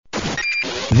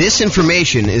This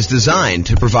information is designed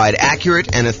to provide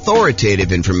accurate and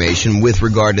authoritative information with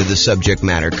regard to the subject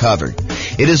matter covered.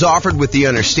 It is offered with the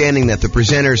understanding that the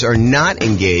presenters are not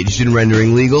engaged in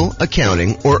rendering legal,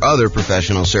 accounting, or other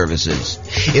professional services.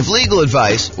 If legal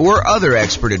advice or other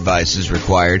expert advice is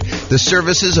required, the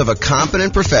services of a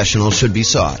competent professional should be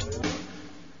sought.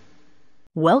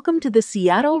 Welcome to the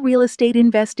Seattle Real Estate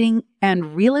Investing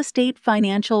and Real Estate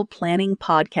Financial Planning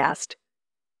Podcast.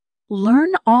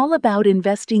 Learn all about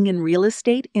investing in real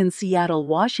estate in Seattle,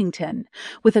 Washington,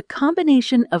 with a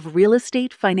combination of real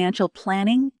estate financial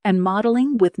planning and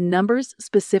modeling with numbers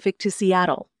specific to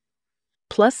Seattle,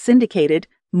 plus syndicated,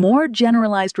 more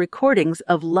generalized recordings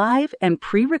of live and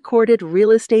pre-recorded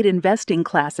real estate investing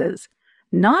classes,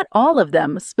 not all of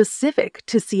them specific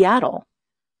to Seattle.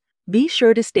 Be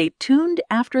sure to stay tuned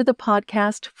after the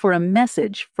podcast for a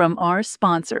message from our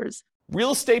sponsors.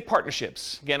 Real estate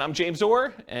partnerships. Again, I'm James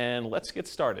Orr, and let's get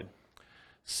started.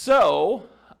 So,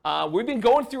 we've been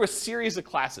going through a series of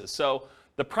classes. So,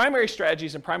 the primary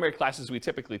strategies and primary classes we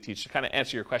typically teach, to kind of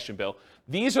answer your question, Bill,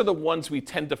 these are the ones we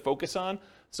tend to focus on.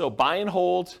 So, buy and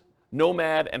hold,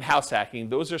 nomad, and house hacking,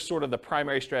 those are sort of the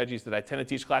primary strategies that I tend to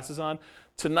teach classes on.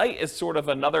 Tonight is sort of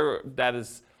another that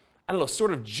is,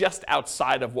 sort of just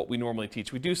outside of what we normally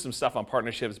teach. We do some stuff on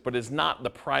partnerships, but it's not the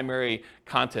primary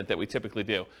content that we typically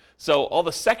do. So all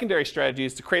the secondary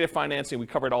strategies to creative financing, we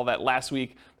covered all that last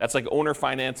week. That's like owner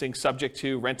financing, subject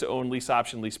to, rent to own, lease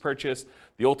option, lease purchase,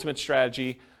 the ultimate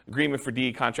strategy, agreement for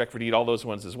deed, contract for deed, all those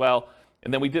ones as well.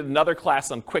 And then we did another class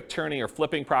on quick turning or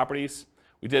flipping properties.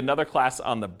 We did another class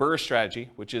on the BRRRR strategy,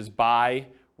 which is buy,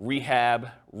 rehab,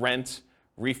 rent,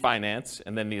 refinance,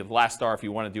 and then the last R, if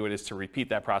you want to do it, is to repeat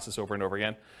that process over and over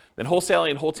again. Then wholesaling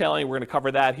and wholetailing, we're going to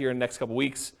cover that here in the next couple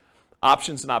weeks.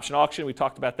 Options and option auction, we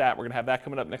talked about that. We're going to have that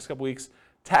coming up next couple weeks.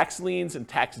 Tax liens and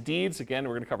tax deeds, again,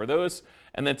 we're going to cover those.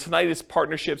 And then tonight is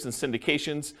partnerships and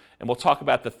syndications, and we'll talk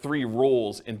about the three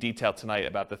roles in detail tonight,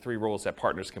 about the three roles that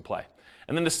partners can play.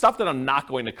 And then the stuff that I'm not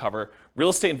going to cover, real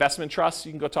estate investment trusts,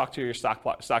 you can go talk to your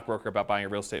stockbroker about buying a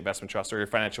real estate investment trust or your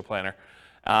financial planner.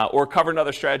 Or covering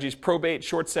other strategies, probate,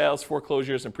 short sales,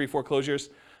 foreclosures, and pre-foreclosures.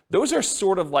 Those are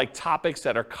sort of like topics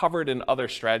that are covered in other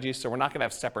strategies, so we're not going to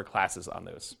have separate classes on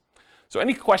those. So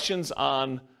any questions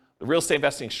on the real estate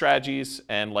investing strategies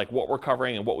and like what we're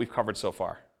covering and what we've covered so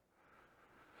far?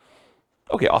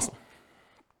 Okay, awesome.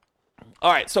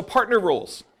 All right, so partner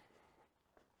rules.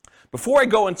 Before I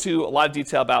go into a lot of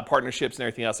detail about partnerships and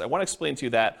everything else, I want to explain to you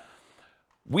that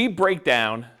we break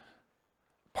down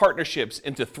partnerships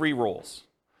into three roles.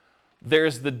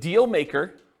 There's the deal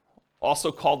maker,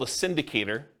 also called a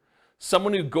syndicator,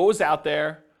 someone who goes out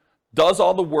there, does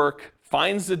all the work,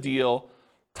 finds the deal,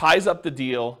 ties up the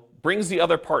deal, brings the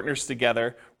other partners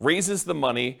together, raises the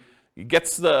money,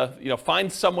 gets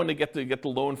finds someone to get the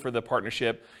loan for the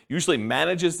partnership, usually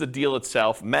manages the deal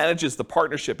itself, manages the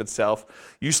partnership itself,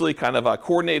 usually kind of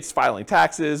coordinates filing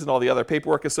taxes and all the other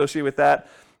paperwork associated with that.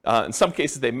 In some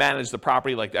cases, they manage the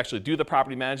property, like actually do the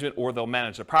property management, or they'll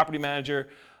manage the property manager.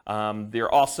 They're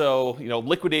also,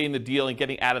 liquidating the deal and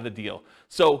getting out of the deal.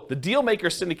 So the deal maker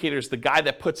syndicator is the guy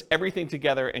that puts everything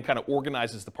together and kind of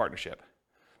organizes the partnership.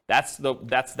 That's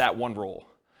that one role.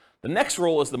 The next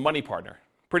role is the money partner.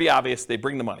 Pretty obvious, they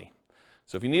bring the money.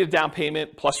 So if you need a down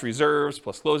payment, plus reserves,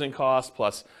 plus closing costs,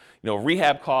 plus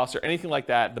rehab costs, or anything like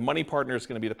that, the money partner is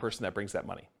going to be the person that brings that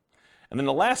money. And then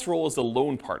the last role is the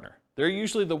loan partner. They're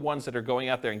usually the ones that are going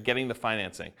out there and getting the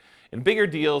financing. In bigger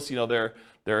deals,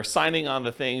 they're signing on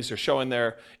the things, they're showing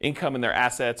their income and their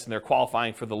assets, and they're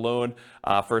qualifying for the loan.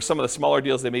 For some of the smaller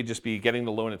deals, they may just be getting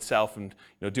the loan itself and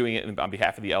doing it on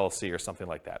behalf of the LLC or something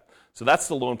like that. So that's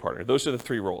the loan partner. Those are the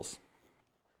three roles.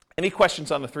 Any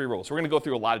questions on the three roles? We're going to go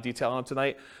through a lot of detail on them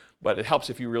tonight, but it helps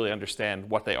if you really understand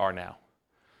what they are now.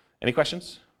 Any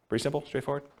questions? Pretty simple,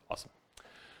 straightforward? Awesome.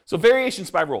 So variations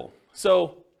by role.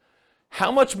 So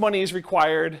how much money is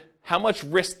required, how much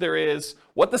risk there is,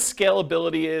 what the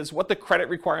scalability is, what the credit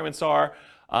requirements are,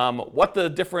 what the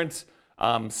different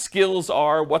skills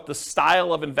are, what the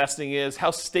style of investing is,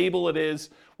 how stable it is,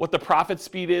 what the profit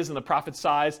speed is and the profit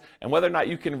size, and whether or not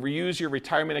you can reuse your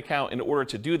retirement account in order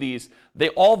to do these, they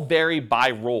all vary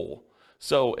by role.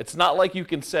 So it's not like you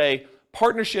can say,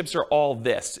 partnerships are all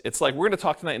this. It's like we're going to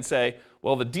talk tonight and say,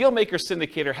 well, the deal maker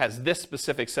syndicator has this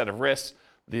specific set of risks,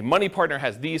 the money partner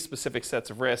has these specific sets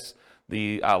of risks,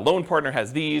 the loan partner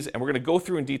has these, and we're going to go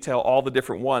through in detail all the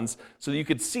different ones so that you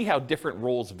can see how different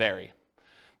roles vary.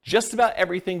 Just about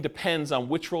everything depends on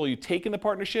which role you take in the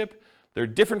partnership. They're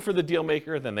different for the deal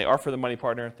maker than they are for the money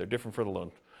partner. They're different for the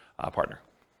loan partner.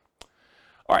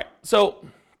 All right, so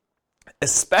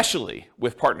especially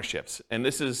with partnerships, and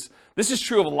this is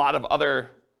true of a lot of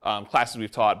other classes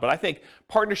we've taught, but I think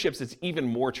partnerships is even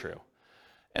more true.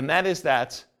 And that is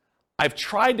that I've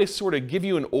tried to sort of give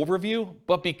you an overview,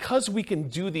 but because we can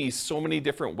do these so many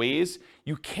different ways,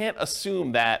 you can't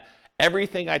assume that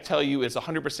everything I tell you is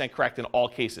 100% correct in all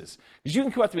cases. Because you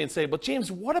can come up to me and say, but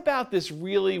James, what about this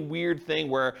really weird thing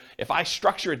where if I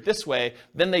structure it this way,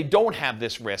 then they don't have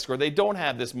this risk, or they don't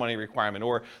have this money requirement,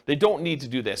 or they don't need to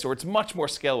do this, or it's much more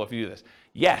scalable if you do this.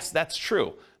 Yes, that's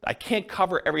true. I can't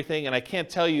cover everything, and I can't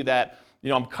tell you that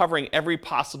I'm covering every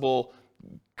possible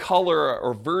color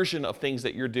or version of things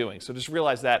that you're doing. So just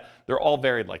realize that they're all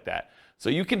varied like that. So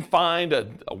you can find a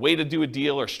way to do a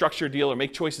deal or structure a deal or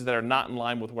make choices that are not in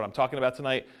line with what I'm talking about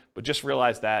tonight, but just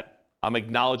realize that I'm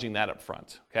acknowledging that up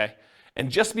front, okay?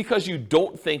 And just because you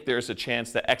don't think there's a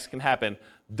chance that X can happen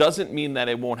doesn't mean that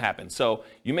it won't happen. So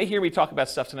you may hear me talk about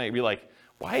stuff tonight and be like,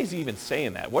 why is he even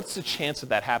saying that? What's the chance of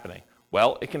that happening?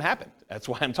 Well, it can happen. That's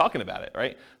why I'm talking about it,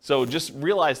 right? So just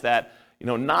realize that,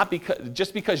 not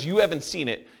just because you haven't seen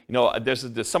it,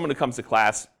 there's someone who comes to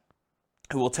class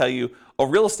who will tell you,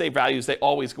 real estate values, they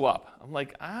always go up. I'm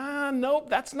like, nope,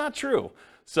 that's not true.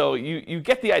 So you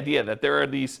get the idea that there are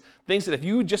these things that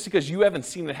just because you haven't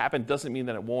seen it happen doesn't mean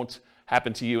that it won't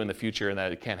happen to you in the future and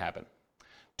that it can't happen.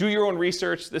 Do your own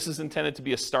research. This is intended to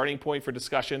be a starting point for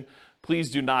discussion. Please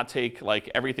do not take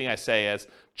everything I say as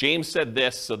James said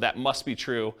this, so that must be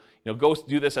true. Go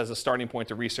do this as a starting point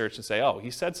to research and say,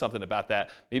 he said something about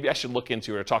that. Maybe I should look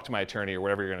into it or talk to my attorney or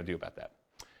whatever you're going to do about that.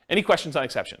 Any questions on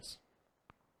exceptions?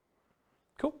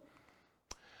 Cool.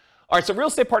 All right, so real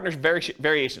estate partnership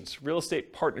variations. Real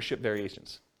estate partnership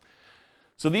variations.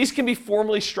 So these can be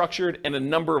formally structured in a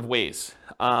number of ways.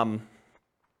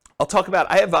 I'll talk about,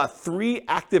 I have 3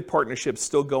 active partnerships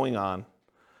still going on.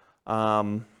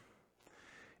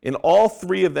 In all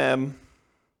 3 of them,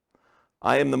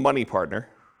 I am the money partner.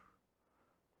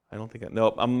 I'm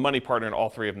a money partner in all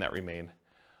 3 of them that remain.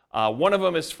 One of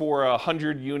them is for a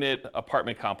 100-unit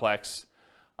apartment complex.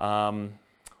 I'm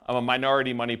a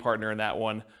minority money partner in that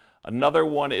one. Another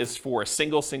one is for a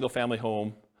single-family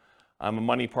home. I'm a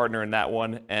money partner in that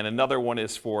one. And another one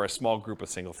is for a small group of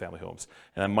single-family homes.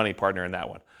 And I'm a money partner in that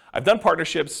one. I've done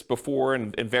partnerships before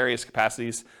in various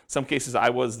capacities. In some cases, I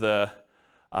was the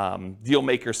deal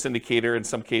maker syndicator. In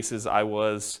some cases, I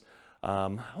was, I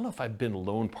don't know if I've been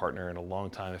loan partner in a long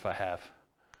time, if I have.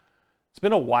 It's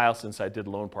been a while since I did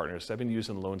loan partners. I've been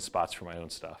using loan spots for my own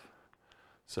stuff.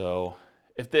 So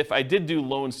if I did do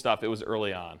loan stuff, it was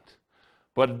early on.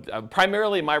 But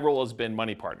primarily my role has been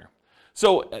money partner.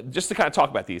 So just to kind of talk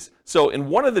about these. So in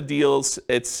one of the deals,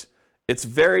 it's a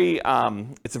very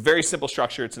simple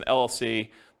structure. It's an LLC.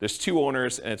 There's 2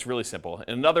 owners, and it's really simple.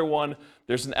 In another one,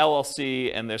 there's an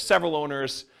LLC, and there's several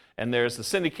owners, and there's the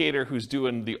syndicator who's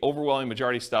doing the overwhelming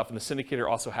majority stuff, and the syndicator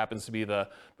also happens to be the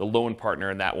loan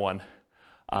partner in that one.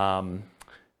 And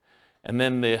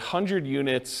then the 100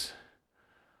 units,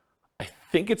 I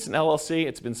think it's an LLC.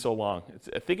 It's been so long.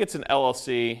 I think it's an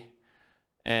LLC,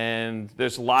 and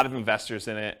there's a lot of investors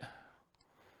in it.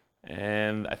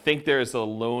 And I think there's a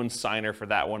loan signer for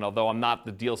that one, although I'm not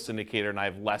the deal syndicator and I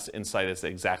have less insight as to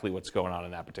exactly what's going on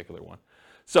in that particular one.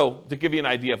 So to give you an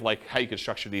idea of how you could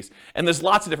structure these, and there's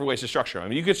lots of different ways to structure them. I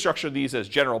mean, you could structure these as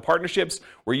general partnerships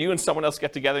where you and someone else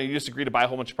get together and you just agree to buy a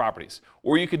whole bunch of properties.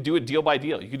 Or you could do it deal by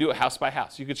deal. You could do it house by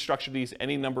house. You could structure these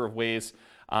any number of ways.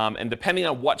 And depending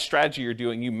on what strategy you're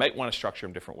doing, you might want to structure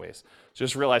them different ways. So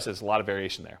just realize there's a lot of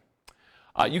variation there.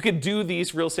 You could do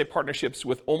these real estate partnerships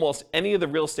with almost any of the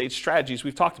real estate strategies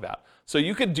we've talked about. So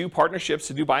you could do partnerships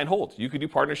to do buy and hold. You could do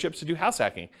partnerships to do house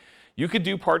hacking. You could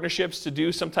do partnerships to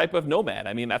do some type of nomad.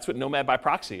 I mean, that's what nomad by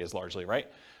proxy is largely, right?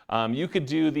 You could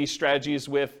do these strategies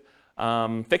with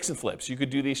fix and flips. You could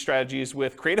do these strategies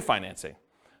with creative financing.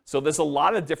 So there's a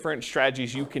lot of different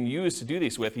strategies you can use to do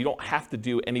these with. You don't have to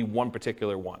do any one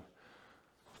particular one.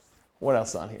 What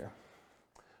else on here?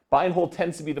 Buy and hold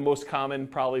tends to be the most common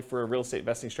probably for real estate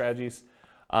investing strategies.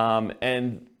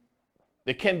 And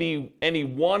it can be any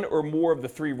one or more of the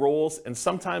 3 roles, and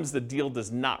sometimes the deal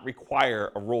does not require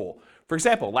a role. For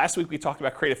example, last week we talked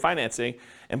about creative financing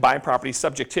and buying properties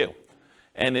subject to.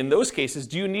 And in those cases,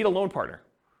 do you need a loan partner?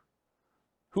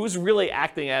 Who's really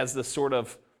acting as the sort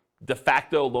of de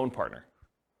facto loan partner?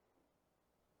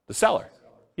 The seller.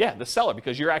 Yeah, the seller,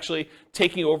 because you're actually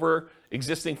taking over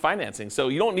existing financing. So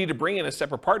you don't need to bring in a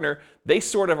separate partner. They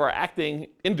sort of are acting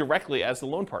indirectly as the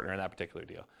loan partner in that particular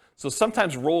deal. So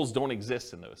sometimes roles don't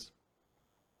exist in those.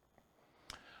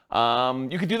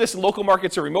 You could do this in local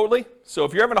markets or remotely. So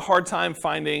if you're having a hard time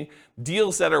finding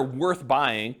deals that are worth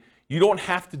buying, you don't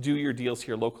have to do your deals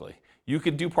here locally. You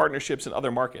could do partnerships in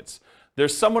other markets.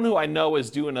 There's someone who I know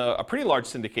is doing a pretty large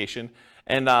syndication,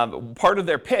 and part of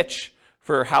their pitch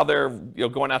for how they're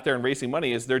going out there and raising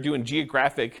money is they're doing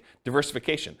geographic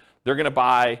diversification. They're going to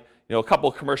buy a couple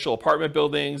of commercial apartment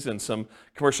buildings and some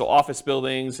commercial office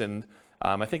buildings, and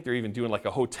I think they're even doing like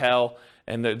a hotel,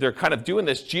 and they're kind of doing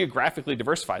this geographically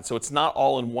diversified, so it's not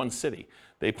all in one city.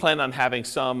 They plan on having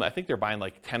I think they're buying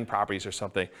like 10 properties or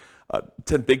something,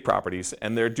 10 big properties,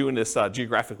 and they're doing this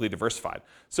geographically diversified.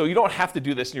 So you don't have to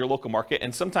do this in your local market,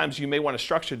 and sometimes you may want to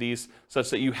structure these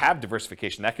such that you have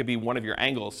diversification. That could be one of your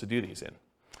angles to do these in.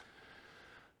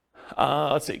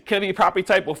 Let's see, can it be a property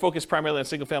type? We'll focus primarily on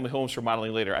single-family homes for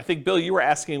modeling later. I think, Bill, you were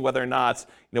asking whether or not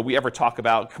we ever talk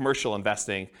about commercial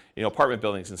investing, apartment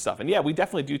buildings and stuff. And yeah, we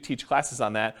definitely do teach classes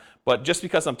on that. But just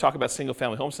because I'm talking about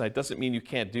single-family homes tonight doesn't mean you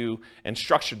can't do and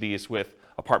structure these with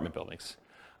apartment buildings.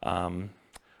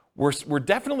 We're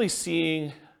definitely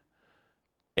seeing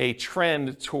a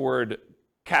trend toward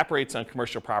cap rates on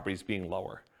commercial properties being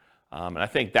lower. And I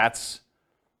think that's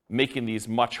making these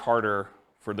much harder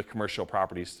for the commercial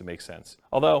properties to make sense.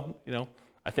 Although,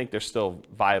 I think they're still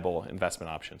viable investment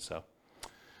options. So,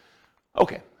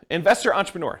 okay, investor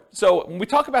entrepreneur. So when we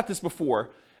talk about this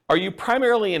before, are you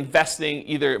primarily investing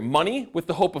either money with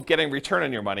the hope of getting return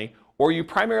on your money, or are you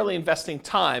primarily investing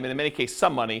time, and in many cases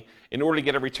some money, in order to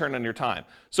get a return on your time?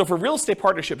 So for real estate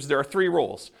partnerships, there are 3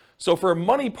 roles. So for a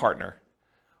money partner,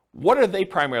 what are they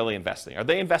primarily investing? Are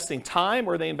they investing time,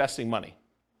 or are they investing money?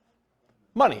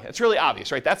 Money. It's really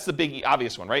obvious, right? That's the big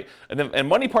obvious one, right? And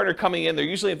money partner coming in, they're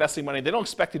usually investing money. They don't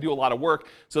expect to do a lot of work,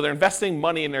 so they're investing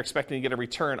money and they're expecting to get a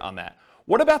return on that.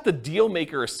 What about the deal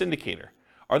maker or syndicator?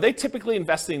 Are they typically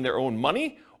investing their own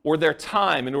money or their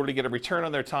time in order to get a return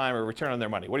on their time or a return on their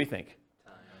money? What do you think?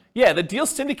 Time. Yeah, the deal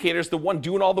syndicator is the one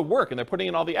doing all the work and they're putting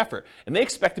in all the effort. And they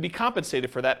expect to be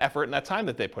compensated for that effort and that time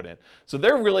that they put in. So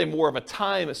they're really more of a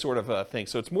time sort of a thing.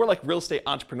 So it's more like real estate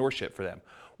entrepreneurship for them.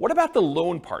 What about the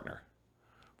loan partner?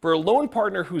 For a loan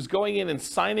partner who's going in and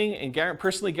signing and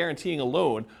personally guaranteeing a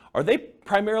loan, are they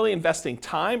primarily investing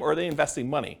time or are they investing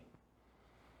money?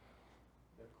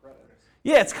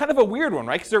 Yeah, it's kind of a weird one,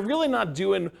 right? Because they're really not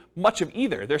doing much of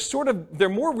either. They're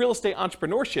more real estate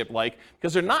entrepreneurship-like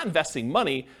because they're not investing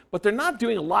money, but they're not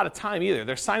doing a lot of time either.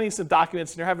 They're signing some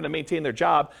documents and they're having to maintain their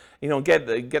job,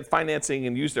 get financing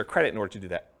and use their credit in order to do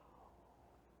that.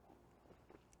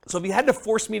 So if you had to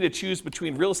force me to choose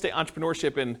between real estate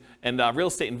entrepreneurship and real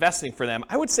estate investing for them,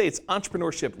 I would say it's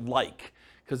entrepreneurship-like,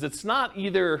 because it's not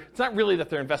really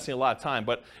that they're investing a lot of time,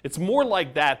 but it's more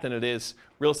like that than it is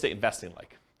real estate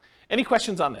investing-like. Any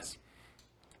questions on this?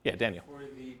 Yeah, Daniel. For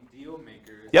the deal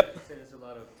makers, yep. You said it's a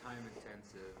lot of time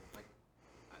intensive. And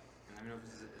I don't know if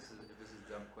this is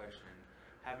a dumb question.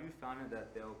 Have you found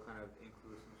that they'll kind of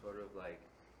include some sort of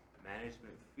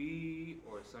management fee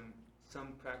or some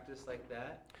practice like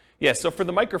that? Yeah, so for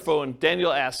the microphone,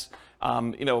 Daniel asks,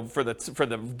 for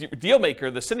the deal maker,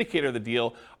 the syndicator of the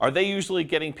deal, are they usually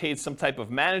getting paid some type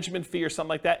of management fee or something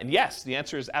like that? And yes, the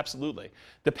answer is absolutely.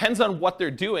 Depends on what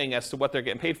they're doing as to what they're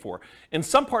getting paid for. In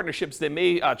some partnerships, they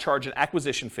may charge an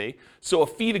acquisition fee, so a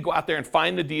fee to go out there and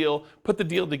find the deal, put the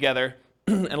deal together,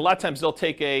 and a lot of times they'll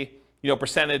take a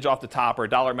percentage off the top or a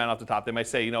dollar amount off the top. They might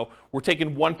say, we're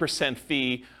taking 1%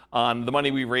 fee on the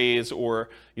money we raise, or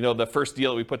the first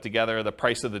deal that we put together, the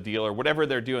price of the deal, or whatever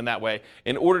they're doing that way,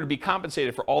 in order to be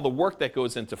compensated for all the work that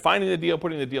goes into finding the deal,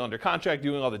 putting the deal under contract,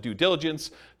 doing all the due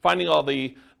diligence, finding all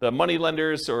the money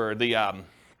lenders or the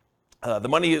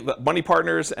money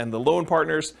partners and the loan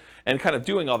partners, and kind of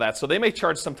doing all that. So they may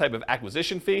charge some type of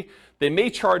acquisition fee. They may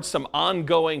charge some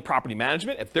ongoing property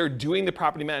management. If they're doing the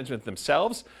property management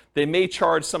themselves, they may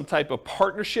charge some type of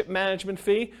partnership management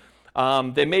fee.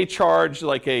 They may charge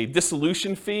like a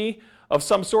dissolution fee of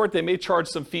some sort. They may charge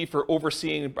some fee for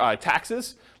overseeing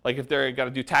taxes, like if they're got to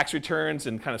do tax returns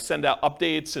and kind of send out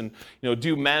updates and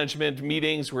do management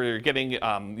meetings where you're getting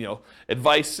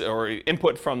advice or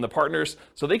input from the partners.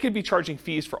 So they could be charging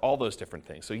fees for all those different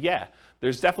things. So yeah,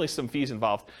 there's definitely some fees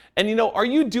involved. And are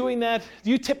you doing that?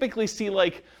 Do you typically see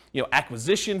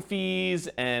acquisition fees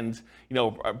and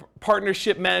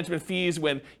partnership management fees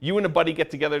when you and a buddy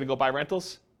get together to go buy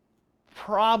rentals?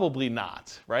 Probably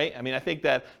not, right? I mean, I think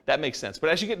that makes sense. But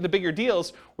as you get into bigger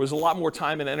deals, where there's a lot more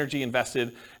time and energy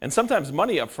invested, and sometimes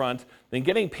money up front, then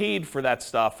getting paid for that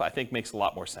stuff, I think, makes a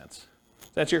lot more sense. Does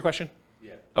that answer your question?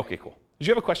 Yeah. Okay, cool. Did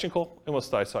you have a question, Cole?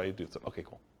 Almost I saw you do something. Okay,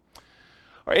 cool. All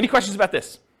right, any questions about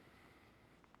this?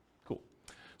 Cool.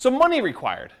 So money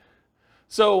required.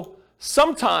 So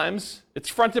sometimes it's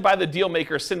fronted by the deal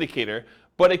maker or syndicator,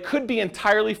 but it could be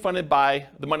entirely funded by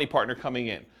the money partner coming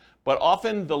in. But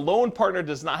often the loan partner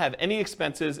does not have any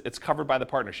expenses. It's covered by the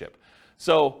partnership.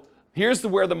 So here's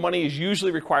where the money is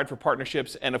usually required for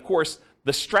partnerships. And of course,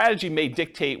 the strategy may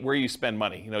dictate where you spend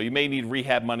money. You may need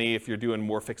rehab money if you're doing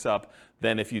more fix-up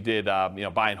than if you did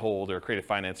buy and hold or creative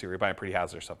financing, or you're buying pretty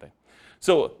houses or something.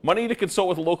 So money to consult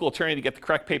with a local attorney to get the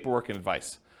correct paperwork and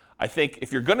advice. I think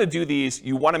if you're going to do these,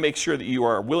 you want to make sure that you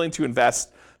are willing to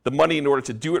invest the money in order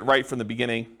to do it right from the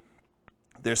beginning.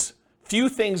 There's few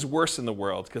things worse in the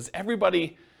world because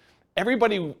everybody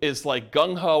is like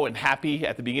gung-ho and happy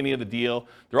at the beginning of the deal.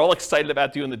 They're all excited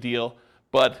about doing the deal,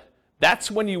 but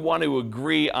that's when you want to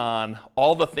agree on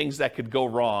all the things that could go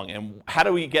wrong and how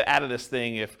do we get out of this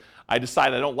thing if I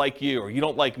decide I don't like you or you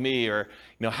don't like me, or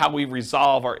how we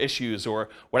resolve our issues, or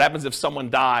what happens if someone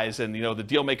dies and the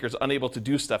deal maker is unable to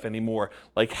do stuff anymore.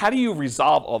 Like, how do you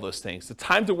resolve all those things? The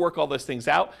time to work all those things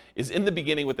out is in the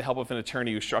beginning with the help of an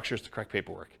attorney who structures the correct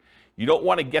paperwork. You don't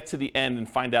want to get to the end and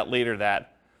find out later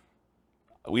that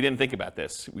we didn't think about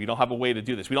this. We don't have a way to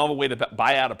do this. We don't have a way to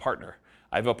buy out a partner.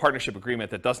 I have a partnership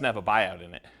agreement that doesn't have a buyout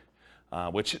in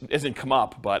it, which isn't come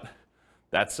up, but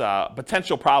that's a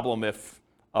potential problem if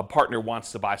a partner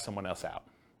wants to buy someone else out,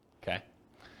 okay?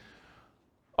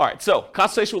 All right, so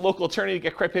consultation with a local attorney to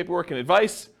get correct paperwork and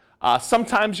advice.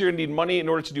 Sometimes you're gonna need money in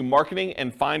order to do marketing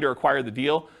and find or acquire the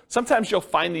deal. Sometimes you'll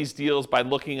find these deals by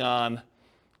looking on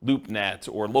LoopNet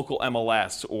or local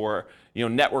MLS or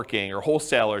networking or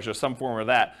wholesalers or some form of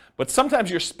that. But sometimes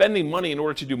you're spending money in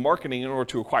order to do marketing in order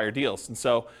to acquire deals. And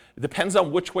so it depends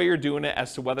on which way you're doing it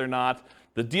as to whether or not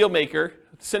the deal maker,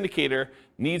 the syndicator,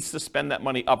 needs to spend that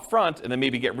money up front and then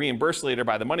maybe get reimbursed later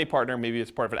by the money partner. Maybe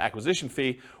it's part of an acquisition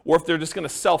fee, or if they're just going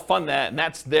to self-fund that and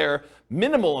that's their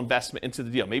minimal investment into the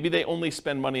deal. Maybe they only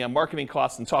spend money on marketing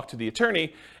costs and talk to the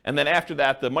attorney, and then after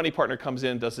that, the money partner comes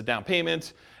in, does the down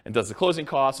payment, and does the closing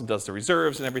costs, and does the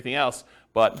reserves and everything else.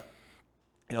 But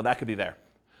that could be there.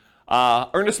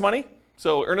 Earnest money.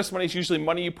 So earnest money is usually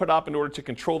money you put up in order to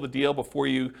control the deal before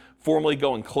you formally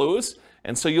go and close.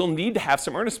 And so you'll need to have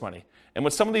some earnest money. And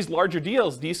with some of these larger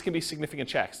deals, these can be significant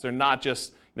checks. They're not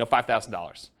just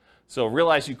 $5,000. So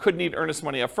realize you could need earnest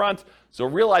money up front. So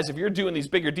realize if you're doing these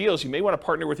bigger deals, you may want to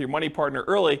partner with your money partner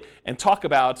early and talk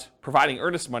about providing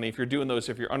earnest money if you're doing those,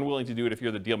 if you're unwilling to do it, if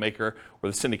you're the deal maker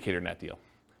or the syndicator in that deal.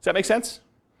 Does that make sense?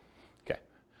 Okay.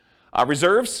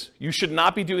 Reserves, you should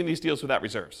not be doing these deals without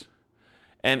reserves.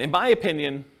 And in my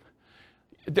opinion,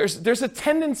 there's a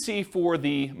tendency for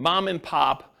the mom and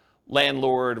pop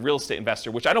landlord, real estate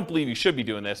investor, which I don't believe you should be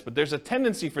doing this, but there's a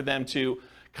tendency for them to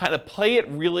kind of play it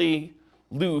really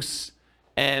loose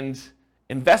and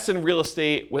invest in real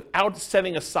estate without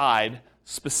setting aside,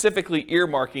 specifically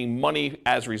earmarking money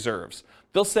as reserves.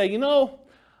 They'll say,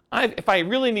 if I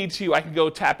really need to, I can go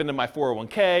tap into my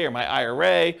 401k or my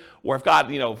IRA, or I've got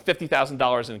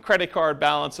 $50,000 in credit card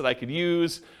balance that I could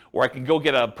use, or I can go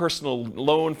get a personal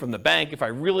loan from the bank if I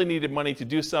really needed money to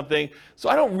do something. So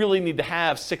I don't really need to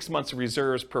have 6 months of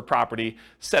reserves per property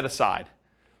set aside.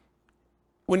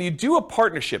 When you do a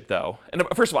partnership, though, and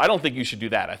first of all, I don't think you should do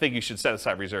that. I think you should set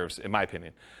aside reserves, in my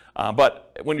opinion.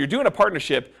 But when you're doing a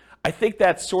partnership, I think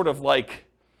that's sort of like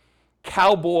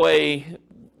cowboy,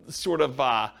 sort of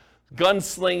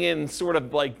gunslinging, sort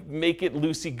of like make it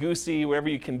loosey-goosey, whatever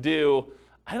you can do.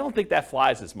 I don't think that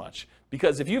flies as much.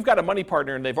 Because if you've got a money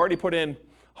partner and they've already put in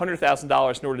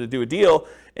 $100,000 in order to do a deal,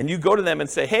 and you go to them and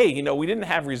say, hey, we didn't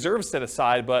have reserves set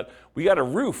aside, but we got a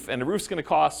roof, and the roof's going to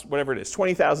cost whatever it is,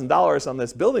 $20,000 on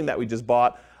this building that we just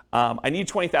bought. I need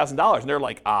 $20,000. And they're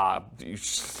like, I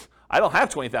don't have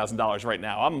 $20,000 right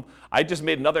now. I just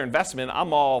made another investment.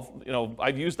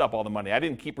 I've used up all the money. I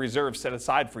didn't keep reserves set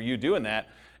aside for you doing that.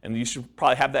 And you should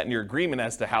probably have that in your agreement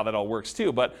as to how that all works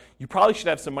too. But you probably should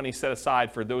have some money set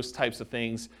aside for those types of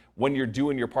things when you're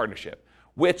doing your partnership.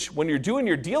 Which, when you're doing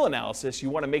your deal analysis, you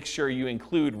want to make sure you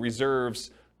include reserves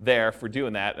there for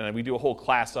doing that. And we do a whole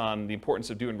class on the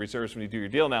importance of doing reserves when you do your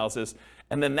deal analysis.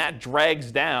 And then that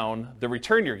drags down the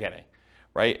return you're getting,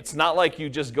 right? It's not like you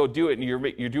just go do it and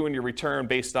you're doing your return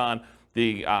based on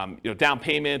the down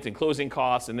payment and closing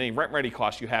costs and any rent-ready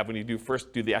costs you have when you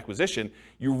first do the acquisition.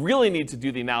 You really need to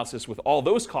do the analysis with all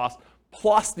those costs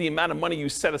plus the amount of money you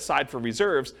set aside for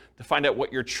reserves to find out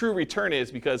what your true return is,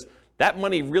 because that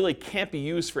money really can't be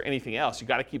used for anything else. You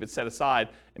got to keep it set aside,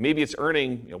 and maybe it's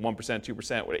earning 1%,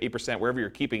 2%, 8%, wherever you're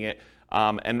keeping it,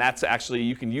 and that's actually,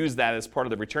 you can use that as part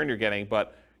of the return you're getting,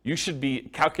 but you should be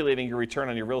calculating your return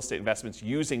on your real estate investments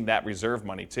using that reserve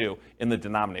money too in the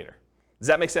denominator. Does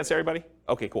that make sense to everybody?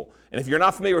 Okay, cool. And if you're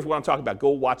not familiar with what I'm talking about,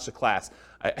 go watch the class.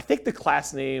 I think the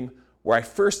class name where I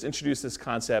first introduced this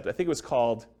concept, I think it was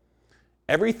called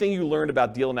Everything You Learned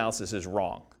About Deal Analysis is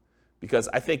Wrong. Because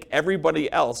I think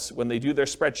everybody else, when they do their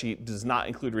spreadsheet, does not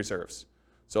include reserves.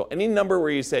 So any number where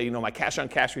you say, my cash on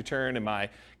cash return and my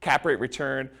cap rate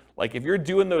return, like if you're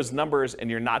doing those numbers and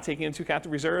you're not taking into account the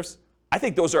reserves, I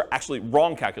think those are actually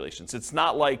wrong calculations. It's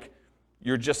not like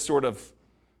you're just sort of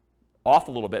off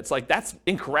a little bit. It's like that's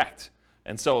incorrect.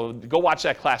 And so go watch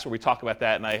that class where we talk about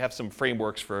that, and I have some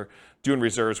frameworks for doing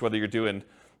reserves, whether you're doing,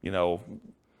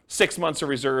 6 months of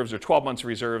reserves or 12 months of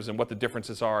reserves, and what the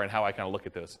differences are and how I kind of look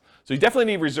at those. So you definitely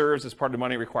need reserves as part of the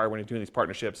money required when you're doing these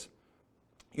partnerships.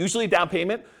 Usually down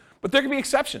payment, but there can be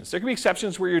exceptions. There can be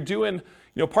exceptions where you're doing,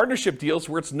 partnership deals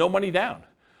where it's no money down.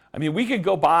 I mean, we could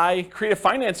go buy creative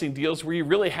financing deals where you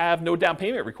really have no down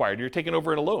payment required. You're taking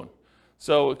over in a loan.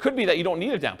 So it could be that you don't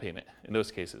need a down payment in those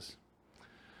cases.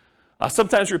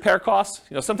 Sometimes repair costs.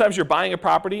 Sometimes you're buying a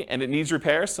property and it needs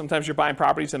repairs. Sometimes you're buying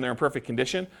properties and they're in perfect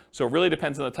condition. So it really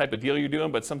depends on the type of deal you're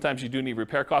doing, but sometimes you do need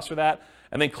repair costs for that.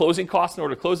 And then closing costs in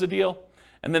order to close the deal.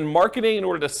 And then marketing in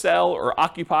order to sell or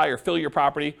occupy or fill your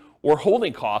property, or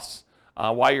holding costs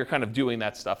while you're kind of doing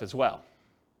that stuff as well.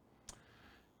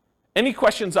 Any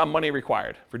questions on money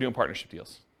required for doing partnership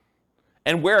deals?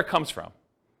 And where it comes from?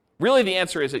 Really the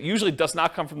answer is it usually does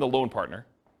not come from the loan partner,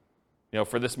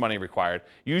 for this money required.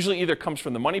 Usually either comes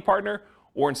from the money partner,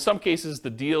 or in some cases the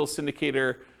deal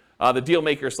syndicator, the deal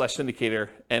maker / syndicator,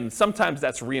 and sometimes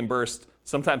that's reimbursed,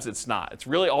 sometimes it's not. It's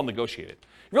really all negotiated.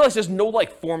 You realize there's no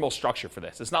formal structure for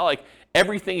this. It's not like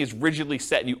everything is rigidly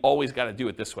set and you always got to do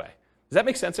it this way. Does that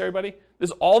make sense, everybody? This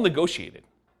is all negotiated.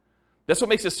 That's what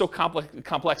makes it so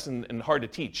complex and hard to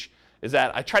teach, is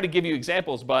that I try to give you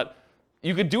examples, but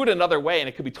you could do it another way and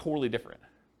it could be totally different.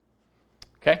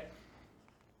 Okay?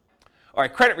 All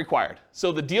right, credit required.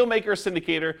 So the deal maker or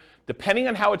syndicator, depending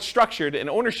on how it's structured and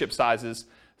ownership sizes,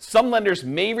 some lenders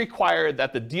may require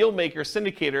that the deal maker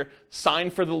syndicator sign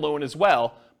for the loan as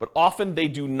well, but often they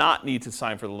do not need to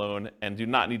sign for the loan and do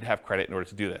not need to have credit in order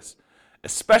to do this,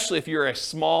 especially if you're a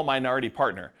small minority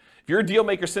partner. If you're a deal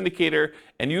maker syndicator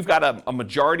and you've got a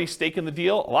majority stake in the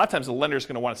deal, a lot of times the lender is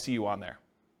going to want to see you on there,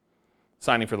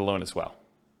 signing for the loan as well.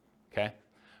 Okay?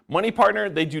 Money partner,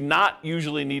 they do not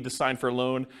usually need to sign for a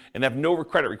loan and have no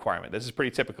credit requirement. This is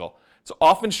pretty typical. It's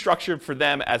often structured for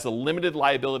them as a limited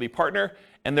liability partner,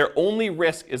 and their only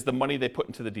risk is the money they put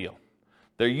into the deal.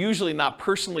 They're usually not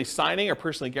personally signing or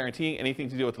personally guaranteeing anything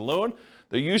to do with the loan.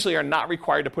 They usually are not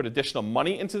required to put additional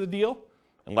money into the deal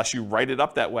unless you write it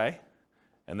up that way.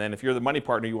 And then if you're the money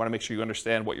partner, you want to make sure you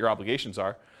understand what your obligations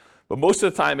are. But most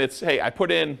of the time it's, hey, I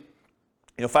put in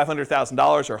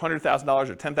 $500,000 or $100,000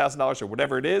 or $10,000 or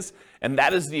whatever it is, and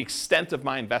that is the extent of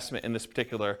my investment in this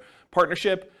particular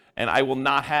partnership, and I will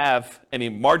not have any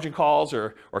margin calls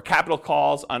or capital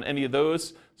calls on any of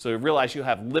those. So realize you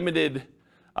have limited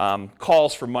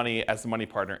calls for money as the money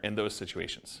partner in those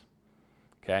situations.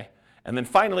 Okay? And then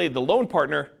finally, the loan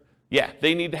partner,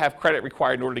 they need to have credit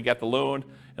required in order to get the loan,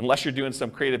 unless you're doing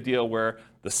some creative deal where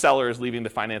the seller is leaving the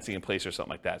financing in place or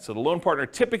something like that. So the loan partner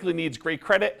typically needs great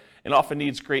credit and often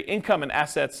needs great income and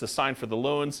assets to sign for the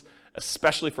loans,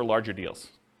 especially for larger deals.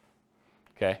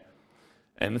 Okay?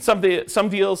 And in some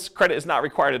deals, credit is not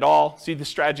required at all. See the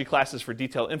strategy classes for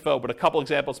detailed info, but a couple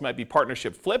examples might be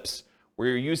partnership flips, where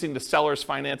you're using the seller's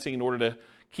financing in order to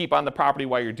keep on the property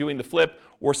while you're doing the flip,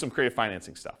 or some creative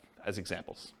financing stuff as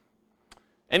examples.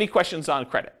 Any questions on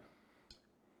credit?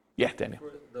 Yeah, Daniel.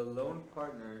 For the loan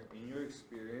partner, in your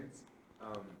experience,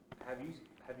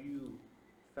 have you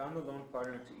found the loan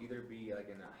partner to either be like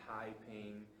in a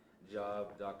high-paying job,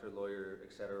 doctor, lawyer,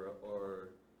 etc., or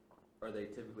are they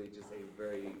typically just a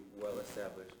very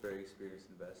well-established, very experienced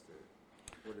investor?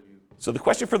 What have you? So the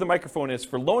question for the microphone is,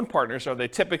 for loan partners, are they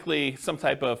typically some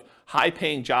type of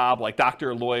high-paying job, like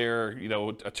doctor, lawyer,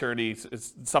 attorney,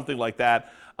 something like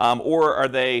that, or are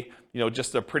they,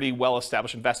 just a pretty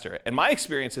well-established investor? And my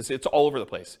experience is it's all over the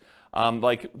place.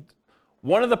 Like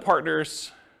one of the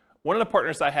partners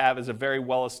I have is a very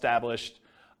well-established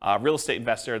real estate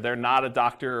investor. They're not a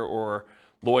doctor or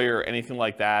lawyer or anything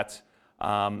like that.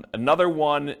 Another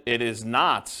one, it is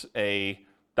not a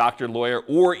doctor, lawyer,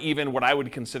 or even what I would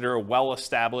consider a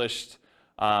well-established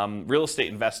real estate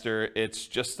investor. It's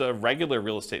just a regular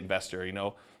real estate investor,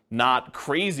 not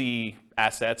crazy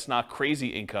assets, not crazy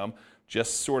income,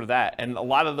 just sort of that. And a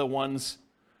lot of the ones,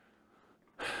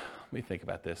 let me think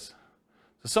about this.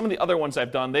 So some of the other ones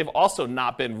I've done, they've also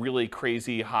not been really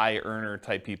crazy high earner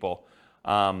type people.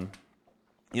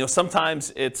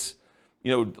 Sometimes it's,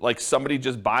 like somebody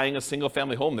just buying a single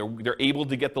family home. They're able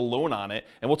to get the loan on it.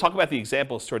 And we'll talk about the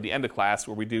examples toward the end of class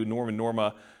where we do Norm and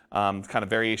Norma kind of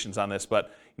variations on this.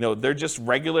 But they're just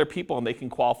regular people and they can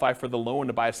qualify for the loan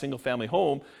to buy a single family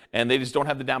home, and they just don't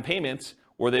have the down payment,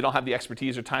 or they don't have the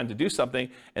expertise or time to do something,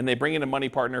 and they bring in a money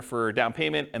partner for down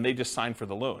payment and they just sign for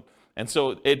the loan. And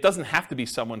so it doesn't have to be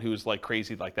someone who's like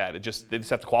crazy like that. They just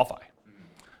have to qualify.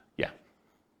 Yeah.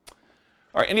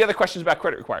 All right, any other questions about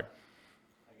credit required?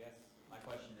 I guess my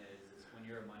question is when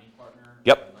you're a money partner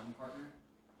Yep. or a loan partner,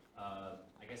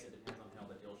 I guess it depends on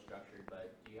how the deal's structured,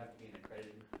 but do you have to be an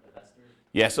accredited investor?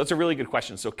 Yeah, so that's a really good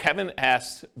question. So Kevin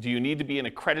asked, do you need to be an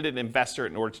accredited investor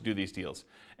in order to do these deals?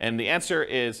 And the answer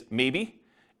is maybe.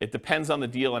 It depends on the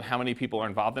deal and how many people are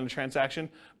involved in the transaction.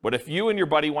 But if you and your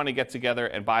buddy want to get together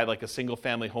and buy like a single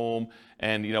family home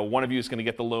and one of you is going to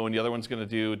get the loan, the other one's going to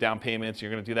do down payments, you're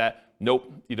going to do that,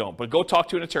 nope, you don't. But go talk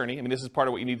to an attorney. I mean, this is part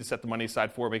of what you need to set the money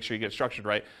aside for, make sure you get it structured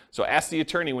right. So ask the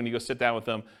attorney when you go sit down with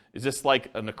them, is this like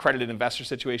an accredited investor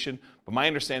situation? But my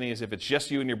understanding is if it's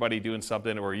just you and your buddy doing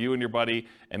something, or you and your buddy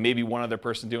and maybe one other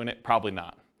person doing it, probably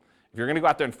not. If you're going to go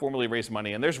out there and formally raise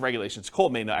money, and there's regulations, Cole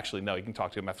may actually know, you can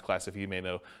talk to him after class if he may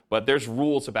know, but there's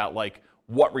rules about like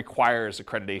what requires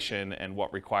accreditation and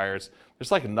what requires,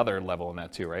 there's like another level in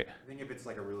that too, right? I think if it's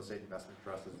like a real estate investment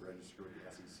trust that's registered with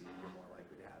the SEC, you're more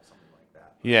likely to have something like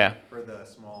that. Yeah. For the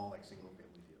small, like single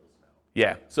family deals, no.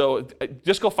 Yeah, so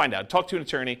just go find out. Talk to an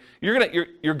attorney.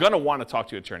 You're gonna want to talk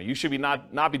to an attorney. You should be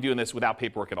not be doing this without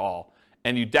paperwork at all.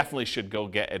 And you definitely should go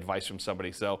get advice from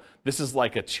somebody. So this is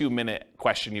like a 2-minute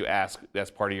question you ask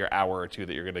that's part of your hour or two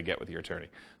that you're going to get with your attorney.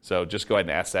 So just go ahead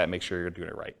and ask that and make sure you're doing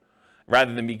it right,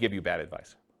 rather than me give you bad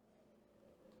advice.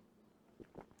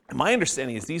 And my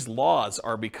understanding is these laws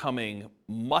are becoming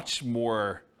much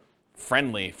more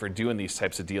friendly for doing these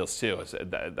types of deals too.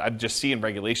 I'm just seeing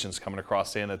regulations coming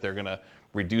across saying that they're going to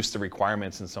reduce the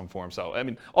requirements in some form. So, I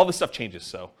mean, all this stuff changes.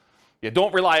 So, yeah,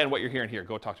 don't rely on what you're hearing here.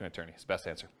 Go talk to an attorney. It's the best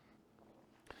answer.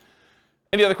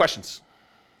 Any other questions?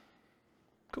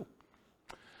 Cool.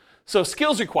 So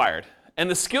skills required. And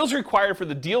the skills required for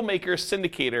the deal maker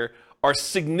syndicator are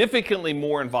significantly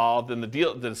more involved than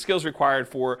the skills required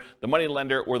for the money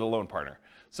lender or the loan partner.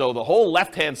 So the whole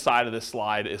left-hand side of this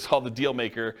slide is all the deal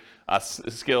maker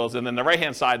skills, and then the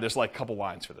right-hand side, there's like a couple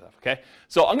lines for that, okay?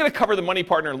 So I'm gonna cover the money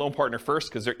partner and loan partner first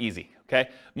because they're easy,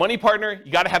 okay? Money partner,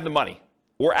 you gotta have the money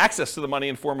or access to the money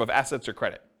in form of assets or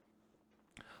credit.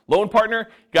 Loan partner,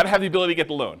 you got to have the ability to get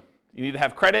the loan. You need to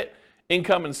have credit,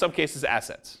 income, and in some cases,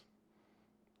 assets.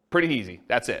 Pretty easy.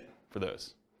 That's it for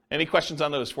those. Any questions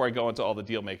on those before I go into all the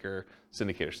deal maker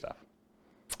syndicator stuff?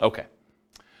 Okay.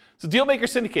 So deal maker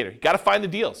syndicator, you got to find the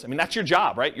deals. I mean, that's your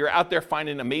job, right? You're out there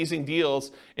finding amazing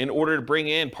deals in order to bring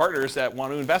in partners that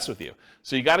want to invest with you.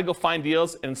 So you got to go find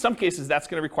deals, and in some cases, that's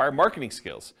going to require marketing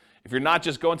skills. If you're not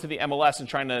just going to the MLS and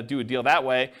trying to do a deal that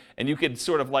way, and you could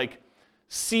sort of like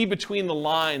see between the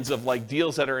lines of like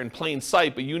deals that are in plain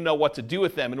sight, but you know what to do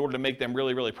with them in order to make them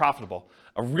really, really profitable.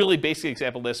 A really basic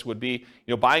example of this would be,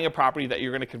 buying a property that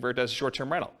you're going to convert as a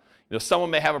short-term rental.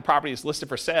 Someone may have a property that's listed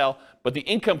for sale, but the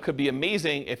income could be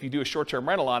amazing if you do a short-term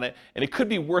rental on it, and it could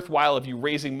be worthwhile if you're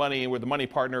raising money with a money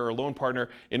partner or a loan partner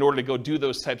in order to go do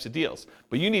those types of deals.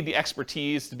 But you need the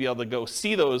expertise to be able to go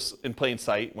see those in plain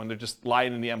sight when they're just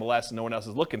lying in the MLS and no one else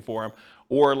is looking for them,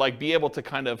 or like be able to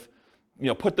kind of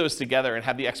put those together and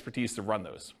have the expertise to run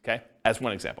those, okay? As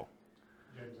one example.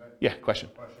 James, Yeah, question.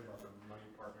 Question about the money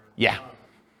partner. Yeah.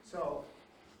 So,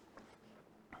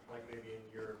 like maybe in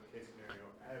your case scenario,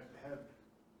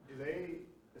 do they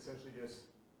essentially just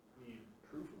need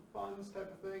proof of funds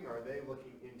type of thing, or are they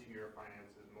looking into your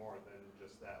finances more than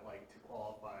just that, like to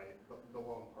qualify, the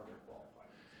loan partner qualify?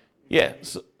 Yeah,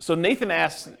 so Nathan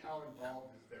asked, Like how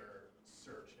involved is their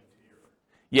search into your...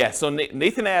 yeah, so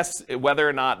Nathan asked whether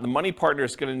or not the money partner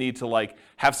is going to need to like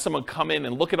have someone come in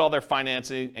and look at all their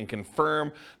financing and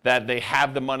confirm that they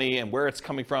have the money and where it's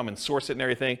coming from and source it and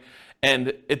everything.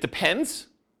 And it depends.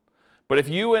 But if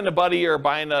you and a buddy are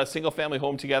buying a single family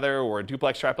home together or a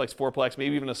duplex, triplex, fourplex,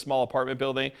 maybe even a small apartment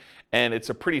building, and it's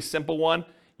a pretty simple one,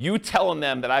 you telling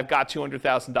them that I've got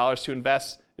 $200,000 to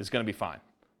invest is going to be fine.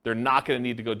 They're not going to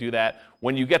need to go do that.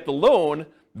 When you get the loan,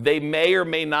 they may or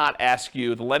may not ask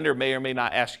you, the lender may or may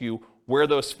not ask you where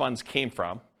those funds came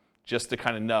from, just to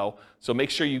kind of know. So make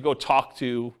sure you go talk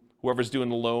to whoever's doing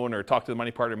the loan or talk to the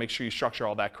money partner, make sure you structure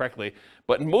all that correctly.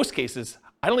 But in most cases,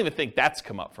 I don't even think that's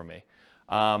come up for me.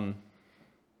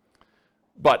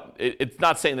 But it's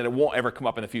not saying that it won't ever come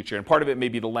up in the future. And part of it may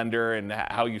be the lender and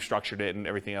how you structured it and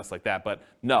everything else like that. But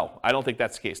no, I don't think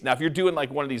that's the case. Now, if you're doing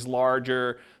like one of these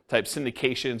larger type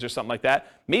syndications or something like that,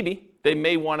 maybe they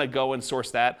may want to go and source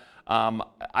that.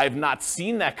 I've not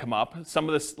seen that come up. Some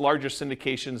of the larger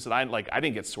syndications that I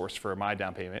didn't get sourced for my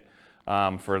down payment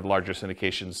for the larger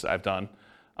syndications I've done.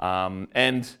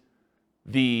 And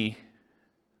the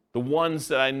ones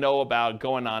that I know about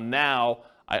going on now,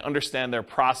 I understand their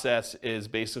process is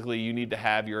basically you need to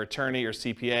have your attorney or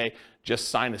CPA just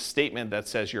sign a statement that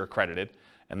says you're accredited.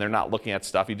 and they're not looking at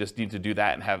stuff. You just need to do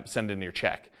that and send in your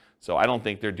check. So I don't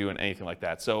think they're doing anything like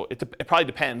that. So it probably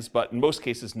depends, but in most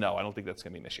cases, no, I don't think that's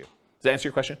going to be an issue. Does that answer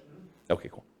your question? Okay,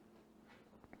 cool.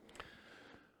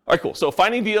 All right, cool. So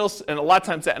finding deals, and a lot of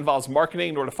times that involves marketing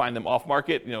in order to find them off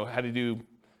market, how to do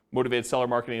motivated seller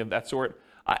marketing of that sort.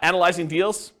 Analyzing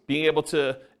deals, being able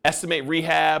to estimate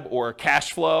rehab or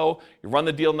cash flow, you run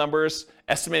the deal numbers,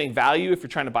 estimating value if you're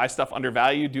trying to buy stuff under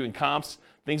value, doing comps,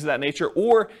 things of that nature.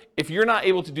 Or if you're not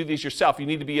able to do these yourself, you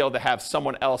need to be able to have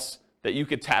someone else that you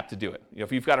could tap to do it.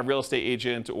 If you've got a real estate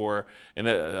agent or a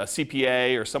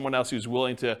CPA or someone else who's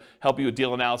willing to help you with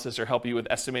deal analysis or help you with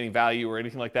estimating value or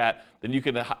anything like that, then you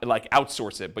can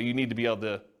outsource it. But you need to be able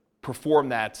to perform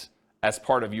that as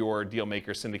part of your deal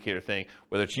maker syndicator thing,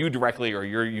 whether it's you directly or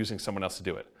you're using someone else to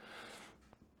do it.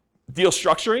 Deal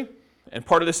structuring, and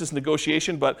part of this is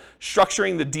negotiation, but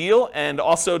structuring the deal and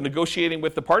also negotiating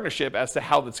with the partnership as to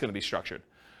how that's going to be structured.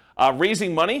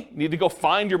 Raising money, you need to go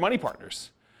find your money partners.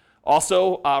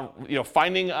 Also,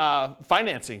 finding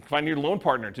financing, finding your loan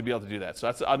partner to be able to do that. So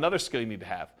that's another skill you need to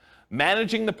have.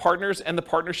 Managing the partners and the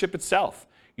partnership itself.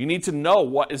 You need to know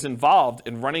what is involved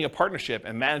in running a partnership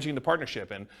and managing the partnership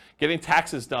and getting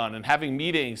taxes done and having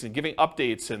meetings and giving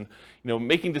updates and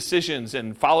making decisions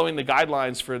and following the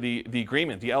guidelines for the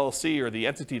agreement, the LLC or the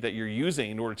entity that you're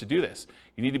using in order to do this.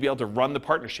 You need to be able to run the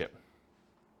partnership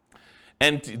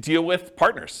and deal with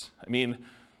partners. I mean,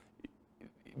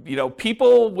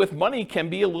 people with money can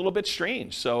be a little bit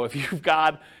strange. So if you've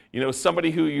got,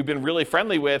 somebody who you've been really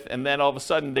friendly with, and then all of a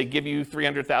sudden they give you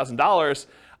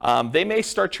 $300,000, they may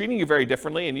start treating you very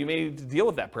differently, and you may need to deal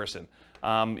with that person.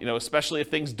 Especially if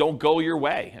things don't go your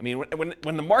way. I mean,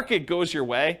 when the market goes your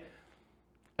way,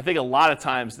 I think a lot of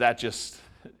times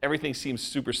everything seems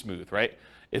super smooth, right?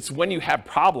 It's when you have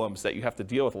problems that you have to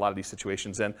deal with a lot of these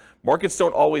situations, and markets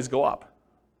don't always go up.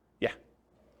 Yeah.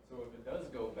 So if it does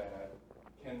go bad,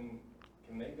 can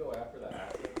they go after the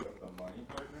assets of the money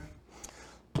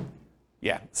partner?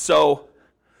 Yeah, so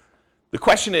the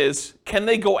question is, can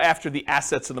they go after the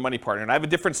assets of the money partner? And I have a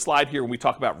different slide here when we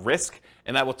talk about risk,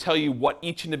 and I will tell you what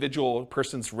each individual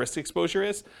person's risk exposure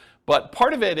is. But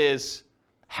part of it is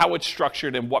how it's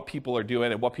structured and what people are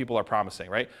doing and what people are promising,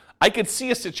 right? I could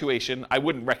see a situation, I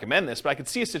wouldn't recommend this, but I could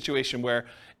see a situation where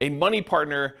a money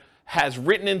partner has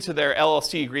written into their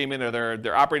LLC agreement or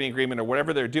their operating agreement or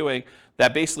whatever they're doing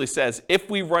that basically says, if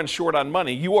we run short on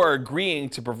money, you are agreeing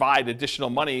to provide additional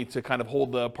money to kind of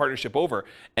hold the partnership over.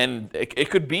 And it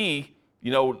could be,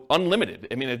 unlimited.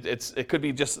 I mean, it could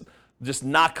be just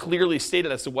not clearly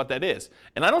stated as to what that is.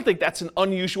 And I don't think that's an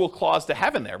unusual clause to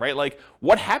have in there, right? Like,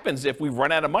 what happens if we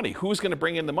run out of money? Who's going to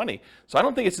bring in the money? So I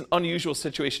don't think it's an unusual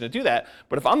situation to do that.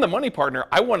 But if I'm the money partner,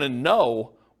 I want to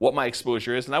know what my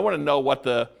exposure is, and I want to know what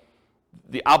the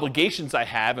obligations I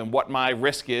have and what my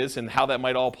risk is and how that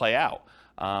might all play out.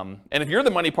 And if you're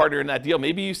the money partner in that deal,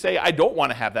 maybe you say, I don't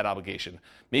want to have that obligation.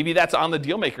 Maybe that's on the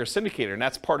deal maker syndicator, and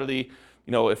that's part of the,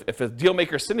 if a deal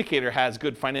maker syndicator has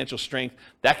good financial strength,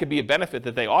 that could be a benefit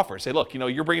that they offer. Say, look,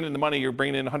 you're bringing in the money, you're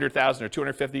bringing in $100,000 or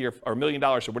 $250,000 or $1 million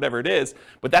or whatever it is,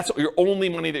 but that's your only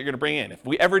money that you're going to bring in. If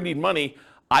we ever need money,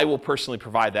 I will personally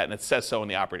provide that, and it says so in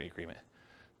the operating agreement.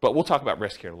 But we'll talk about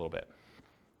risk here in a little bit.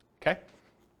 Okay?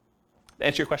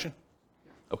 Answer your question?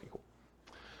 Okay, cool.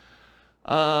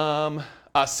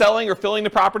 Selling or filling the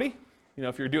property,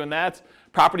 if you're doing that.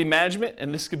 Property management,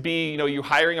 and this could be, you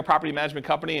hiring a property management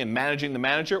company and managing the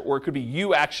manager, or it could be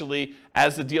you actually,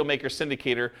 as the deal maker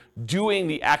syndicator, doing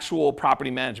the actual property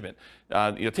management.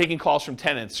 Taking calls from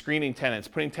tenants, screening tenants,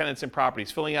 putting tenants in properties,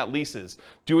 filling out leases,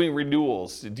 doing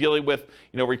renewals, dealing with,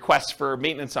 requests for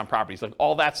maintenance on properties. Like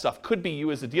all that stuff could be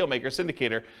you as a deal maker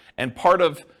syndicator, and part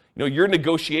of your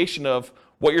negotiation of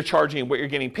what you're charging and what you're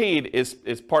getting paid is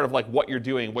part of like what you're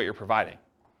doing, what you're providing.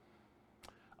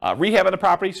 Rehab on the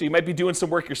property, so you might be doing some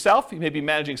work yourself, you may be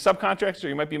managing subcontractors, or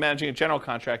you might be managing a general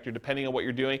contractor depending on what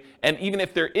you're doing, and even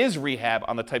if there is rehab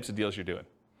on the types of deals you're doing.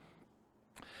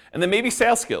 And then maybe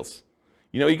sales skills.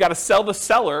 You got to sell the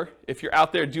seller if you're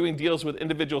out there doing deals with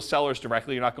individual sellers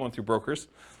directly, you're not going through brokers.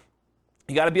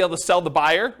 You got to be able to sell the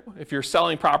buyer if you're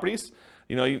selling properties.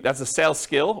 That's a sales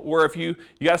skill. Or if you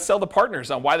got to sell the partners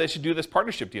on why they should do this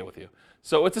partnership deal with you.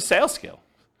 So it's a sales skill.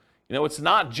 It's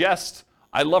not just,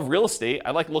 I love real estate,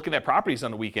 I like looking at properties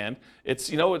on the weekend. It's,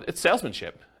 it's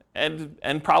salesmanship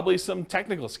and probably some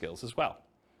technical skills as well.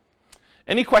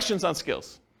 Any questions on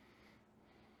skills?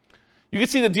 You can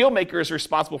see the deal maker is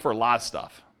responsible for a lot of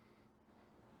stuff.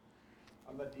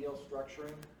 On the deal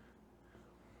structuring,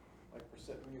 like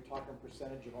when you're talking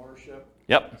percentage of ownership.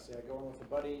 Yep. Say I go in with a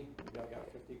buddy, I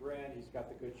got $50,000, he's got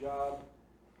the good job.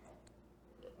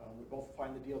 We both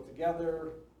find the deal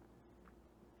together.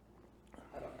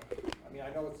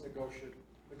 mean, I know it's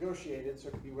negotiated, so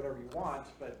it can be whatever you want,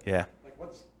 but Yeah. like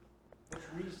what's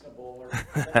reasonable or,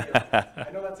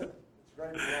 I know it's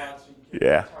very broad, so you can't,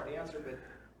 Yeah. it's hard to answer, but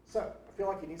I feel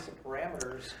like you need some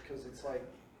parameters because it's like,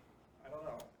 I don't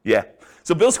know. Yeah.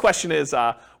 So Bill's question is,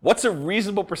 what's a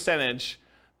reasonable percentage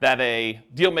that a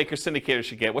deal maker syndicator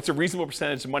should get? What's a reasonable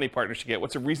percentage the money partner should get?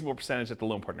 What's a reasonable percentage that the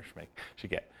loan partner should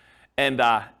get? And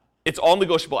it's all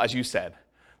negotiable, as you said.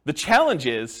 The challenge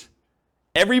is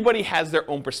everybody has their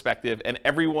own perspective, and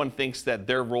everyone thinks that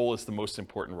their role is the most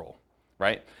important role,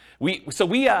 right?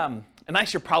 And I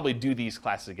should probably do these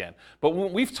classes again. But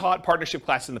when we've taught partnership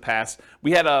classes in the past,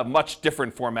 we had a much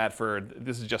different format for,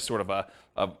 this is just sort of a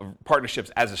partnerships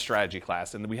as a strategy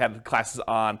class. And we had classes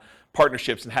on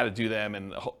partnerships and how to do them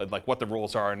and like what the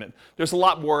rules are. And there's a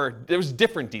lot more, there was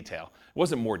different detail. It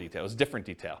wasn't more detail, it was different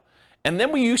detail. And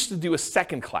then we used to do a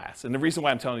second class. And the reason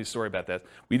why I'm telling you a story about that,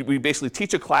 we basically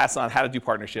teach a class on how to do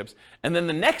partnerships. And then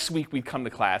the next week we'd come to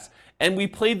class and we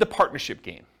played the partnership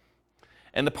game.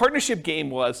 And the partnership game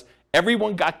was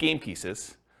everyone got game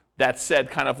pieces that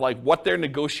said kind of like what their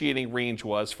negotiating range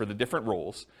was for the different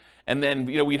roles. And then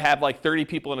we'd have like 30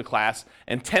 people in a class,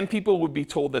 and 10 people would be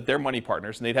told that they're money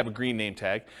partners, and they'd have a green name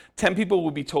tag. 10 people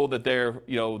would be told that they're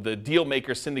the deal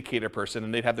maker syndicator person,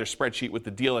 and they'd have their spreadsheet with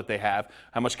the deal that they have,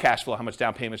 how much cash flow, how much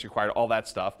down payments required, all that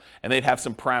stuff. And they'd have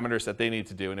some parameters that they need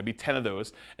to do, and it'd be 10 of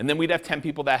those. And then we'd have 10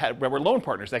 people that were loan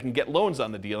partners that can get loans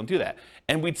on the deal and do that.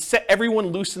 And we'd set everyone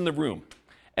loose in the room.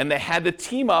 And they had to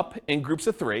team up in groups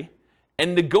of 3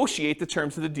 and negotiate the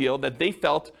terms of the deal that they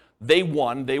felt they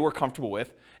won, they were comfortable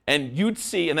with. And you'd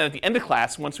see, and then at the end of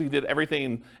class, once we did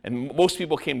everything and most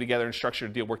people came together and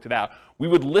structured a deal, worked it out, we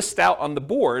would list out on the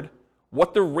board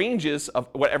what the ranges of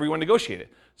what everyone negotiated.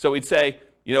 So we'd say,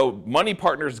 money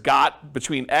partners got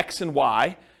between X and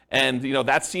Y, and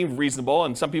that seemed reasonable,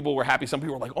 and some people were happy. Some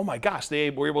people were like, oh my gosh, they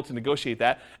were able to negotiate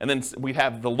that. And then we'd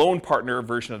have the loan partner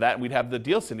version of that, and we'd have the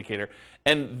deal syndicator.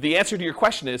 And the answer to your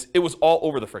question is, it was all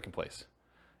over the frickin' place.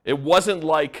 It wasn't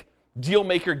like deal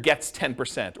maker gets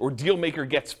 10%, or deal maker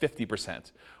gets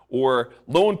 50%, or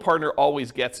loan partner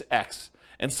always gets X.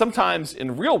 And sometimes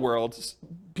in real world,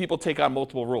 people take on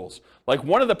multiple roles. Like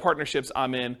one of the partnerships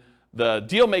I'm in, the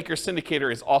deal maker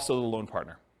syndicator is also the loan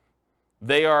partner.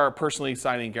 They are personally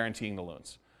signing and guaranteeing the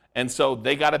loans. And so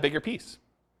they got a bigger piece,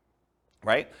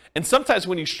 right? And sometimes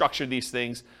when you structure these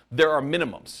things, there are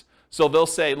minimums. So they'll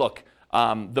say, look,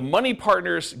 the money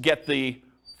partners get the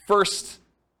first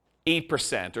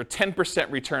 8% or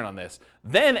 10% return on this.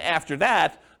 Then after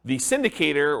that, the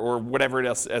syndicator or whatever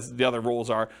else as the other roles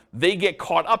are, they get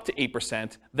caught up to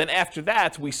 8%. Then after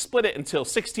that, we split it until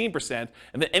 16%.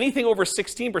 And then anything over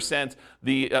 16%,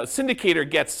 the syndicator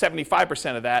gets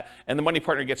 75% of that, and the money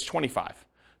partner gets 25%.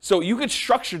 So you could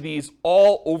structure these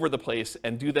all over the place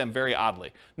and do them very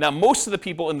oddly. Now, most of the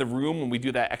people in the room, when we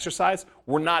do that exercise,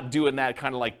 we're not doing that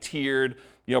kind of like tiered,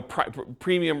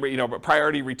 premium,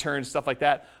 priority returns, stuff like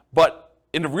that. But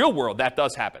in the real world, that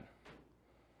does happen.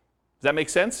 Does that make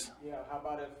sense? Yeah, how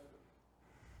about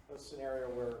if a scenario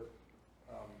where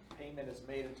payment is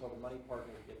made until the money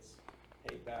partner gets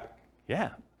paid back? Yeah.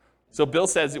 So Bill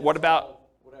says, what about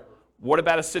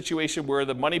a situation where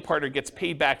the money partner gets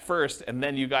paid back first and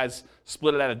then you guys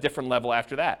split it at a different level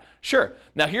after that? Sure.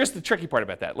 Now here's the tricky part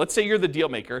about that. Let's say you're the deal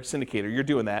maker, syndicator, you're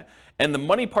doing that, and the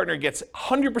money partner gets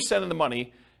 100% of the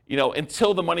money,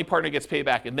 until the money partner gets paid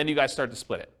back, and then you guys start to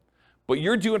split it. But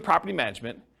you're doing property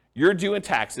management, you're doing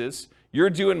taxes, you're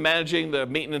doing managing the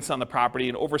maintenance on the property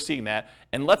and overseeing that,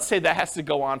 and let's say that has to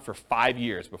go on for 5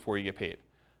 years before you get paid.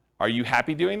 Are you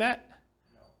happy doing that?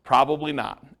 Probably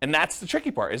not. And that's the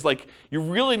tricky part, is like you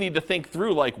really need to think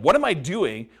through, like, what am I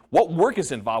doing? What work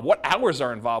is involved? What hours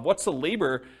are involved? What's the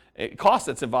labor cost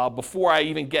that's involved before I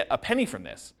even get a penny from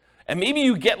this? And maybe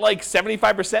you get like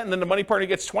 75% and then the money partner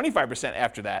gets 25%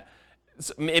 after that.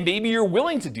 And maybe you're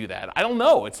willing to do that. I don't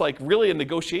know. It's like really a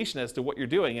negotiation as to what you're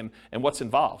doing and what's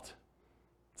involved.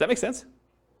 Does that make sense?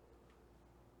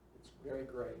 It's very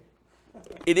gray.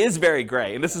 It is very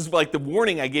gray. And this is like the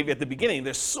warning I gave you at the beginning.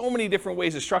 There's so many different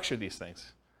ways to structure these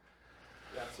things.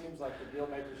 Yeah, it seems like the deal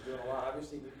maker's doing a lot.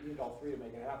 Obviously, you need all 3 to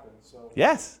make it happen. So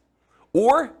Yes.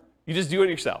 Or you just do it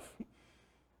yourself.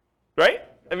 Right?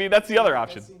 I mean, that's the other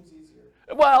option. that seems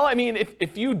easier. Well, I mean,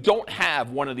 if you don't have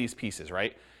one of these pieces,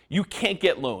 right, you can't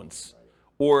get loans.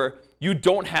 Or you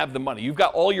don't have the money. You've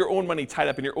got all your own money tied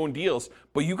up in your own deals,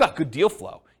 but you got good deal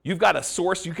flow. You've got a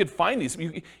source, you could find these.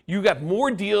 You got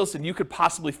more deals than you could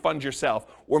possibly fund yourself.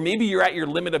 Or maybe you're at your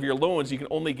limit of your loans. You can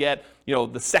only get,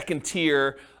 the second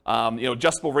tier,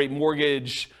 adjustable rate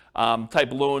mortgage,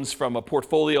 type loans from a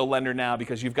portfolio lender now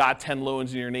because you've got 10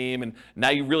 loans in your name and now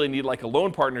you really need like a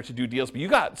loan partner to do deals, but you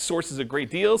got sources of great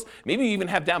deals. Maybe you even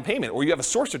have down payment, or you have a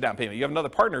source of down payment. You have another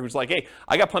partner who's like, hey,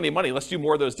 I got plenty of money, let's do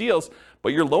more of those deals, but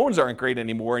your loans aren't great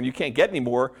anymore and you can't get any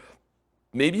more.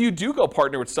 Maybe you do go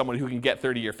partner with someone who can get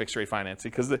 30-year fixed rate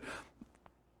financing because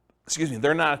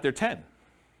they're not at their 10. Does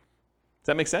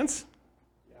that make sense?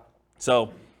 Yeah.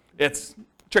 So it's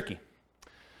tricky.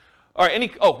 All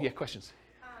right, questions?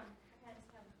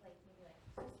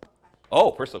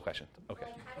 Personal question. Okay.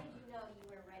 Like, how did you know you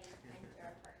were ready to enter a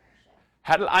partnership?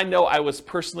 How did I know I was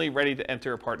personally ready to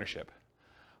enter a partnership?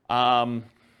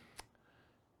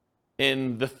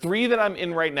 In the 3 that I'm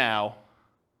in right now,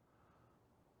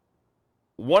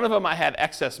 one of them I had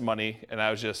excess money, and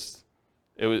I was just,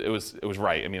 it was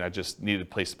right. I mean, I just needed a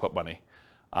place to put money.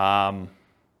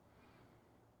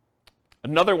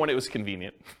 Another one, it was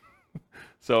convenient.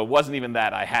 So it wasn't even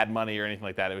that I had money or anything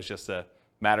like that. It was just a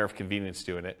matter of convenience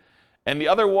doing it. And the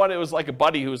other one, it was like a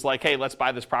buddy who was like, hey, let's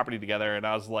buy this property together. And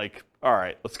I was like, all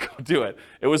right, let's go do it.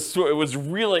 It was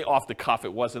really off the cuff.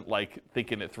 It wasn't like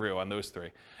thinking it through on those 3.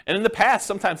 And in the past,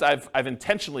 sometimes I've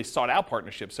intentionally sought out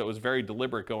partnerships. So it was very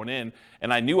deliberate going in,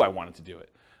 and I knew I wanted to do it.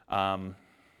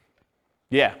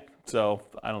 Yeah, so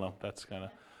I don't know. That's kind of,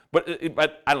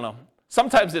 but I don't know.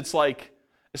 Sometimes it's like,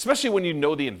 especially when you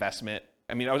know the investment.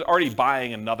 I mean, I was already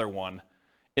buying another one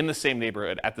in the same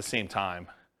neighborhood at the same time.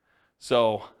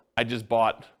 So I just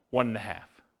bought 1.5,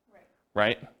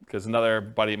 right? Because another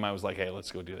buddy of mine was like, hey,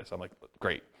 let's go do this. I'm like,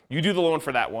 great. You do the loan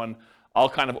for that one. I'll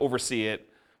kind of oversee it.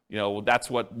 You know, that's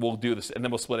what we'll do this. And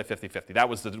then we'll split it 50-50. That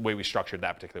was the way we structured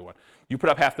that particular one. You put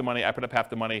up half the money. I put up half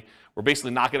the money. We're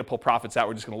basically not going to pull profits out.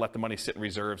 We're just going to let the money sit in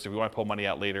reserves. If we want to pull money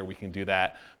out later, we can do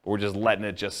that. But we're just letting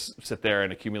it just sit there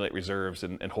and accumulate reserves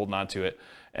and holding on to it.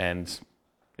 And,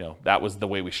 you know, that was the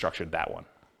way we structured that one.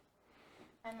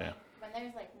 And Yeah. when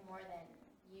there's like more than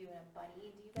you and a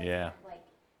buddy, do you guys have like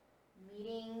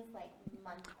meetings like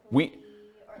monthly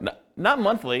or not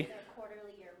monthly. Or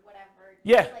quarterly or whatever?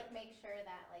 Yeah. Just, like make sure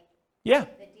that like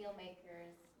the deal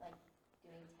makers like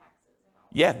doing taxes and all.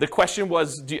 Yeah, the question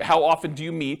was, how often do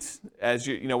you meet as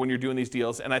you know when you're doing these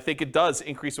deals? And I think it does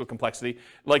increase with complexity.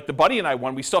 Like the buddy and I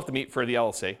one, we still have to meet for the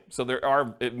LLC. So there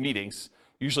are meetings,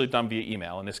 usually done via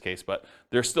email in this case, but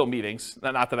there's still meetings.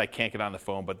 Not that I can't get on the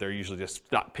phone, but they're usually just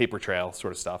paper trail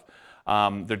sort of stuff.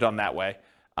 They're done that way.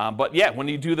 But yeah, when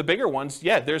you do the bigger ones,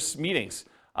 yeah, there's meetings.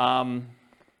 The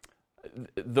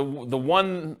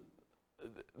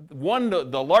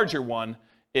larger one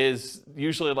is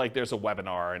usually like there's a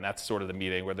webinar, and that's sort of the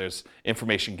meeting where there's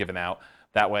information given out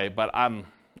that way. But I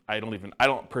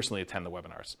don't personally attend the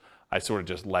webinars. I sort of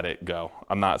just let it go.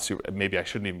 I'm not super, maybe I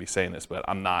shouldn't even be saying this, but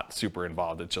I'm not super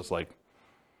involved. It's just like,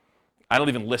 I don't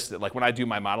even list it. Like when I do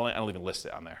my modeling, I don't even list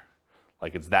it on there.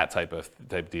 Like it's that type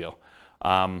deal.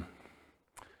 And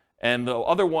the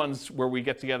other ones where we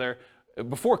get together,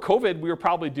 before COVID, we were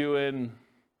probably doing,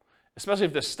 especially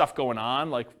if there's stuff going on,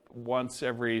 like once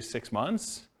every 6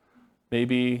 months,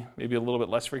 maybe a little bit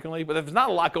less frequently. But if there's not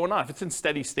a lot going on, if it's in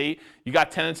steady state, you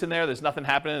got tenants in there, there's nothing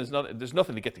happening, there's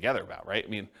nothing to get together about, right? I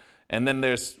mean, and then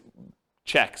there's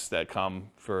checks that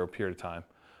come for a period of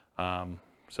time.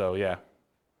 So yeah. Does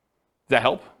that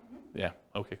help? Mm-hmm. Yeah.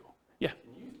 Okay, cool. Yeah.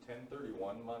 Can you use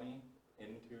 1031 money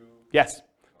into? Yes.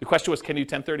 The question was, can you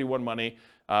 1031 money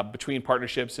between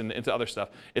partnerships and into other stuff?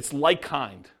 It's like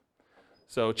kind.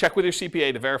 So check with your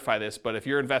CPA to verify this, but if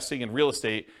you're investing in real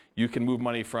estate, you can move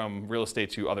money from real estate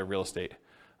to other real estate.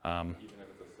 Even if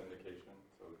it's a syndication?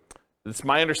 It's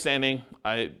my understanding,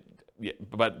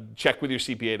 but check with your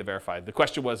CPA to verify. The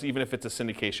question was, even if it's a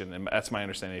syndication, and that's my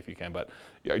understanding if you can, but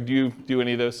do you do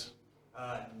any of those?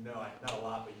 No, not a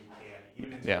lot, but you can,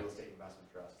 even into Yeah. real estate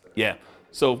investment trusts. Yeah.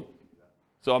 So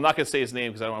I'm not going to say his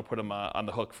name because I don't want to put him on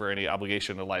the hook for any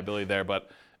obligation or liability there,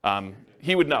 but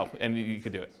he would know, and you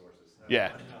could do it.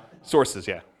 Yeah. Sources,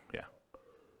 yeah. Does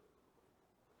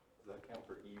that count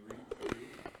for e-REITs, like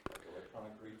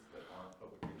electronic REITs that aren't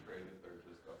publicly traded? They're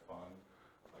just a fund,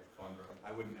 like fund.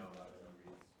 I wouldn't know about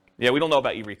e-REITs. Yeah, we don't know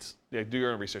about e-REITs. Yeah, do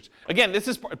your own research. Again, this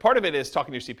is part of it is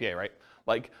talking to your CPA, right?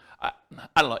 Like, I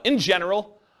don't know. In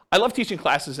general, I love teaching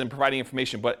classes and providing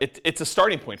information, but it's a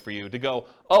starting point for you to go,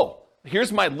 oh,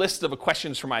 here's my list of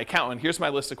questions for my accountant. Here's my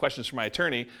list of questions for my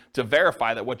attorney to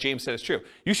verify that what James said is true.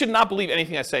 You should not believe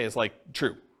anything I say is like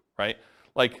true, right?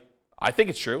 Like, I think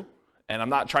it's true, and I'm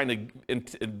not trying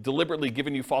to deliberately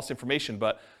giving you false information,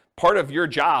 but part of your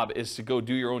job is to go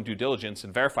do your own due diligence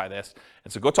and verify this.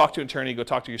 And so go talk to an attorney, go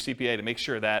talk to your CPA to make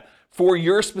sure that for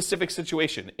your specific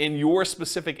situation, in your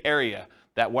specific area,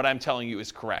 that what I'm telling you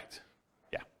is correct.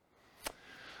 Yeah.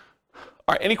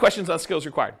 All right, any questions on skills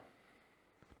required?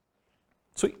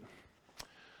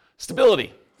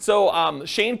 Stability. So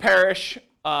Shane Parrish,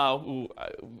 who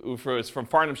is from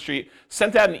Farnham Street,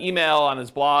 sent out an email on his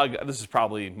blog. This is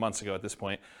probably months ago at this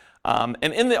point. And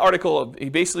in the article, he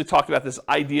basically talked about this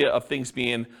idea of things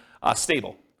being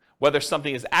stable, whether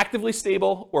something is actively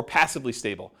stable or passively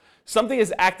stable. Something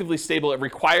is actively stable, it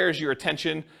requires your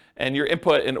attention and your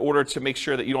input in order to make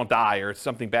sure that you don't die or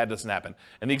something bad doesn't happen.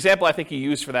 And the example I think he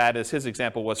used for that is his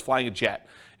example was flying a jet.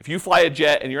 If you fly a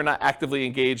jet and you're not actively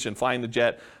engaged in flying the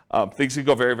jet, things could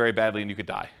go very, very badly and you could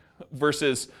die.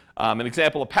 Versus an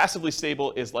example of passively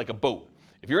stable is like a boat.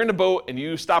 If you're in a boat and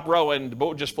you stop rowing, the boat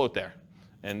will just float there.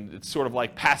 And it's sort of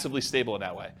like passively stable in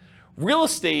that way. Real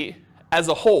estate as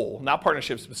a whole, not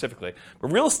partnerships specifically,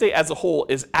 but real estate as a whole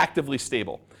is actively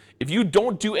stable. If you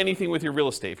don't do anything with your real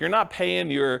estate, if you're not paying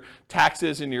your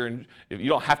taxes and you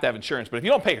don't have to have insurance, but if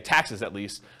you don't pay your taxes at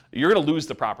least, you're going to lose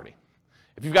the property.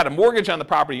 If you've got a mortgage on the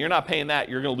property, you're not paying that,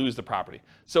 you're going to lose the property.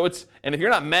 And if you're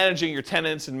not managing your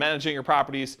tenants and managing your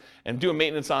properties and doing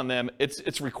maintenance on them,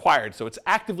 it's required. So it's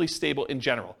actively stable in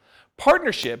general.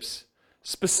 Partnerships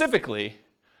specifically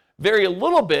vary a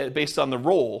little bit based on the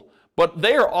role, but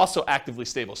they are also actively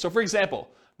stable. So for example,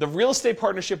 the real estate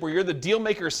partnership where you're the deal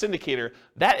maker or syndicator,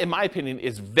 that in my opinion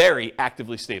is very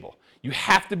actively stable. You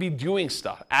have to be doing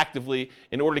stuff actively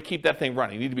in order to keep that thing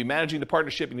running. You need to be managing the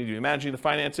partnership, you need to be managing the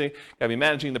financing, you got to be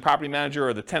managing the property manager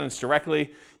or the tenants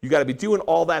directly. You got to be doing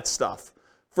all that stuff.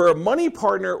 For a money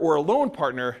partner or a loan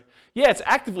partner, yeah, it's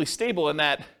actively stable in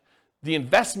that the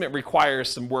investment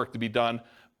requires some work to be done,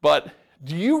 but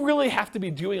do you really have to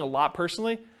be doing a lot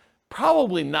personally?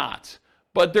 Probably not.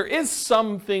 But there is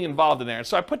something involved in there. And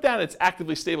so I put down it's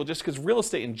actively stable just because real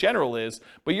estate in general is,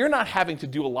 but you're not having to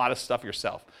do a lot of stuff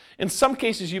yourself. In some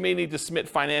cases, you may need to submit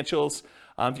financials,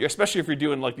 especially if you're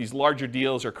doing like these larger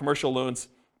deals or commercial loans.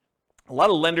 A lot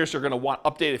of lenders are going to want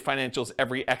updated financials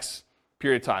every X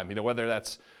period of time, whether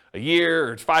that's a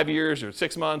year or 5 years or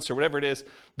 6 months or whatever it is.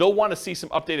 They'll want to see some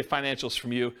updated financials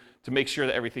from you to make sure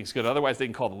that everything's good. Otherwise, they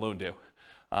can call the loan due.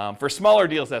 For smaller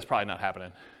deals, that's probably not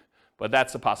happening. But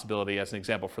that's a possibility as an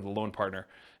example for the loan partner.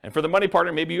 And for the money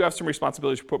partner, maybe you have some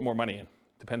responsibilities to put more money in.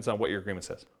 Depends on what your agreement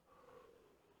says.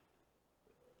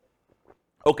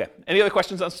 Okay, any other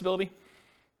questions on stability?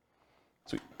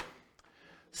 Sweet.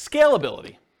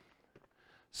 Scalability.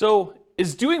 So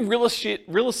is doing real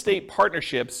estate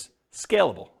partnerships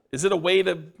scalable? Is it a way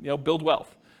to build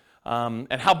wealth?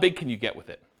 And how big can you get with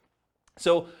it?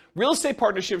 So real estate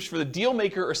partnerships for the deal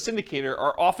maker or syndicator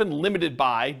are often limited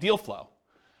by deal flow.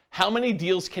 How many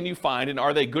deals can you find, and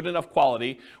are they good enough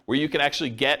quality where you can actually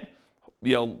get,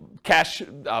 cash,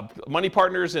 money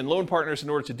partners and loan partners in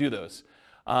order to do those?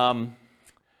 And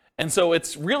so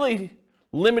it's really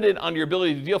limited on your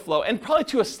ability to deal flow, and probably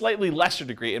to a slightly lesser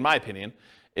degree, in my opinion,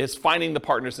 is finding the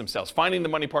partners themselves, finding the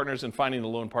money partners and finding the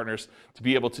loan partners to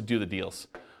be able to do the deals.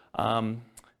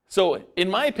 So in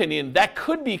my opinion, that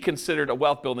could be considered a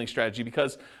wealth building strategy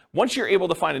because once you're able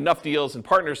to find enough deals and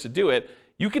partners to do it,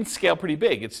 you can scale pretty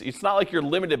big. It's not like you're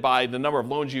limited by the number of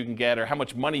loans you can get or how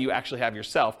much money you actually have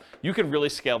yourself. You can really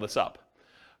scale this up.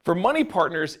 For money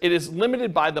partners, it is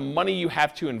limited by the money you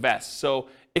have to invest. So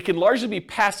it can largely be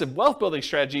passive wealth building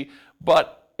strategy,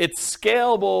 but it's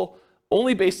scalable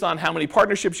only based on how many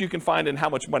partnerships you can find and how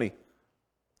much money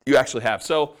you actually have.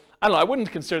 So I don't know, I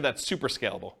wouldn't consider that super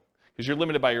scalable because you're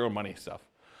limited by your own money stuff.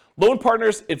 Loan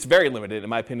partners, it's very limited in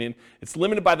my opinion. It's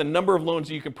limited by the number of loans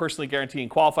that you can personally guarantee and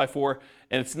qualify for,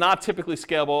 and it's not typically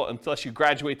scalable unless you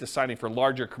graduate to signing for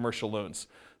larger commercial loans.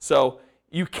 So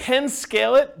you can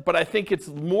scale it, but I think it's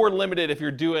more limited if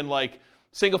you're doing like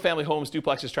single family homes,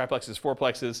 duplexes, triplexes,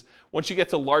 fourplexes. Once you get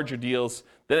to larger deals,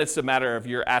 then it's a matter of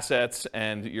your assets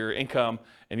and your income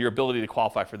and your ability to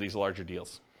qualify for these larger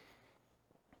deals.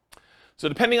 So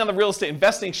depending on the real estate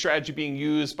investing strategy being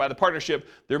used by the partnership,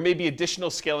 there may be additional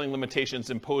scaling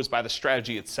limitations imposed by the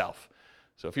strategy itself.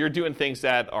 So if you're doing things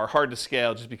that are hard to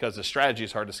scale just because the strategy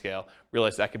is hard to scale,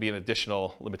 realize that could be an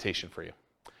additional limitation for you.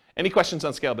 Any questions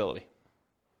on scalability?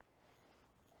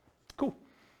 Cool.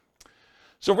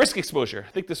 So risk exposure.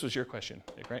 I think this was your question,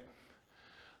 Nick, right?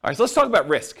 All right, so let's talk about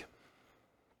risk.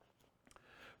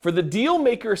 For the deal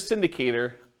maker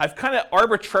syndicator, I've kind of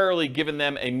arbitrarily given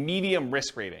them a medium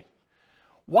risk rating.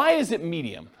 Why is it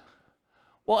medium?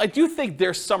 Well, I do think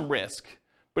there's some risk,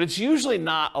 but it's usually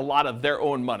not a lot of their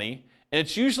own money, and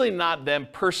it's usually not them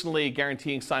personally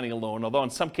guaranteeing signing a loan, although in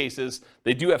some cases,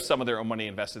 they do have some of their own money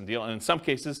invested in the deal, and in some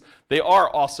cases, they are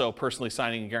also personally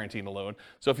signing and guaranteeing the loan.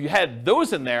 So if you had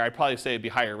those in there, I'd probably say it'd be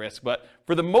higher risk, but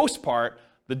for the most part,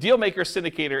 the deal maker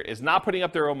syndicator is not putting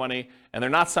up their own money, and they're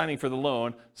not signing for the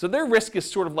loan, so their risk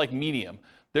is sort of like medium.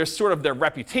 There's sort of their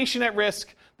reputation at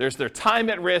risk, there's their time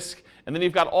at risk, and then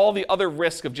you've got all the other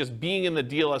risk of just being in the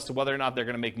deal as to whether or not they're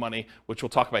going to make money, which we'll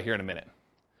talk about here in a minute.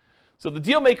 So the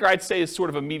deal maker, I'd say, is sort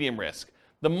of a medium risk.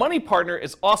 The money partner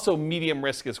is also medium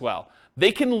risk as well.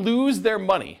 They can lose their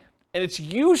money, and it's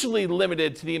usually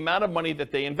limited to the amount of money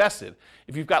that they invested.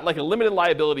 If you've got like a limited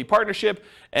liability partnership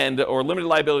or limited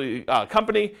liability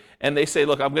company, and they say,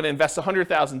 look, I'm going to invest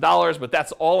 $100,000, but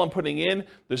that's all I'm putting in.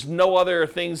 There's no other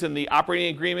things in the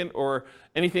operating agreement or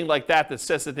anything like that that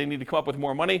says that they need to come up with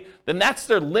more money, then that's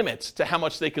their limit to how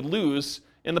much they could lose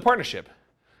in the partnership.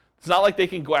 It's not like they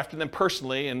can go after them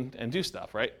personally and do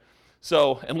stuff, right?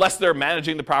 So unless they're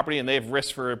managing the property and they have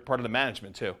risk for part of the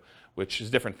management too, which is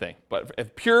a different thing. But a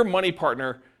pure money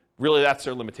partner, really that's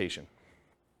their limitation.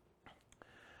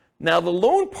 Now the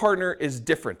loan partner is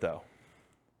different though.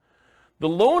 The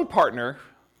loan partner,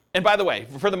 and by the way,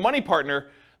 for the money partner,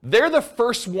 they're the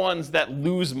first ones that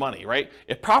lose money, right?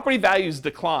 If property values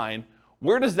decline,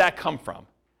 where does that come from?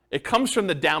 It comes from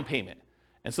the down payment.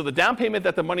 And so the down payment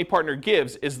that the money partner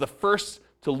gives is the first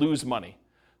to lose money.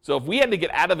 So if we had to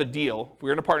get out of a deal, if we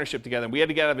were in a partnership together, and we had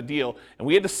to get out of a deal, and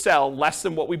we had to sell less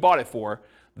than what we bought it for,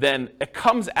 then it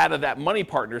comes out of that money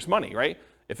partner's money, right?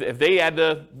 If we had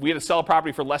to sell a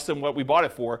property for less than what we bought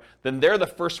it for, then they're the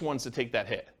first ones to take that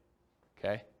hit,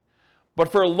 okay?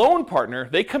 But for a loan partner,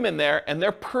 they come in there and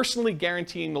they're personally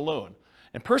guaranteeing the loan.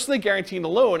 And personally guaranteeing the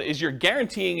loan is you're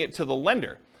guaranteeing it to the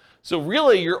lender. So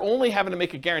really, you're only having to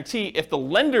make a guarantee if the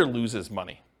lender loses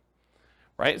money,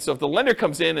 right? So if the lender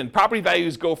comes in and property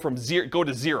values go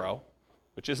to zero,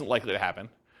 which isn't likely to happen,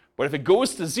 but if it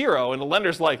goes to zero and the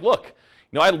lender's like, look,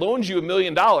 I loaned you $1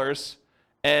 million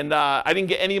and I didn't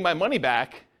get any of my money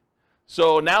back,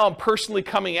 so now I'm personally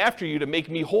coming after you to make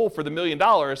me whole for the $1 million,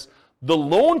 the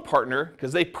loan partner,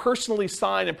 because they personally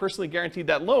signed and personally guaranteed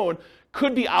that loan,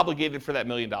 could be obligated for that $1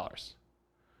 million.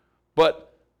 But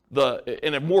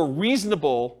in a more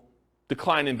reasonable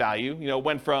decline in value,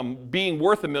 went from being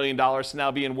worth $1 million to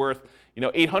now being worth,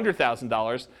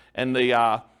 $800,000, and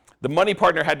the money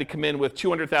partner had to come in with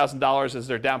 $200,000 as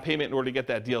their down payment in order to get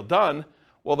that deal done.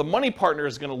 Well, the money partner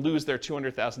is going to lose their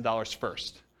 $200,000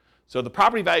 first. So the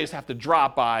property values have to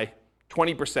drop by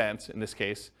 20% in this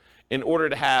case in order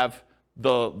to have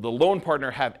the loan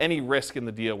partner have any risk in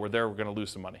the deal where they're going to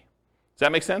lose some money. Does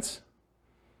that make sense?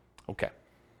 Okay.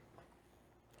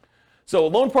 So a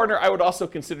loan partner I would also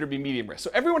consider to be medium risk.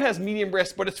 So everyone has medium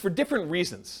risk, but it's for different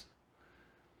reasons.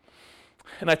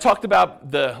 And I talked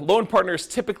about the loan partner is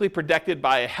typically protected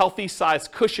by a healthy size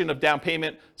cushion of down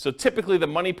payment. So typically the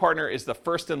money partner is the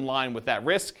first in line with that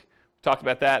risk. We talked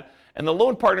about that. And the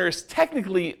loan partner is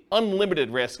technically unlimited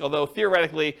risk, although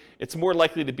theoretically it's more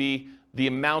likely to be the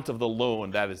amount of the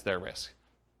loan that is their risk.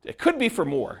 It could be for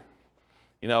more.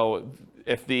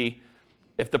 If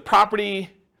the property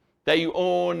that you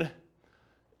own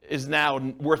is now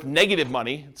worth negative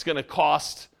money, it's going to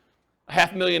cost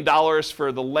 $500,000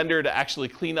 for the lender to actually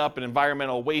clean up an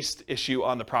environmental waste issue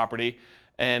on the property,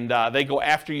 and they go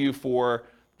after you for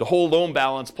the whole loan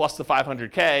balance plus the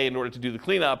 $500K in order to do the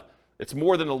cleanup. It's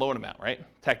more than a loan amount, right?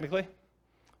 Technically.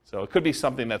 So it could be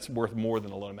something that's worth more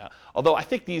than a loan amount. Although I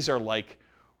think these are like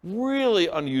really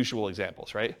unusual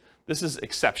examples, right? This is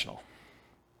exceptional.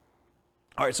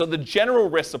 All right, so the general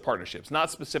risks of partnerships,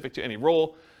 not specific to any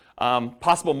role.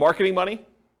 Possible marketing money,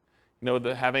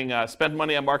 having spent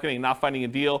money on marketing, not finding a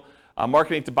deal,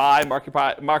 marketing to buy,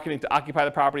 marketing to occupy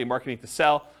the property, marketing to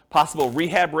sell. Possible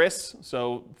rehab risks,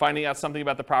 so finding out something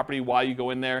about the property while you go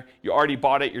in there. You already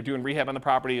bought it, you're doing rehab on the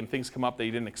property, and things come up that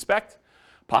you didn't expect.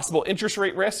 Possible interest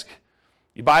rate risk.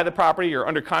 You buy the property, you're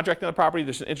under contract on the property,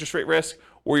 there's an interest rate risk,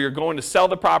 or you're going to sell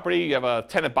the property, you have a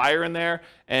tenant buyer in there,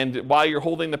 and while you're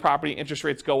holding the property, interest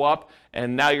rates go up,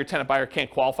 and now your tenant buyer can't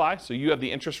qualify, so you have the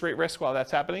interest rate risk while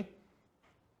that's happening.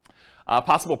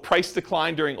 Possible price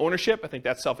decline during ownership, I think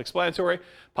that's self-explanatory.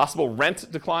 Possible rent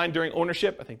decline during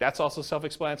ownership, I think that's also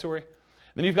self-explanatory.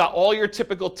 Then you've got all your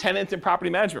typical tenant and property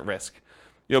management risk.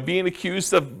 Being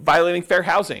accused of violating fair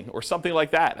housing or something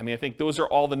like that. I think those are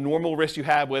all the normal risks you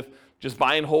have with just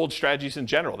buy and hold strategies in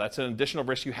general. That's an additional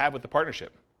risk you have with the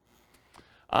partnership.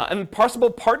 And possible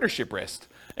partnership risk,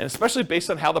 and especially based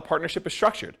on how the partnership is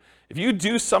structured. If you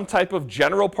do some type of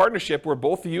general partnership where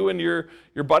both you and your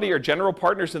buddy are general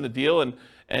partners in the deal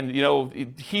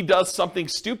and he does something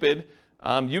stupid,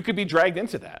 you could be dragged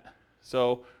into that.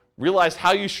 So realize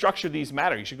how you structure these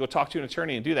matter. You should go talk to an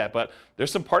attorney and do that, but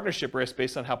there's some partnership risk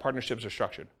based on how partnerships are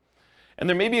structured. And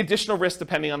there may be additional risk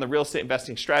depending on the real estate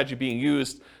investing strategy being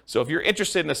used. So if you're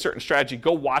interested in a certain strategy,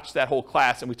 go watch that whole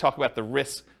class and we talk about the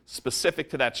risks specific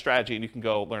to that strategy and you can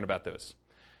go learn about those.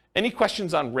 Any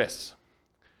questions on risks?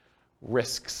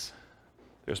 Risks.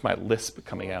 There's my lisp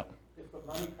coming out. If the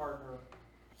money partner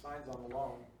signs on the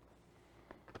loan,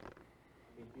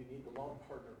 you need the loan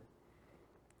partner.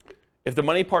 If the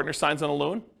money partner signs on a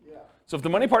loan? Yeah. So if the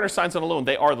money partner signs on a loan,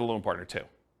 they are the loan partner too. Right.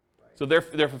 So they're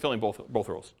fulfilling both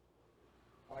rules.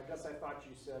 Well, I guess I thought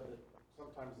you said that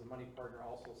sometimes the money partner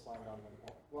also signed on the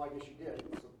loan. Well, I guess you did.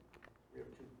 So we have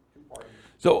two parties.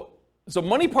 So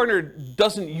money partner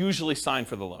doesn't usually sign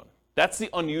for the loan. That's the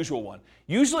unusual one.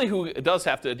 Usually who does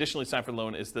have to additionally sign for the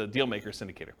loan is the deal maker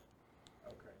syndicator.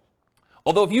 Okay.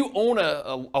 Although if you own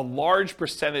a large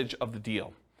percentage of the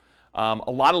deal,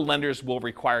 a lot of lenders will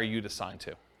require you to sign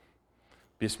too,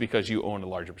 just because you own a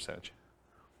larger percentage.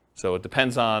 So it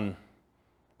depends on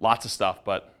lots of stuff,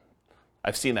 but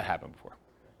I've seen that happen before.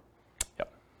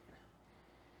 Yep.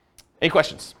 Any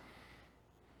questions?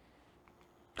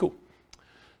 Cool.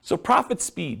 So profit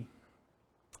speed.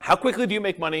 How quickly do you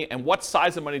make money, and what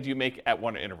size of money do you make at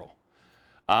one interval?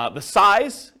 The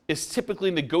size is typically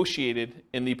negotiated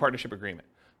in the partnership agreement.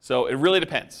 So it really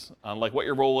depends on like what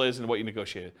your role is and what you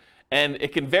negotiated. And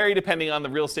it can vary depending on the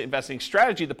real estate investing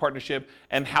strategy of the partnership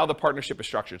and how the partnership is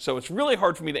structured. So it's really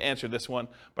hard for me to answer this one,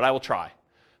 but I will try.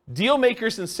 Deal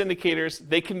makers and syndicators,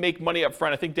 they can make money up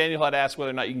front. I think Daniel had asked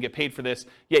whether or not you can get paid for this.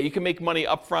 Yeah, you can make money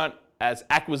up front as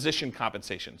acquisition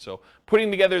compensation. So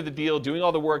putting together the deal, doing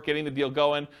all the work, getting the deal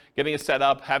going, getting it set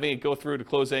up, having it go through to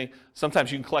closing.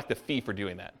 Sometimes you can collect a fee for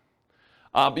doing that.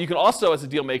 But you can also, as a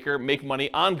deal maker, make money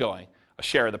ongoing. A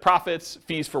share of the profits,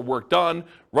 fees for work done,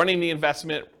 running the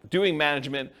investment, doing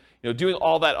management, doing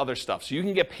all that other stuff. So you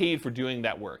can get paid for doing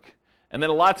that work. And then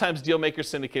a lot of times deal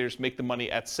makers, syndicators make the money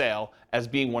at sale as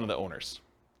being one of the owners.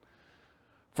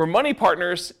 For money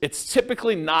partners, it's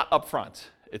typically not upfront.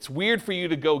 It's weird for you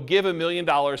to go give $1 million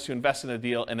to invest in a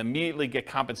deal and immediately get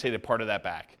compensated part of that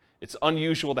back. It's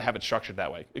unusual to have it structured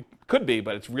that way. It could be,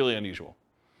 but it's really unusual.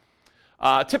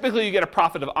 Typically, you get a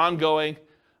profit of ongoing,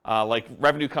 like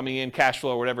revenue coming in, cash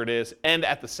flow, whatever it is, and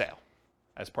at the sale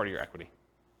as part of your equity.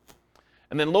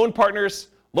 And then loan partners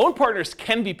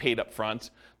can be paid up front.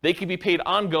 They can be paid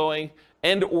ongoing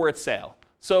and or at sale.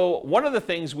 So one of the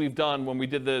things we've done when we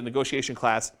did the negotiation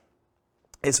class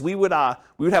is we would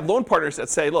have loan partners that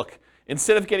say, look,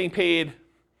 instead of getting paid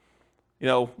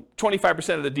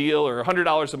 25% of the deal or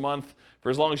 $100 a month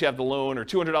for as long as you have the loan, or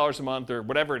 $200 a month or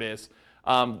whatever it is,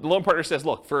 the loan partner says,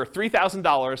 look, for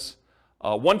 $3,000,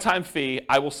 one-time fee,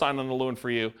 I will sign on the loan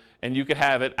for you, and you could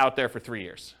have it out there for 3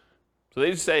 years. So they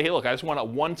just say, hey, look, I just want a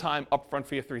one-time upfront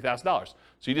fee of $3,000. So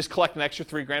you just collect an extra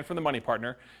 $3,000 from the money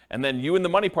partner, and then you and the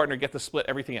money partner get to split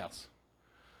everything else.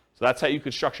 So that's how you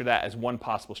could structure that as one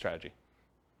possible strategy.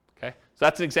 Okay? So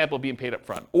that's an example of being paid up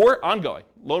front. Or ongoing.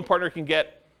 Loan partner can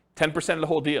get 10% of the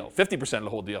whole deal, 50% of the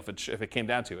whole deal if it came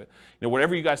down to it.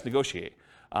 Whatever you guys negotiate.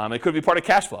 It could be part of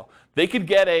cash flow. They could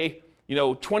get a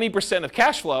 20% of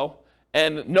cash flow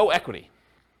and no equity.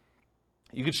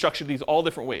 You could structure these all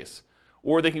different ways.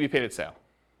 Or they can be paid at sale.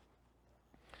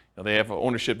 They have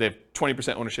ownership, they have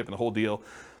 20% ownership in the whole deal,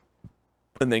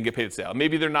 and then get paid at sale.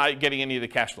 Maybe they're not getting any of the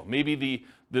cash flow. Maybe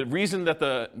the reason that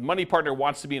the money partner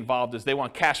wants to be involved is they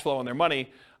want cash flow on their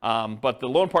money, but the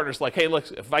loan partner's like, hey,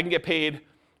 look, if I can get paid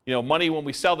money when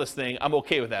we sell this thing, I'm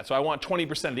okay with that. So I want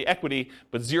 20% of the equity,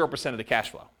 but 0% of the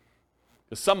cash flow.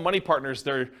 Because some money partners,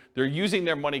 they're using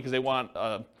their money because they want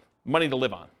money to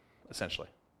live on, essentially.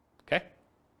 Okay?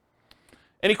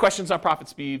 Any questions on profit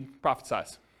speed, profit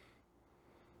size?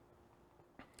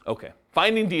 Okay,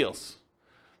 finding deals.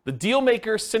 The deal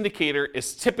maker syndicator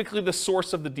is typically the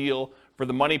source of the deal for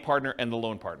the money partner and the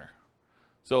loan partner.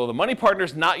 So the money partner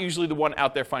is not usually the one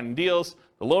out there finding deals.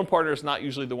 The loan partner is not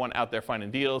usually the one out there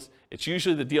finding deals. It's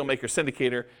usually the deal maker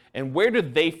syndicator. And where do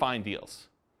they find deals?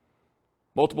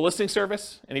 Multiple listing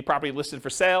service, any property listed for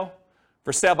sale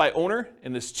by owner,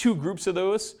 and there's two groups of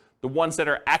those. The ones that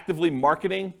are actively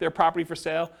marketing their property for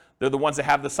sale, they're the ones that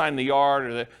have the sign in the yard,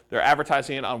 or they're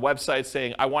advertising it on websites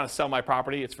saying, I want to sell my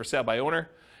property, it's for sale by owner.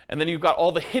 And then you've got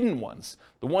all the hidden ones,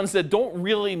 the ones that don't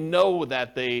really know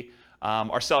that they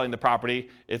are selling the property.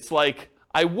 It's like,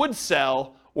 I would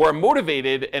sell, or I'm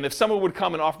motivated, and if someone would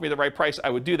come and offer me the right price,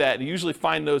 I would do that. And you usually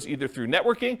find those either through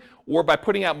networking or by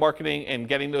putting out marketing and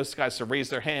getting those guys to raise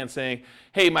their hand saying,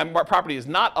 hey, my property is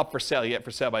not up for sale yet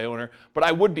for sale by owner, but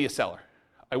I would be a seller.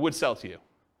 I would sell to you.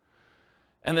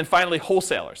 And then finally,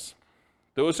 wholesalers.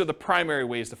 Those are the primary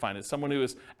ways to find it. Someone who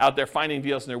is out there finding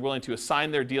deals and they're willing to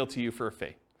assign their deal to you for a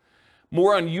fee.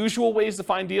 More unusual ways to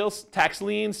find deals: tax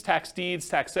liens, tax deeds,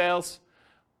 tax sales,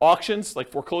 auctions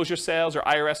like foreclosure sales or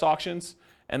IRS auctions,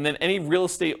 and then any real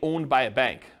estate owned by a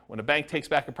bank. When a bank takes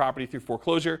back a property through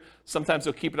foreclosure, sometimes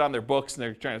they'll keep it on their books and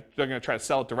they're going to try to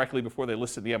sell it directly before they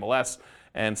list it in the MLS,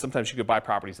 and sometimes you could buy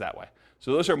properties that way.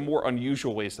 So those are more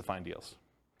unusual ways to find deals.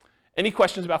 Any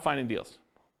questions about finding deals?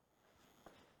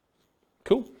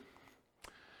 Cool.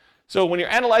 So when you're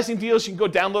analyzing deals, you can go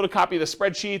download a copy of the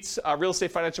spreadsheets,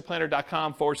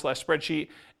 realestatefinancialplanner.com/spreadsheet,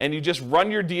 and you just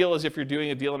run your deal as if you're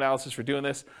doing a deal analysis for doing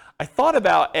this. I thought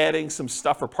about adding some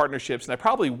stuff for partnerships, and I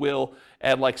probably will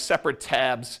add like separate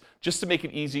tabs just to make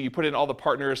it easy. You put in all the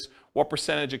partners, what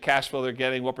percentage of cash flow they're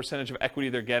getting, what percentage of equity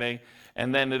they're getting,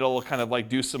 and then it'll kind of like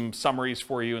do some summaries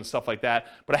for you and stuff like that.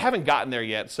 But I haven't gotten there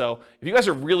yet. So if you guys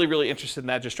are really, really interested in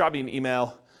that, just drop me an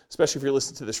email, especially if you're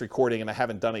listening to this recording and I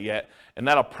haven't done it yet, and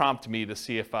that'll prompt me to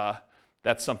see if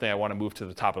that's something I want to move to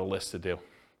the top of the list to do.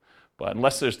 But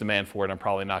unless there's demand for it, I'm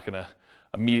probably not going to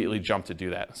immediately jump to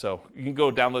do that. So you can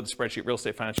go download the spreadsheet,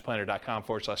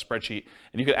 realestatefinancialplanner.com/spreadsheet,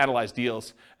 and you can analyze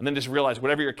deals, and then just realize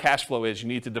whatever your cash flow is, you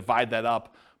need to divide that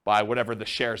up by whatever the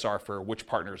shares are for which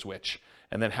partner is which,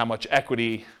 and then how much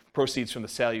equity proceeds from the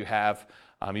sale you have,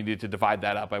 you need to divide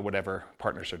that up by whatever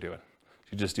partners are doing.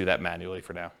 You just do that manually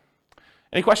for now.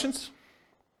 Any questions?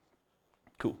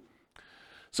 Cool.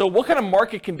 So what kind of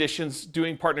market conditions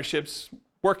doing partnerships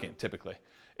work in typically?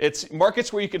 It's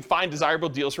markets where you can find desirable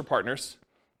deals for partners,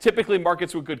 typically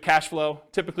markets with good cash flow,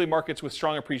 typically markets with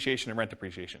strong appreciation and rent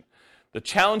appreciation. The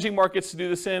challenging markets to do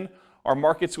this in are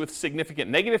markets with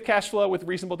significant negative cash flow with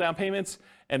reasonable down payments,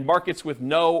 and markets with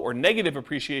no or negative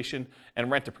appreciation and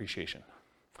rent appreciation.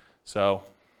 So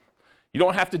you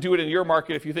don't have to do it in your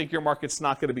market. If you think your market's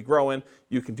not going to be growing,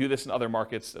 you can do this in other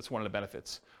markets. That's one of the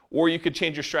benefits. Or you could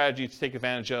change your strategy to take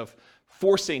advantage of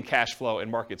forcing cash flow in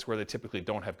markets where they typically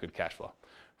don't have good cash flow.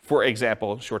 For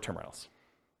example, short-term rentals.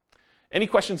 Any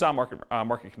questions on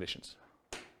market conditions?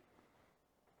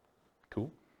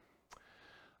 Cool.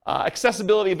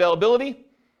 Accessibility, availability.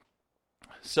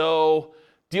 So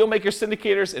deal maker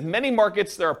syndicators. In many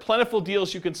markets, there are plentiful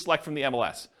deals you can select from the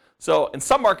MLS. So in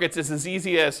some markets, it's as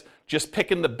easy as just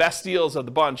picking the best deals of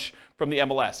the bunch from the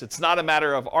MLS. It's not a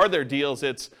matter of are there deals,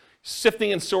 it's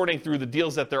sifting and sorting through the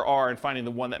deals that there are and finding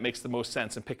the one that makes the most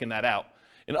sense and picking that out.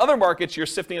 In other markets, you're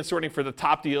sifting and sorting for the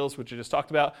top deals, which I just talked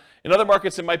about. In other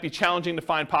markets, it might be challenging to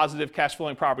find positive cash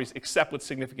flowing properties except with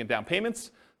significant down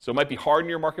payments. So it might be hard in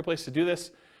your marketplace to do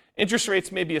this. Interest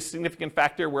rates may be a significant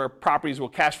factor where properties will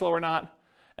cash flow or not.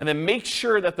 And then make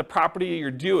sure that the property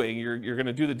you're going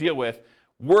to do the deal with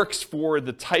works for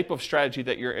the type of strategy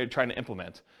that you're trying to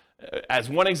implement. As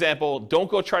one example, don't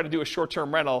go try to do a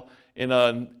short-term rental in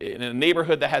a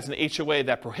neighborhood that has an HOA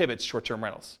that prohibits short-term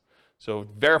rentals. So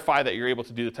verify that you're able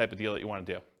to do the type of deal that you want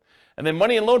to do. And then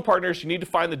money and loan partners, you need to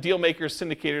find the deal makers,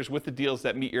 syndicators with the deals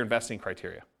that meet your investing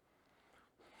criteria.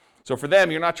 So for them,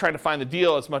 you're not trying to find the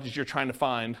deal as much as you're trying to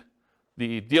find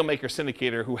the deal maker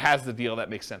syndicator who has the deal that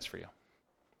makes sense for you.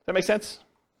 Does that make sense?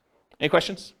 Any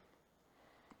questions?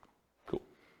 Cool.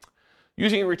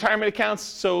 Using retirement accounts.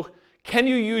 So can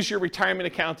you use your retirement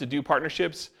account to do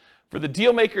partnerships? For the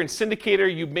deal maker and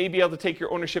syndicator, you may be able to take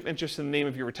your ownership interest in the name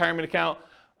of your retirement account,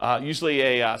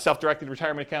 usually a self-directed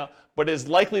retirement account, but it is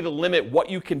likely to limit what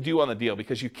you can do on the deal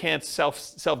because you can't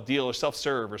self-deal or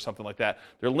self-serve or something like that.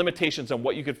 There are limitations on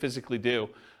what you could physically do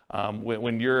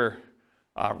when your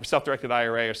self-directed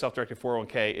IRA or self-directed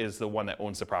 401k is the one that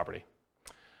owns the property.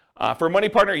 For a money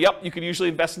partner, yep, you can usually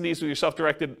invest in these with your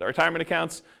self-directed retirement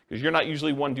accounts because you're not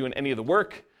usually one doing any of the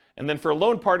work. And then for a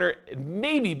loan partner,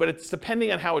 maybe, but it's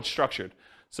depending on how it's structured.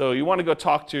 So you want to go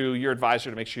talk to your advisor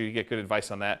to make sure you get good advice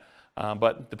on that.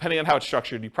 But depending on how it's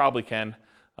structured, you probably can,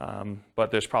 but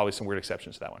there's probably some weird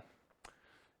exceptions to that one.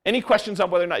 Any questions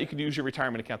on whether or not you can use your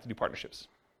retirement account to do partnerships?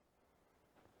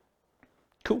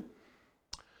 Cool.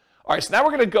 All right, so now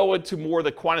we're going to go into more of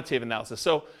the quantitative analysis.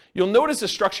 So you'll notice the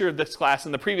structure of this class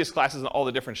and the previous classes and all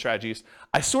the different strategies.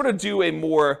 I sort of do a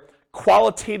more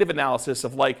qualitative analysis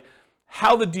of like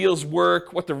how the deals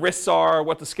work, what the risks are,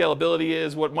 what the scalability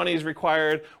is, what money is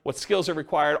required, what skills are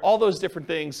required, all those different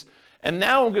things. And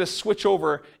now I'm going to switch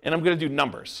over and I'm going to do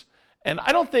numbers. And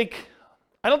I don't think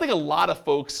a lot of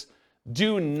folks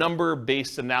do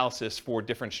number-based analysis for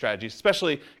different strategies,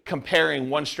 especially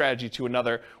comparing one strategy to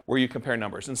another where you compare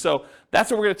numbers. And so that's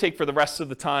what we're going to take for the rest of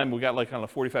the time. We got like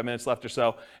 45 minutes left or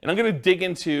so. And I'm going to dig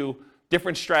into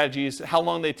different strategies, how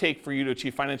long they take for you to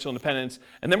achieve financial independence.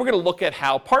 And then we're going to look at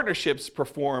how partnerships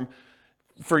perform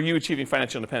for you achieving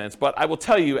financial independence. But I will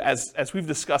tell you, as we've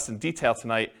discussed in detail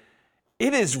tonight,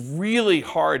 it is really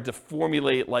hard to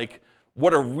formulate like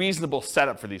what a reasonable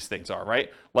setup for these things are,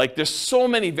 right? Like there's so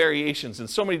many variations and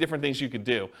so many different things you could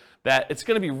do that it's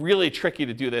going to be really tricky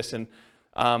to do this. And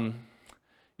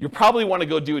you probably want to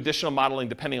go do additional modeling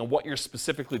depending on what you're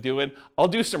specifically doing. I'll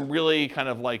do some really kind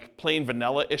of like plain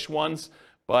vanilla-ish ones,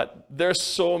 but there's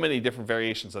so many different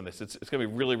variations on this. It's going to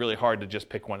be really, really hard to just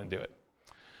pick one and do it.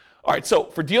 All right, so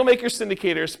for deal makers,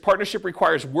 syndicators, partnership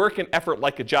requires work and effort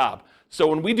like a job. So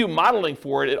when we do modeling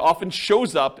for it, it often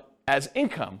shows up as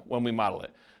income when we model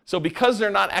it. So because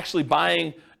they're not actually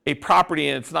buying a property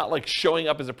and it's not like showing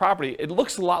up as a property, it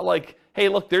looks a lot like, hey,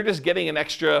 look, they're just getting an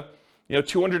extra,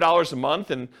 $200 a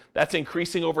month, and that's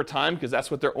increasing over time because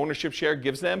that's what their ownership share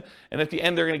gives them. And at the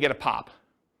end, they're going to get a pop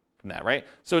from that, right?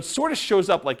 So it sort of shows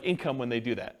up like income when they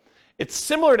do that. It's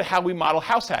similar to how we model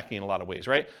house hacking in a lot of ways,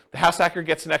 right? The house hacker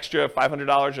gets an extra $500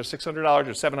 or $600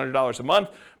 or $700 a month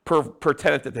per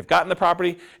tenant that they've got in the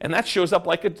property, and that shows up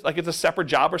like it's a separate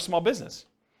job or small business.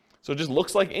 So it just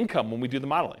looks like income when we do the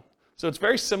modeling. So it's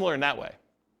very similar in that way.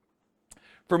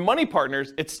 For money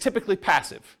partners, it's typically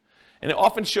passive, and it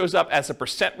often shows up as a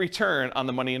 % return on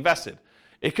the money invested.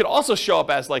 It could also show up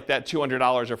as like that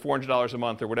 $200 or $400 a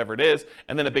month or whatever it is,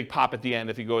 and then a big pop at the end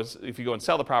if you go and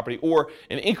sell the property, or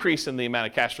an increase in the amount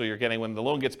of cash flow you're getting when the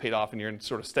loan gets paid off and you're in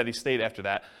sort of steady state after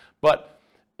that. But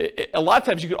a lot of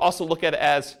times you could also look at it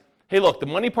as, hey, look, the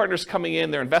money partner's coming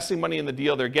in, they're investing money in the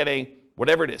deal, they're getting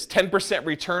whatever it is, 10%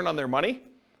 return on their money,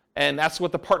 and that's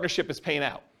what the partnership is paying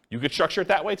out. You could structure it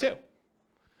that way too.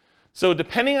 So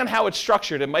depending on how it's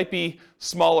structured, it might be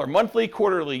smaller monthly,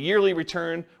 quarterly, yearly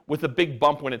return with a big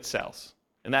bump when it sells.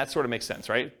 And that sort of makes sense,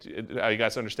 right? You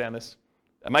guys understand this?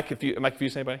 Am I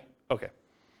confused anybody? Okay.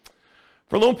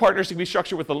 For loan partners, it can be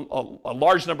structured with a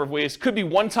large number of ways. It could be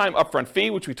one-time upfront fee,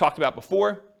 which we talked about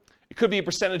before. It could be a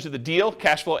percentage of the deal,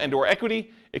 cash flow and or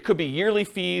equity. It could be yearly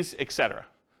fees, etc.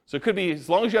 So it could be, as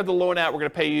long as you have the loan out, we're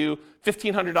going to pay you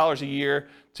 $1,500 a year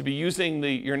to be using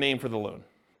your name for the loan.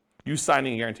 You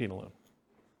signing and guaranteeing a loan.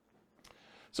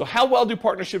 So how well do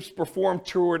partnerships perform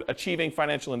toward achieving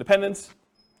financial independence?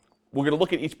 We're going to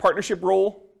look at each partnership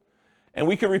role, and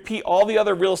we can repeat all the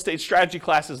other real estate strategy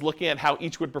classes looking at how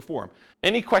each would perform.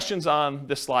 Any questions on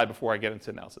this slide before I get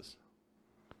into analysis?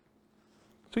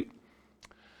 Sweet.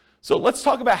 So let's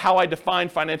talk about how I define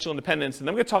financial independence, and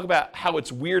then I'm going to talk about how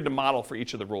it's weird to model for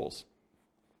each of the roles.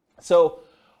 So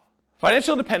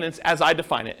financial independence, as I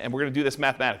define it, and we're going to do this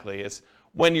mathematically, is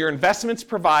when your investments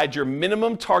provide your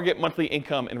minimum target monthly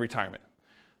income in retirement.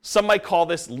 Some might call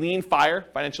this lean FIRE,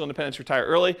 financial independence, retire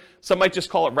early. Some might just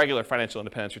call it regular financial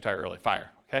independence, retire early, FIRE,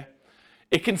 okay?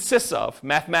 It consists of,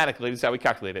 mathematically, this is how we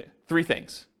calculate it, 3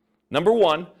 things. Number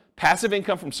 1, passive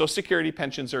income from Social Security,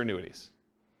 pensions, or annuities.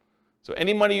 So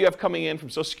any money you have coming in from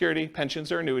Social Security,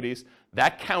 pensions, or annuities,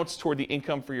 that counts toward the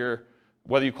income for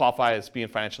whether you qualify as being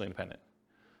financially independent.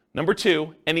 Number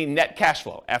 2, any net cash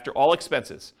flow after all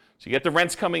expenses. So you get the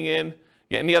rents coming in, you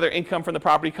get any other income from the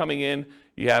property coming in,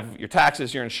 you have your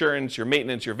taxes, your insurance, your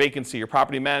maintenance, your vacancy, your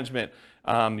property management,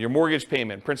 your mortgage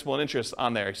payment, principal and interest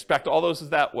on there. Expect all those as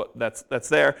that's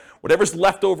there. Whatever's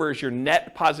left over is your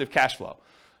net positive cash flow.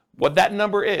 What that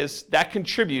number is, that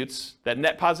contributes, that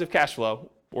net positive cash flow,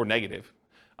 or negative,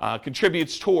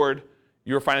 contributes toward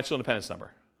your financial independence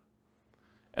number.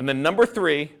 And then number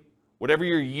 3, whatever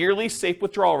your yearly safe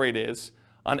withdrawal rate is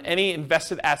on any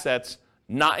invested assets,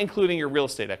 not including your real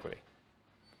estate equity.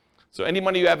 So any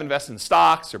money you have invested in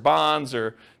stocks or bonds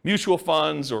or mutual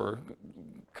funds or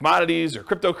commodities or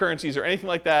cryptocurrencies or anything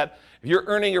like that, if you're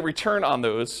earning a return on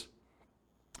those,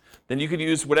 then you could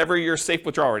use whatever your safe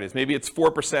withdrawal rate is. Maybe it's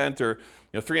 4% or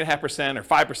 3.5% or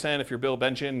 5% if you're Bill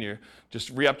Benjamin, you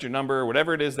just re-upped your number,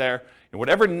 whatever it is there. And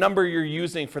whatever number you're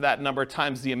using for that number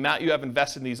times the amount you have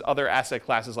invested in these other asset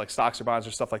classes like stocks or bonds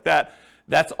or stuff like that,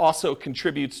 that also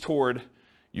contributes toward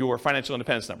your financial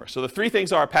independence number. So the 3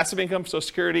 things are passive income, Social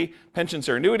Security, pensions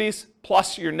or annuities,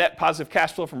 plus your net positive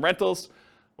cash flow from rentals,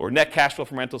 or net cash flow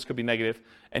from rentals could be negative,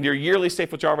 and your yearly safe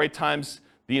withdrawal rate times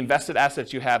the invested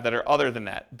assets you have that are other than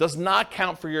that. Does not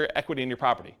count for your equity in your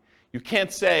property. You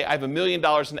can't say I have $1 million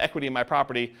in equity in my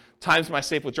property times my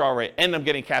safe withdrawal rate and I'm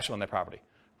getting cash flow on that property.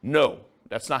 No,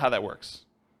 that's not how that works.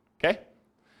 Okay?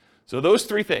 So those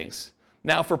 3 things.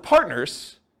 Now for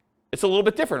partners, it's a little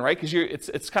bit different, right? Because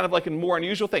it's kind of like a more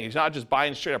unusual thing. You're not just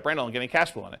buying straight up rental and getting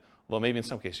cash flow on it, although maybe in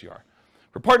some cases you are.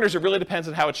 For partners, it really depends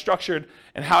on how it's structured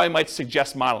and how I might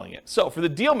suggest modeling it. So for the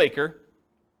deal maker,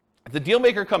 if the deal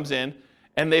maker comes in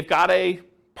and they've got a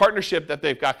partnership that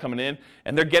they've got coming in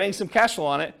and they're getting some cash flow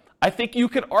on it, I think you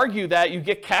could argue that you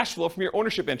get cash flow from your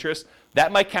ownership interest.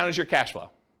 That might count as your cash flow.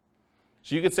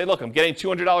 So you could say, look, I'm getting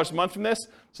 $200 a month from this,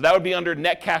 so that would be under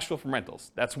net cash flow from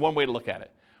rentals. That's one way to look at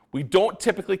it. We don't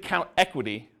typically count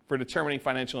equity for determining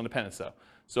financial independence, though.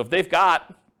 So if they've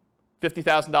got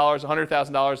 $50,000, $100,000,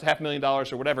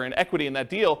 $500,000, or whatever in equity in that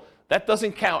deal, that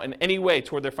doesn't count in any way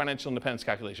toward their financial independence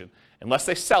calculation. Unless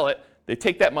they sell it, they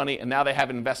take that money and now they have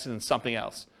it invested in something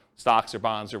else, stocks or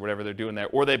bonds or whatever they're doing there,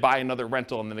 or they buy another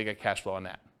rental and then they get cash flow on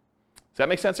that. Does that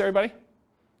make sense, everybody?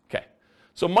 Okay.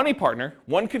 So money partner,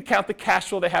 one could count the cash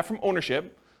flow they have from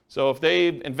ownership. So if they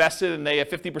invested and they have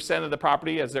 50% of the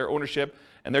property as their ownership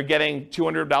and they're getting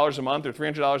 $200 a month or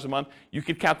 $300 a month, you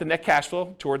could count the net cash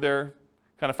flow toward their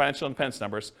kind of financial independence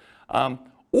numbers.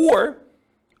 Or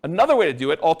another way to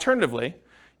do it, alternatively,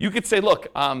 you could say, look,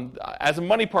 as a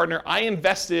money partner, I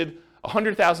invested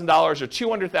 $100,000 or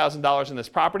 $200,000 in this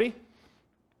property,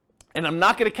 and I'm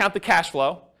not going to count the cash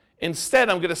flow. Instead,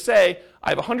 I'm going to say I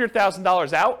have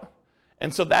 $100,000 out,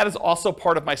 and so that is also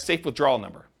part of my safe withdrawal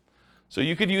number. So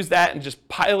you could use that and just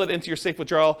pile it into your safe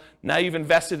withdrawal. Now you've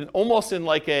invested in almost in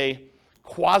like a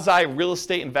quasi real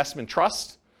estate investment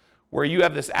trust, where you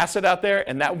have this asset out there,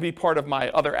 and that would be part of my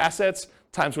other assets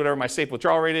times whatever my safe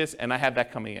withdrawal rate is, and I have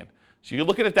that coming in. So you can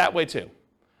look at it that way too.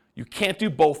 You can't do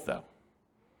both though.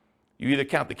 You either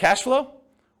count the cash flow,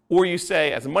 or you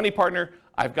say, as a money partner,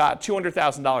 I've got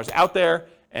 $200,000 out there,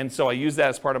 and so I use that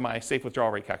as part of my safe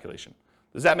withdrawal rate calculation.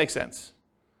 Does that make sense?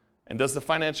 And does the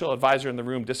financial advisor in the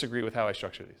room disagree with how I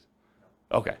structure these?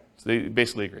 Okay, so he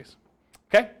basically agrees.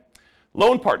 Okay?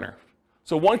 Loan partner.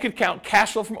 So one could count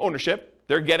cash flow from ownership.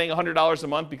 They're getting $100 a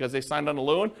month because they signed on a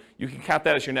loan. You can count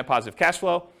that as your net positive cash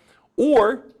flow.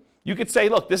 Or you could say,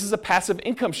 look, this is a passive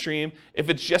income stream if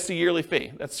it's just a yearly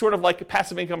fee. That's sort of like a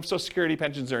passive income, Social Security,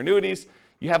 pensions, or annuities.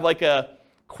 You have like a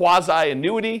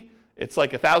quasi-annuity. It's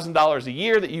like $1,000 a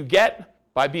year that you get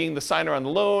by being the signer on the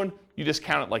loan. You just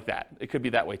count it like that. It could be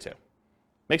that way too.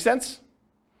 Make sense?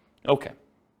 Okay.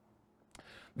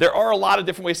 There are a lot of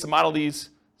different ways to model these,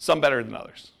 some better than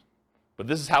others. But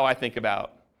this is how I think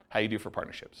about how you do for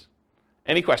partnerships.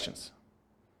 Any questions?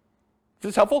 Is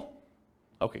this helpful?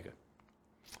 Okay, good.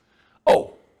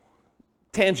 Oh,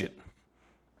 tangent.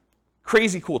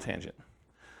 Crazy cool tangent.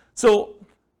 So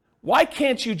why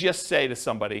can't you just say to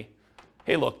somebody,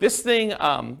 hey, look, this thing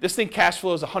cash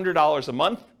flow is $100 a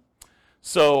month.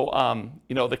 So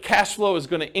the cash flow is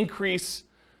going to increase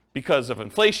because of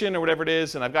inflation or whatever it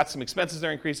is, and I've got some expenses that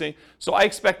are increasing. So I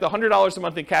expect the $100 a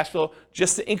month in cash flow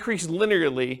just to increase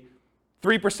linearly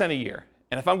 3% a year.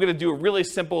 And if I'm going to do a really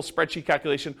simple spreadsheet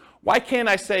calculation, why can't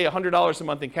I say $100 a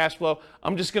month in cash flow?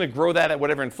 I'm just going to grow that at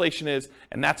whatever inflation is,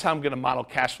 and that's how I'm going to model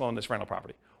cash flow in this rental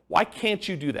property. Why can't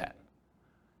you do that?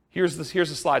 Here's the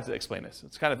slides that explain this.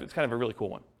 It's kind of a really cool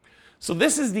one. So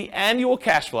this is the annual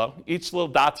cash flow, each little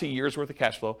dot's a year's worth of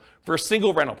cash flow for a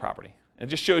single rental property. And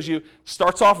it just shows you,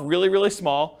 starts off really, really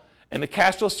small, and the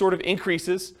cash flow sort of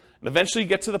increases, and eventually you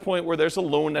get to the point where there's a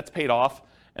loan that's paid off,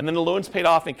 and then the loan's paid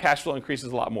off and cash flow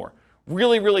increases a lot more.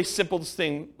 Really, really simple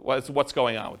thing was what's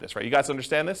going on with this, right? You guys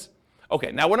understand this?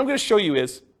 Okay, now what I'm going to show you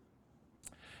is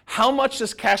how much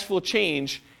does cash flow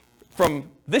change from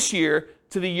this year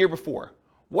to the year before?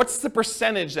 What's the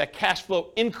percentage that cash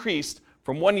flow increased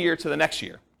from one year to the next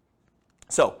year?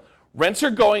 So rents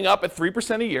are going up at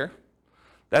 3% a year.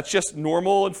 That's just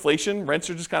normal inflation. Rents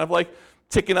are just kind of like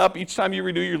ticking up. Each time you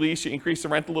renew your lease, you increase the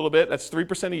rent a little bit. That's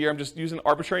 3% a year. I'm just using an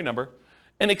arbitrary number.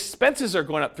 And expenses are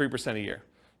going up 3% a year.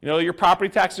 You know, your property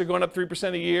taxes are going up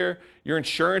 3% a year. Your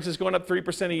insurance is going up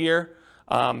 3% a year.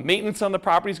 Maintenance on the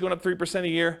property is going up 3% a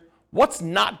year. What's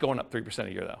not going up 3%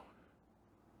 a year, though?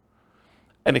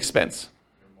 An expense.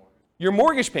 Your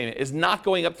mortgage payment is not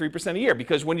going up 3% a year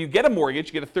because when you get a mortgage,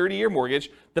 you get a 30-year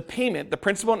mortgage, the payment, the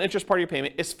principal and interest part of your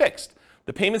payment is fixed.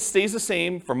 The payment stays the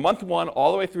same from month 1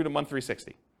 all the way through to month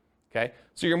 360. Okay?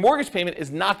 So your mortgage payment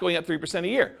is not going up 3% a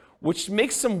year, which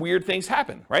makes some weird things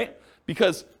happen, right?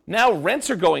 Because now rents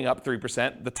are going up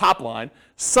 3%, the top line.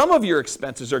 Some of your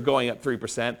expenses are going up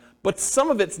 3%, but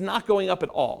some of it's not going up at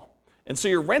all. And so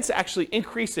your rent's actually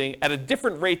increasing at a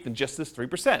different rate than just this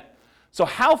 3%. So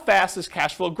how fast is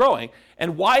cash flow growing?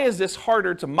 And why is this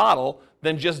harder to model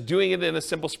than just doing it in a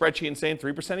simple spreadsheet and saying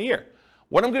 3% a year?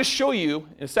 What I'm going to show you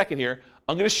in a second here,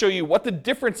 I'm going to show you what the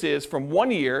difference is from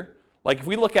one year, like if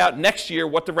we look out next year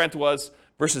what the rent was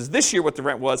versus this year what the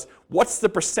rent was, what's the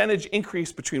percentage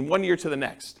increase between one year to the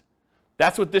next?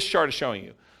 That's what this chart is showing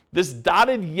you. This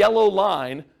dotted yellow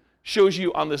line shows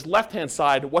you on this left-hand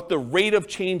side what the rate of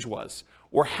change was,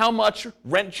 or how much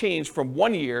rent changed from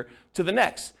one year to the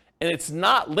next. And it's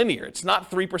not linear. It's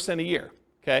not 3% a year,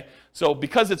 okay? So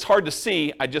because it's hard to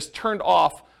see, I just turned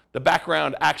off the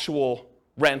background actual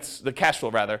rents, the cash flow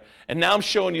rather, and now I'm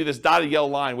showing you this dotted yellow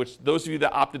line, which those of you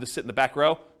that opted to sit in the back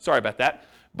row, sorry about that.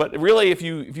 But really, if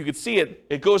you could see it,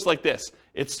 it goes like this.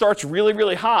 It starts really,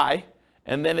 really high,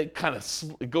 and then it kind of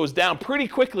it goes down pretty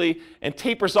quickly and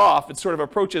tapers off. It sort of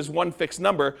approaches one fixed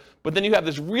number, but then you have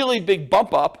this really big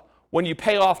bump up when you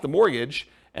pay off the mortgage,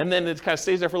 and then it kind of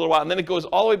stays there for a little while, and then it goes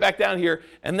all the way back down here,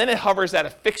 and then it hovers at a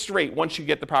fixed rate once you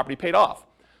get the property paid off.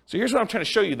 So here's what I'm trying to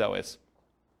show you, though, is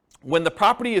when the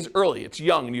property is early, it's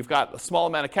young, and you've got a small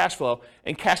amount of cash flow,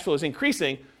 and cash flow is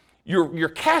increasing, your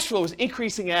cash flow is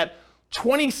increasing at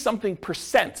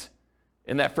 20-something%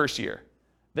 in that first year.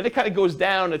 Then it kind of goes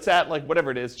down, it's at like whatever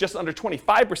it is, just under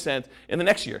 25% in the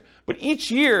next year. But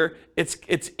each year, it's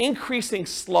increasing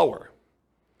slower,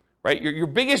 right? Your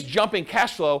biggest jump in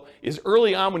cash flow is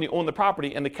early on when you own the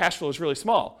property, and the cash flow is really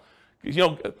small.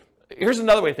 Here's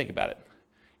another way to think about it.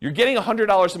 You're getting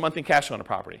 $100 a month in cash flow on a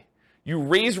property. You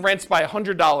raise rents by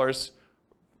 $100,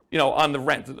 on the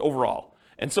rent overall.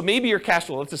 And so maybe your cash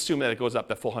flow, let's assume that it goes up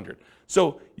that full 100.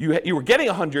 So you were getting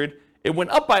 100, it went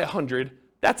up by 100,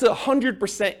 that's a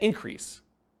 100% increase,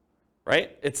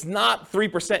 right? It's not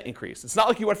 3% increase. It's not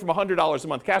like you went from $100 a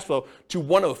month cash flow to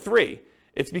 103.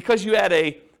 It's because you had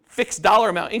a fixed dollar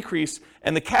amount increase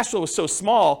and the cash flow was so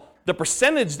small, the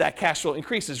percentage that cash flow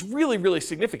increase is really, really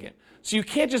significant. So you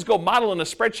can't just go model in a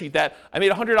spreadsheet that I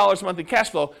made $100 a month in cash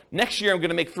flow, next year I'm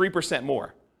gonna make 3%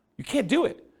 more. You can't do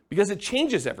it because it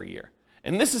changes every year.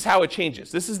 And this is how it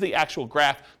changes. This is the actual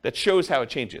graph that shows how it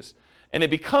changes. And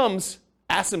it becomes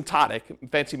asymptotic,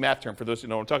 fancy math term for those who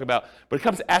know what I'm talking about, but it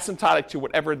becomes asymptotic to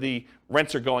whatever the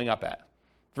rents are going up at,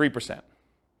 3%.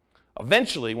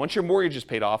 Eventually, once your mortgage is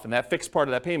paid off and that fixed part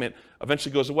of that payment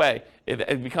eventually goes away,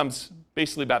 it becomes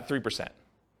basically about 3%.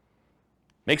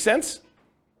 Make sense?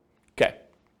 Okay.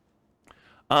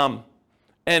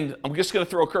 And I'm just going to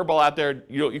throw a curveball out there.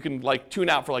 You can tune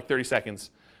out for 30 seconds.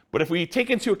 But if we take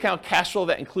into account cash flow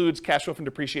that includes cash flow from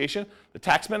depreciation, the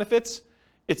tax benefits,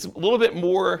 it's a little bit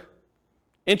more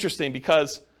interesting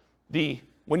because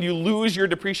when you lose your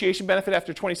depreciation benefit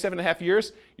after 27.5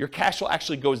 years, your cash flow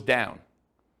actually goes down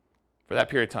for that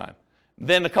period of time.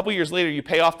 Then a couple years later, you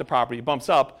pay off the property, it bumps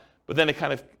up, but then it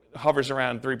kind of hovers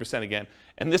around 3% again.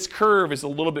 And this curve is a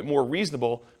little bit more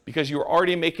reasonable because you're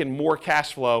already making more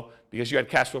cash flow because you had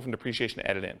cash flow from depreciation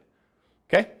added in.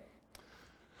 Okay?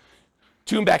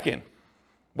 Tune back in.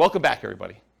 Welcome back,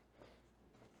 everybody.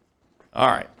 All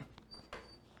right.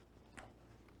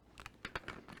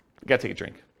 I gotta take a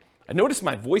drink. I noticed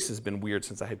my voice has been weird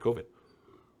since I had COVID.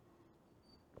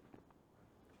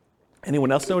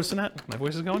 Anyone else noticing that? My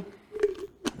voice is going?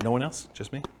 No one else?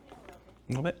 Just me? A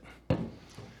little bit?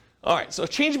 All right, so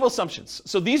changeable assumptions.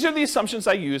 So these are the assumptions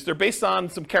I use. They're based on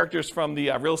some characters from the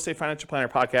Real Estate Financial Planner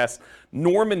podcast,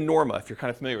 Norm and Norma, if you're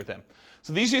kind of familiar with them.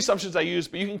 So these are the assumptions I use,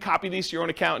 but you can copy these to your own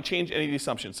account and change any of these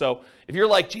assumptions. So if you're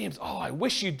like, James, I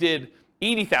wish you did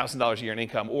 $80,000 a year in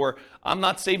income, or I'm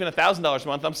not saving $1,000 a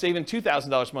month, I'm saving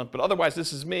 $2,000 a month, but otherwise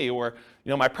this is me, or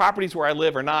my properties where I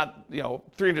live are not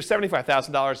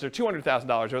 $375,000, they're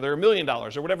 $200,000, or they're $1 million,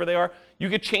 or whatever they are. You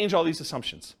could change all these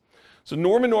assumptions. So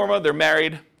Norm and Norma, they're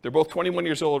married, they're both 21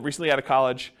 years old, recently out of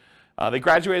college. They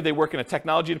graduated, they work in a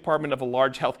technology department of a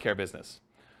large healthcare business.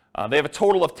 They have a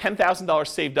total of $10,000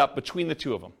 saved up between the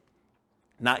two of them,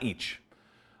 not each.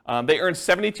 They earn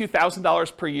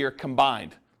 $72,000 per year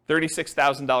combined.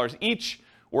 $36,000 each,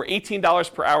 or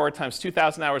 $18 per hour times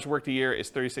 2,000 hours worked a year is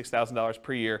 $36,000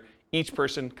 per year. Each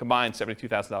person combined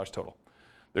 $72,000 total.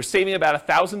 They're saving about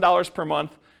 $1,000 per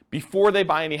month before they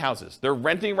buy any houses. They're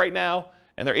renting right now,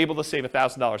 and they're able to save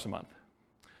 $1,000 a month.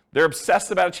 They're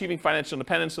obsessed about achieving financial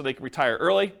independence so they can retire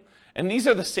early. And these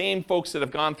are the same folks that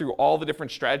have gone through all the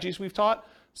different strategies we've taught.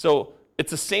 So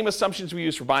it's the same assumptions we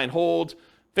use for buy and hold,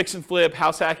 fix and flip,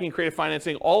 house hacking, creative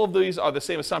financing. All of these are the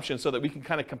same assumptions so that we can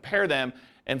kind of compare them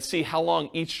and see how long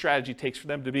each strategy takes for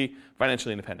them to be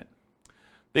financially independent.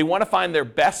 They want to find their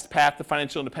best path to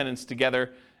financial independence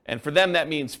together. And for them, that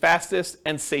means fastest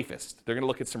and safest. They're going to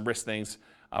look at some risk things.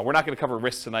 We're not going to cover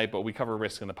risks tonight, but we cover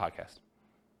risk in the podcast.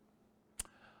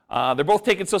 They're both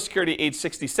taking Social Security at age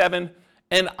 67.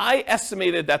 And I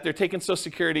estimated that they're taking Social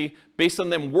Security based on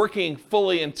them working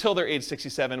fully until they're age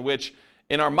 67, which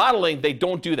in our modeling, they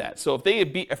don't do that. So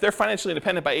if they're financially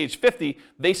independent by age 50,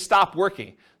 they stop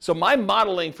working. So my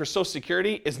modeling for Social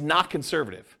Security is not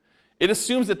conservative. It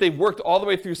assumes that they've worked all the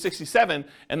way through 67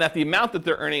 and that the amount that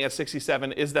they're earning at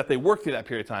 67 is that they worked through that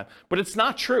period of time. But it's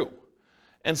not true.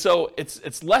 And so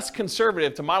it's less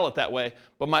conservative to model it that way.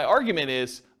 But my argument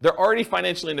is they're already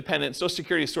financially independent. Social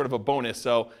Security is sort of a bonus,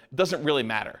 so it doesn't really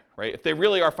matter, right? If they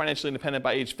really are financially independent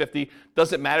by age 50,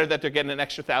 does it matter that they're getting an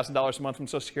extra $1,000 a month from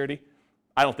Social Security?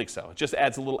 I don't think so. It just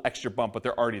adds a little extra bump, but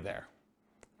they're already there.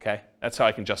 Okay? That's how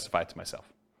I can justify it to myself.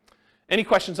 Any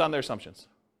questions on their assumptions?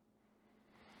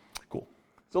 Cool.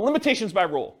 So limitations by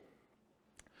rule.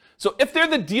 So if they're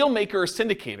the deal maker or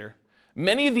syndicator,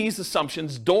 many of these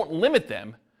assumptions don't limit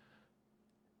them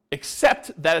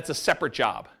except that it's a separate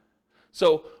job.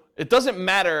 So it doesn't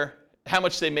matter how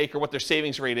much they make or what their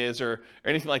savings rate is or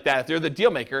anything like that. If they're the deal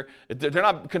maker, they're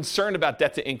not concerned about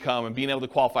debt to income and being able to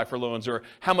qualify for loans or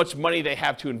how much money they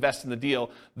have to invest in the deal.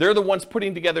 They're the ones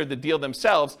putting together the deal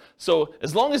themselves. So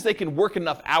as long as they can work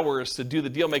enough hours to do the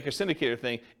deal maker syndicator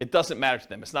thing, it doesn't matter to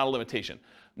them. It's not a limitation.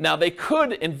 Now, they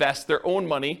could invest their own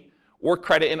money or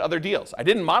credit in other deals. I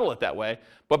didn't model it that way,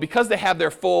 but because they have their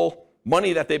full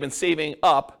money that they've been saving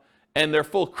up and their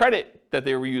full credit that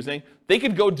they were using, they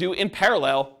could go do in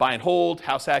parallel buy and hold,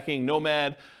 house hacking,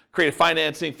 Nomad, creative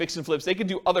financing, fix and flips. They could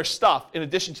do other stuff in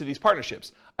addition to these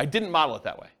partnerships. I didn't model it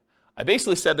that way. I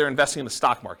basically said they're investing in the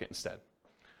stock market instead.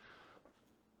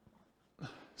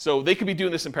 So they could be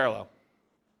doing this in parallel.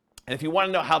 And if you want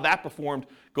to know how that performed,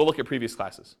 go look at previous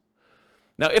classes.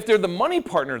 Now, if they're the money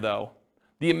partner, though,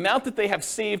 the amount that they have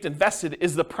saved invested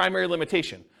is the primary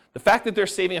limitation. The fact that they're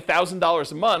saving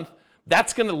 $1,000 a month,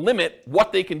 that's going to limit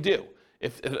what they can do.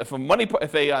 If a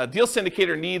deal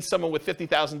syndicator needs someone with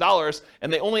 $50,000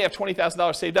 and they only have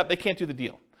 $20,000 saved up, they can't do the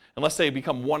deal unless they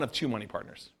become one of two money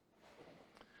partners.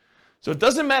 So it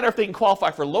doesn't matter if they can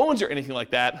qualify for loans or anything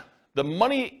like that. The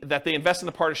money that they invest in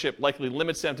the partnership likely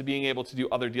limits them to being able to do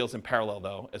other deals in parallel,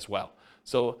 though, as well.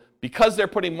 So because they're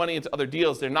putting money into other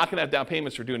deals, they're not going to have down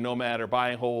payments for doing Nomad or buy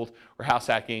and hold or house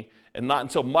hacking, and not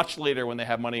until much later when they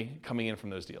have money coming in from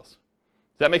those deals.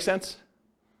 Does that make sense?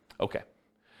 Okay.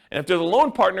 And if they're the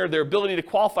loan partner, their ability to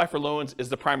qualify for loans is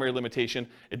the primary limitation.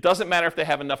 It doesn't matter if they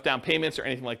have enough down payments or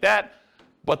anything like that,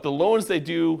 but the loans they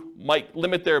do might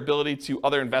limit their ability to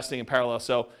other investing in parallel.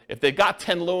 So if they got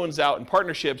 10 loans out in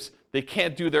partnerships, they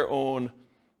can't do their own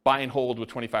buy and hold with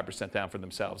 25% down for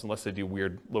themselves unless they do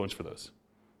weird loans for those.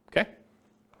 Okay?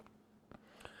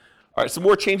 All right, some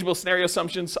more changeable scenario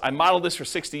assumptions. I modeled this for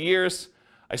 60 years.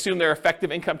 I assume their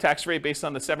effective income tax rate based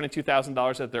on the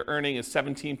 $72,000 that they're earning is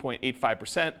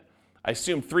 17.85%. I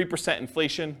assume 3%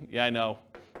 inflation. Yeah, I know.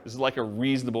 This is like a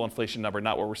reasonable inflation number,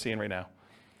 not what we're seeing right now.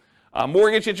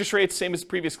 Mortgage interest rates, same as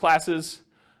previous classes.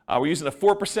 We're using a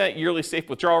 4% yearly safe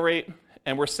withdrawal rate,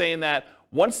 and we're saying that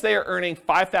once they are earning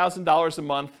 $5,000 a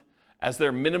month as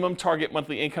their minimum target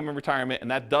monthly income in retirement,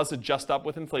 and that does adjust up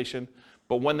with inflation,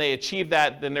 but when they achieve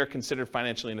that, then they're considered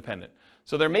financially independent.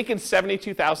 So they're making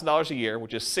 $72,000 a year,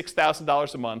 which is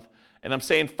 $6,000 a month, and I'm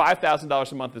saying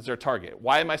 $5,000 a month is their target.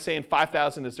 Why am I saying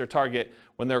 $5,000 is their target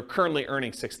when they're currently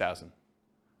earning $6,000?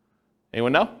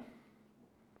 Anyone know?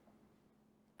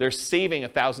 They're saving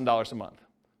 $1,000 a month.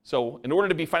 So in order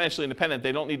to be financially independent,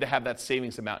 they don't need to have that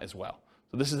savings amount as well.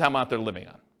 So this is how much they're living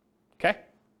on. Okay?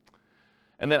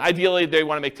 And then ideally, they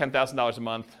want to make $10,000 a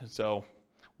month. So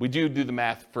we do the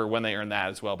math for when they earn that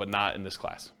as well, but not in this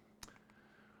class.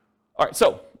 All right,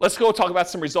 so let's go talk about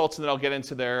some results, and then I'll get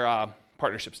into their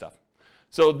partnership stuff.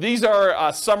 So these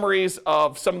are summaries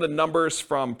of some of the numbers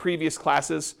from previous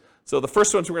classes. So the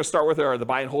first ones we're going to start with are the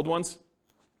buy and hold ones.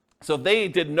 So if they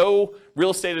did no real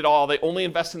estate at all, they only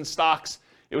invested in stocks,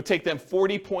 it would take them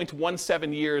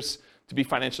 40.17 years to be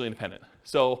financially independent.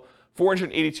 So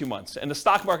 482 months. And the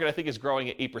stock market, I think, is growing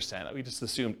at 8%. We just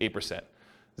assumed 8%. Does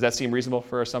that seem reasonable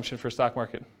for assumption for stock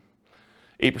market?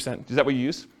 8%. Is that what you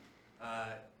use?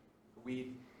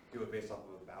 We do it based off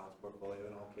of a balanced portfolio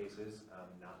in all cases,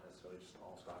 not necessarily just an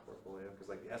all-stock portfolio, because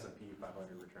like the S&P 500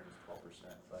 return is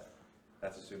 12%, but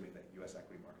that's assuming that U.S.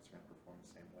 equity markets are going to perform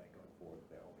the same way going forward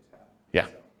that they always have. Yeah.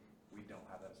 So we don't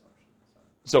have that assumption.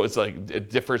 So it's like it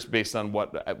differs based on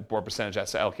what percentage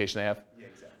asset allocation they have? Yeah,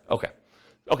 exactly.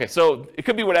 Okay, so it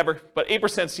could be whatever, but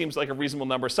 8% seems like a reasonable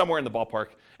number, somewhere in the ballpark.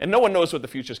 And no one knows what the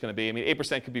future is going to be. I mean,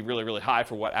 8% could be really, really high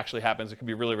for what actually happens. It could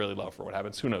be really, really low for what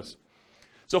happens. Who knows?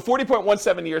 So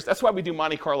 40.17 years, that's why we do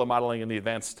Monte Carlo modeling in the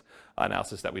advanced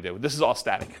analysis that we do. This is all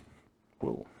static.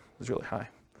 Whoa, it's really high.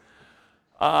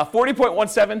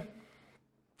 40.17.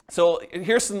 So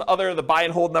here's some other the buy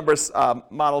and hold numbers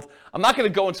modeled. I'm not going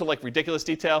to go into like ridiculous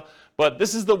detail, but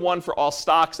this is the one for all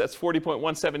stocks. That's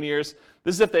 40.17 years.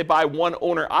 This is if they buy one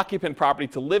owner-occupant property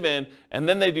to live in, and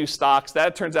then they do stocks.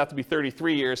 That turns out to be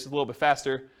 33 years, it's a little bit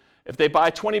faster. If they buy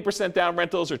 20% down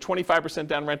rentals or 25%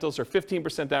 down rentals or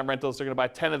 15% down rentals, they're going to buy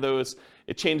 10 of those.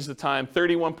 It changes the time.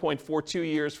 31.42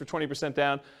 years for 20%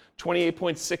 down,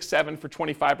 28.67 for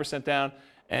 25% down,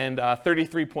 and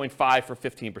 33.5 for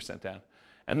 15% down.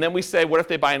 And then we say, what if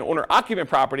they buy an owner-occupant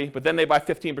property, but then they buy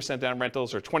 15% down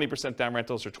rentals or 20% down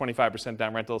rentals or 25%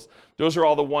 down rentals? Those are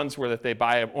all the ones where that they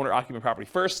buy an owner-occupant property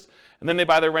first, and then they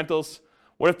buy their rentals.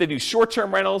 What if they do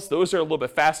short-term rentals? Those are a little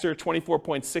bit faster,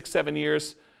 24.67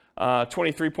 years,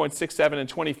 23.67 and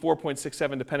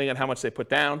 24.67, depending on how much they put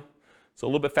down. So a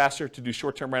little bit faster to do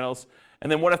short-term rentals. And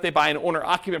then what if they buy an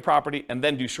owner-occupant property and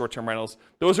then do short-term rentals?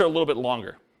 Those are a little bit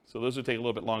longer. So those would take a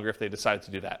little bit longer if they decide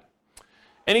to do that.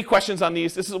 Any questions on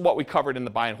these? This is what we covered in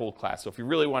the buy and hold class. So if you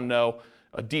really want to know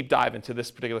a deep dive into this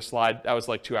particular slide, that was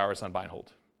like 2 hours on buy and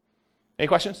hold. Any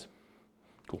questions?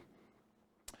 Cool.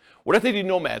 What if they do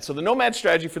nomad? So the nomad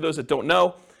strategy, for those that don't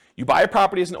know, you buy a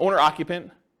property as an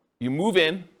owner-occupant, you move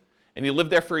in, and you live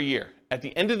there for a year. At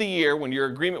the end of the year, when your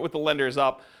agreement with the lender is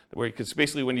up, because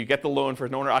basically when you get the loan for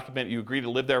an owner-occupant, you agree to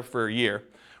live there for a year.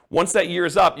 Once that year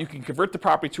is up, you can convert the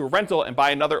property to a rental and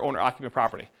buy another owner-occupant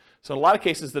property. So in a lot of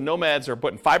cases, the nomads are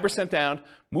putting 5% down,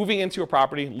 moving into a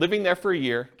property, living there for a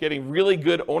year, getting really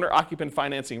good owner-occupant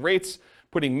financing rates,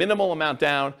 putting minimal amount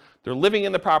down. They're living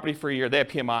in the property for a year. They have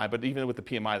PMI, but even with the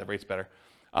PMI, the rate's better.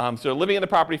 So they're living in the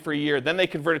property for a year, then they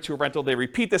convert it to a rental. They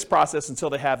repeat this process until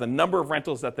they have the number of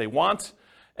rentals that they want,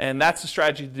 and that's the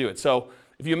strategy to do it. So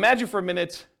if you imagine for a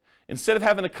minute, instead of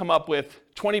having to come up with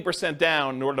 20%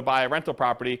 down in order to buy a rental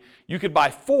property, you could buy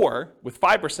 4 with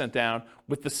 5% down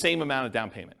with the same amount of down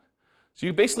payment. So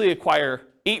you basically acquire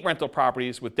 8 rental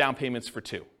properties with down payments for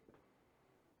 2.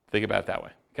 Think about it that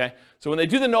way, okay? So when they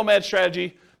do the nomad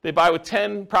strategy, they buy with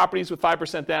 10 properties with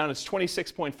 5% down. It's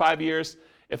 26.5 years.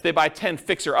 If they buy 10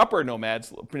 fixer-upper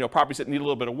nomads, properties that need a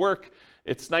little bit of work,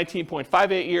 it's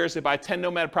 19.58 years. They buy 10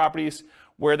 nomad properties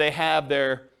where they have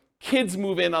their kids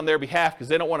move in on their behalf because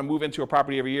they don't want to move into a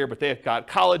property every year, but they've got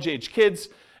college-age kids.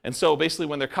 And so basically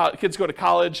when their kids go to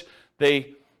college,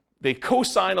 they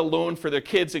co-sign a loan for their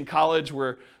kids in college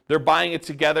where they're buying it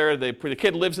together. The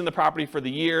kid lives in the property for the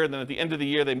year, and then at the end of the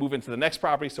year, they move into the next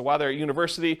property. So while they're at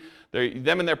university,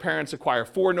 them and their parents acquire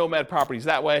 4 nomad properties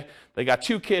that way. They got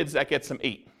 2 kids, that gets them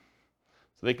 8.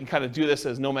 So they can kind of do this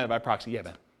as nomad by proxy. Yeah,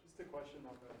 Ben? Just a question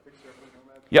on the fixer-upper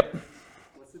nomad. Yep.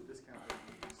 What's the discount rate?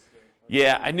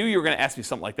 Yeah, I knew you were going to ask me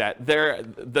something like that.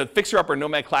 The fixer-upper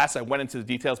nomad class, I went into the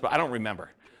details, but I don't remember.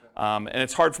 And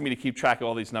it's hard for me to keep track of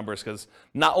all these numbers because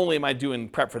not only am I doing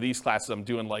prep for these classes, I'm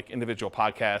doing like individual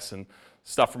podcasts and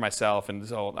stuff for myself, and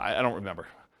so I don't remember.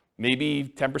 Maybe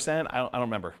 10%? I don't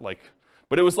remember.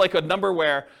 But it was like a number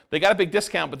where they got a big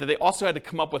discount, but then they also had to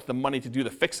come up with the money to do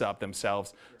the fix-up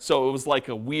themselves. So it was like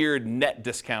a weird net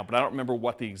discount, but I don't remember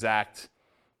what the exact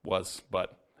was.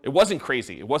 But it wasn't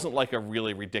crazy. It wasn't like a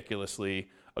really ridiculously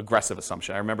aggressive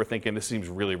assumption. I remember thinking this seems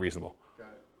really reasonable.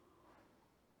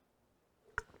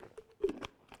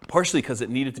 Partially because it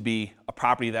needed to be a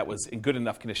property that was in good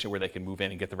enough condition where they could move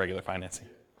in and get the regular financing.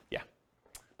 Yeah.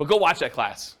 But go watch that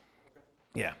class.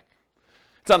 Yeah.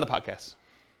 It's on the podcast.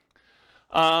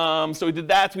 So we did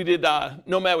that. We did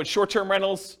nomad with short-term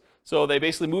rentals. So they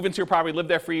basically move into a property, live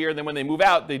there for a year, and then when they move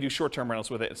out, they do short-term rentals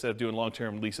with it instead of doing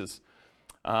long-term leases.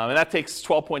 And that takes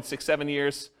 12.67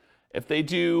 years. If they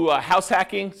do house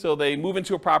hacking, so they move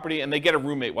into a property and they get a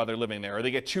roommate while they're living there, or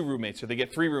they get 2 roommates, or they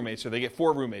get 3 roommates, or they get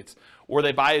 4 roommates, or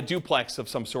they buy a duplex of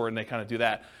some sort and they kind of do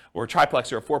that, or a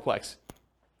triplex or a fourplex.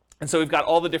 And so we've got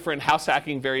all the different house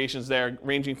hacking variations there,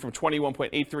 ranging from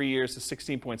 21.83 years to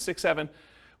 16.67.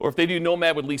 Or if they do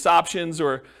nomad with lease options,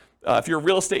 or if you're a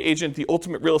real estate agent, the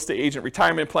ultimate real estate agent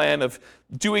retirement plan of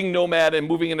doing nomad and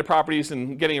moving into properties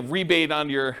and getting a rebate on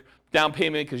your down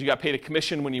payment because you got paid a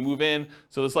commission when you move in.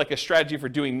 So there's like a strategy for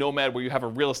doing nomad where you have a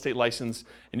real estate license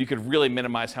and you could really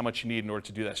minimize how much you need in order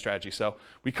to do that strategy. So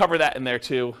we cover that in there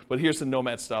too, but here's the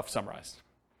nomad stuff summarized.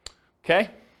 Okay?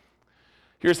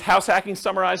 Here's house hacking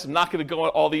summarized. I'm not going to go on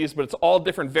all these, but it's all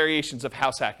different variations of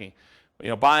house hacking.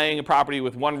 Buying a property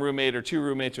with 1 roommate or 2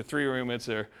 roommates or 3 roommates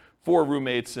or 4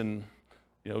 roommates and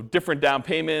different down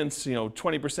payments,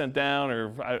 20% down,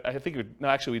 or I think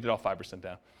actually we did all 5%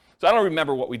 down. So I don't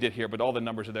remember what we did here, but all the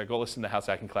numbers are there. Go listen to the house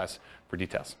hacking class for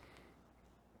details.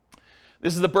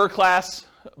 This is the BRRRR class,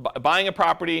 buying a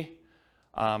property,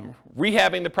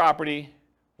 rehabbing the property,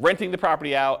 renting the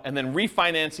property out, and then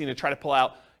refinancing to try to pull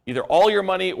out either all your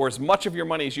money or as much of your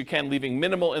money as you can, leaving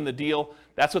minimal in the deal.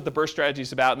 That's what the BRRRR strategy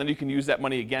is about, and then you can use that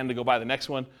money again to go buy the next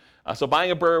one. So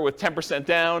buying a BRRRR with 10%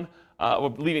 down,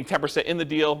 leaving 10% in the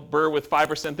deal, BRRRR with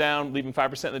 5% down, leaving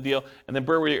 5% in the deal, and then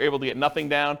BRRRR where you're able to get nothing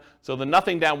down. So the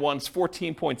nothing down one's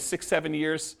 14.67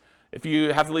 years. If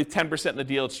you have to leave 10% in the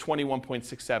deal, it's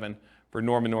 21.67 for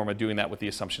Norma doing that with the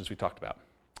assumptions we talked about.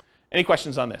 Any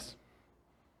questions on this?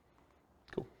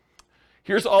 Cool.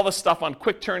 Here's all the stuff on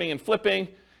quick turning and flipping.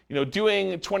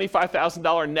 Doing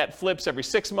 $25,000 net flips every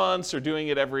 6 months, or doing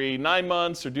it every 9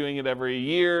 months, or doing it every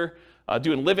year,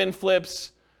 doing live-in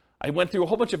flips. I went through a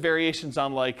whole bunch of variations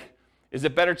on is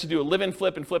it better to do a live-in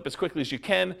flip and flip as quickly as you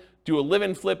can, do a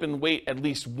live-in flip and wait at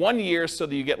least 1 year so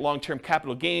that you get long-term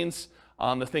capital gains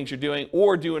on the things you're doing,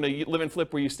 or doing a live and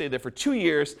flip where you stay there for 2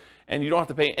 years and you don't have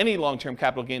to pay any long-term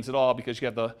capital gains at all because you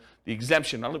have the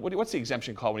exemption. What's the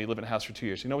exemption called when you live in a house for 2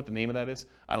 years? You know what the name of that is?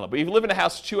 I don't know. But if you live in a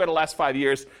house 2 out of the last 5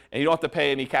 years and you don't have to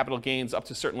pay any capital gains up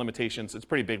to certain limitations, it's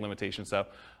pretty big limitations, so,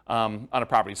 on a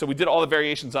property. So we did all the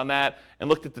variations on that and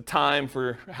looked at the time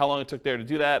for how long it took there to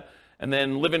do that. And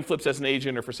then live in flips as an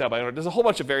agent or for sale by owner. There's a whole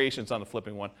bunch of variations on the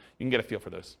flipping one. You can get a feel for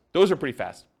those. Those are pretty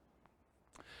fast.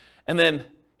 And then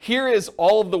here is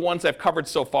all of the ones I've covered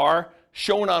so far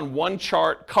shown on one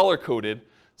chart, color-coded.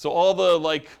 So all the,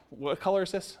 like, what color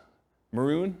is this?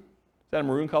 Maroon? Is that a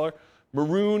maroon color?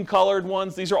 Maroon-colored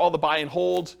ones, these are all the buy and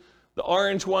hold. The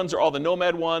orange ones are all the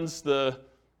Nomad ones. The,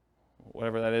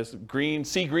 whatever that is, green,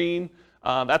 sea green.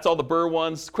 That's all the Burr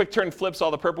ones. Quick turn flips, all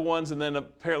the purple ones. And then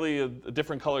apparently a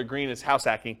different color green is house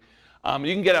hacking.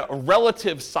 You can get a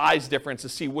relative size difference to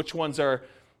see which ones are,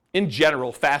 in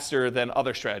general, faster than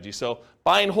other strategies. So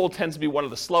buy and hold tends to be one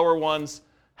of the slower ones.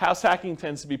 House hacking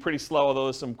tends to be pretty slow, although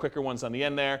there's some quicker ones on the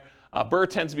end there. Burr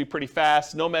tends to be pretty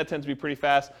fast. Nomad tends to be pretty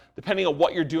fast. Depending on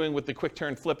what you're doing with the quick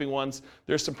turn flipping ones,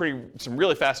 there's some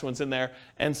really fast ones in there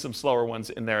and some slower ones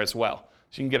in there as well.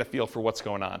 So you can get a feel for what's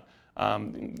going on.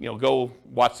 Go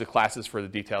watch the classes for the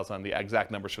details on the exact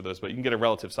numbers for those, but you can get a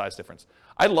relative size difference.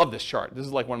 I love this chart. This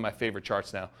is like one of my favorite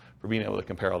charts now for being able to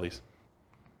compare all these.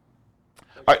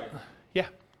 All right, yeah.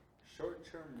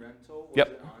 Short-term rental, was Yep.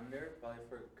 it on there? Probably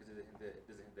because it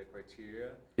doesn't hit the criteria.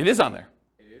 It is on there.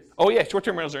 It is? Oh yeah,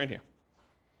 short-term rentals are in here.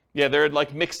 Yeah, they're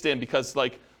like mixed in because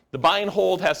like the buy and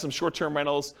hold has some short-term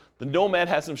rentals, the Nomad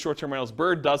has some short-term rentals,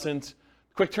 Burr doesn't.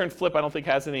 Quick turn flip I don't think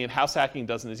has any, and house hacking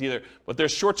doesn't either. But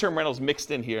there's short-term rentals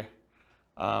mixed in here.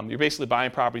 You're basically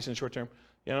buying properties in short-term.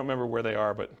 Yeah, I don't remember where they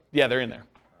are, but yeah, they're in there.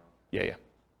 Yeah.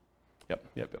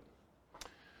 Yep.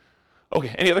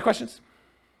 Okay, any other questions?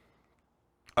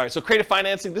 All right, so creative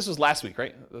financing, this was last week,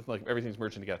 right? Like everything's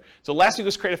merging together. So last week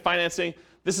was creative financing.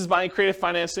 This is buying creative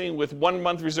financing with 1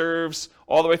 month reserves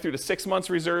all the way through to 6 months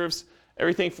reserves.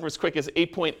 Everything from as quick as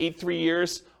 8.83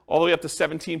 years all the way up to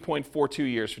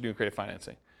 17.42 years for doing creative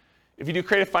financing. If you do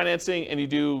creative financing and you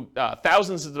do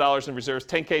thousands of dollars in reserves,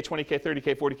 10K, 20K,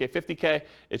 30K, 40K, 50K,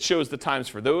 it shows the times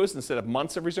for those instead of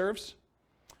months of reserves.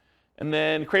 And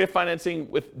then creative financing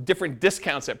with different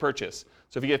discounts at purchase.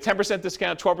 So if you get a 10%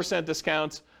 discount, 12%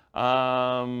 discount,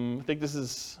 I think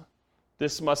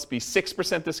this must be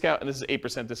 6% discount, and this is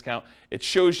 8% discount. It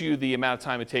shows you the amount of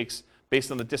time it takes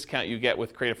based on the discount you get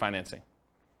with creative financing.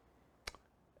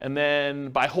 And then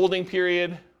by holding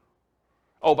period,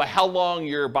 by how long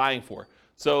you're buying for.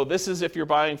 So this is if you're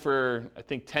buying for, I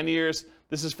think, 10 years,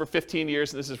 this is for 15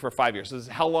 years, and this is for 5 years. So this is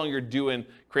how long you're doing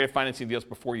creative financing deals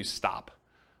before you stop.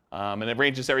 And it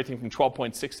ranges everything from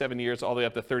 12.67 years all the way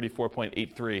up to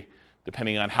 34.83,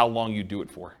 depending on how long you do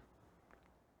it for.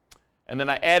 And then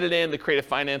I added in the creative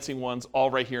financing ones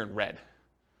all right here in red.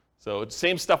 So it's the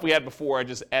same stuff we had before, I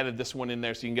just added this one in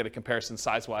there so you can get a comparison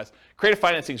size-wise. Creative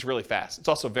financing is really fast. It's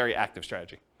also a very active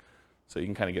strategy. So you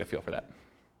can kind of get a feel for that.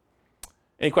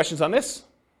 Any questions on this?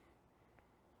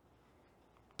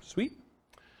 Sweet.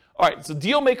 All right, so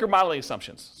deal maker modeling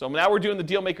assumptions. So now we're doing the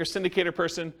deal maker syndicator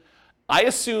person. I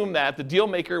assume that the deal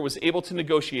maker was able to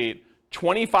negotiate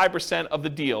 25% of the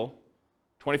deal,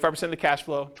 25% of the cash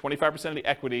flow, 25% of the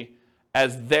equity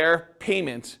as their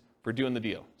payment for doing the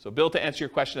deal. So Bill, to answer your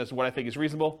question as to what I think is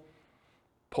reasonable,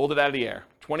 pulled it out of the air.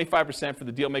 25% for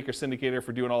the deal maker syndicator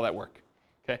for doing all that work.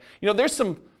 Okay. There's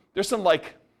some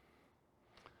like,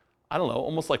 I don't know,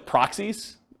 almost like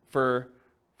proxies for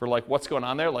like what's going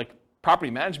on there. Like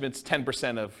property management's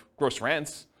 10% of gross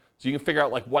rents. So you can figure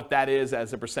out like what that is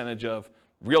as a percentage of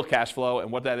real cash flow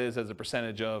and what that is as a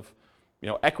percentage of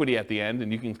equity at the end.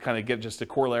 And you can kind of get just a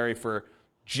corollary for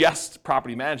just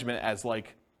property management as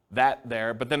like that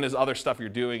there. But then there's other stuff you're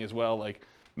doing as well, like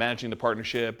managing the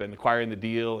partnership and acquiring the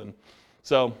deal. And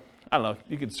so, I don't know,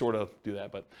 you could sort of do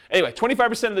that. But anyway,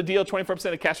 25% of the deal,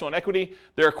 25% of cash flow and equity.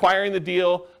 They're acquiring the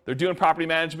deal. They're doing property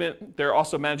management. They're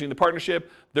also managing the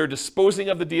partnership. They're disposing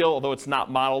of the deal, although it's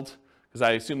not modeled, because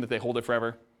I assume that they hold it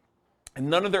forever. And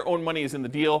none of their own money is in the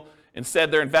deal.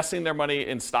 Instead, they're investing their money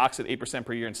in stocks at 8%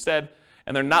 per year instead.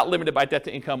 And they're not limited by debt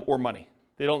to income or money.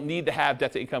 They don't need to have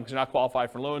debt to income because they're not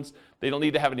qualified for loans. They don't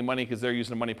need to have any money because they're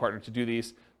using a money partner to do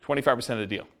these. 25% of the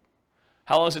deal.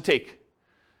 How long does it take?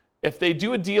 If they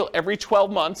do a deal every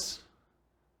 12 months,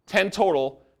 10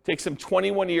 total, it takes them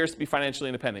 21 years to be financially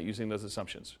independent using those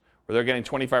assumptions, where they're getting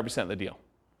 25% of the deal.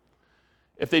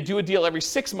 If they do a deal every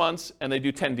 6 months and they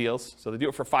do 10 deals, so they do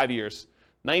it for 5 years,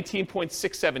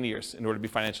 19.67 years in order to be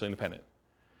financially independent.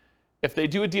 If they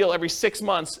do a deal every 6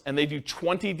 months and they do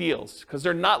 20 deals, because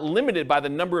they're not limited by the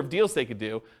number of deals they could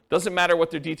do, doesn't matter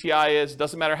what their DTI is,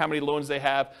 doesn't matter how many loans they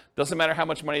have, doesn't matter how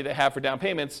much money they have for down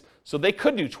payments, so they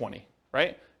could do 20,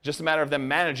 right? Just a matter of them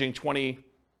managing 20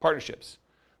 partnerships.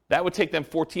 That would take them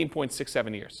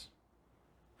 14.67 years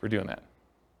for doing that,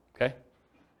 okay?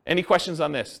 Any questions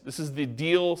on this? This is the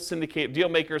deal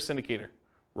maker syndicator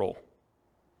role.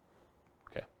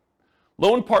 Okay.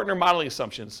 Loan partner modeling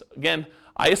assumptions. Again,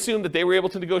 I assume that they were able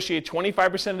to negotiate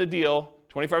 25% of the deal,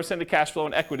 25% of the cash flow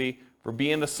and equity for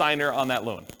being the signer on that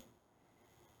loan.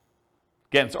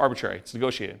 Again, it's arbitrary. It's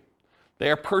negotiated.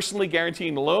 They are personally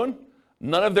guaranteeing the loan.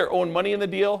 None of their own money in the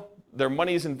deal. Their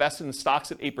money is invested in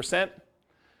stocks at 8%.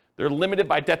 They're limited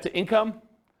by debt to income.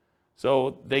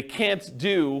 So they can't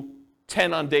do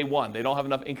 10 on day one. They don't have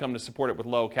enough income to support it with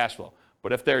low cash flow.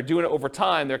 But if they're doing it over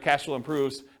time, their cash flow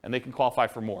improves and they can qualify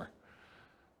for more.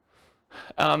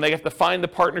 They have to find the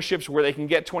partnerships where they can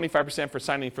get 25% for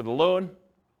signing for the loan.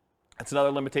 That's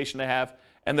another limitation they have.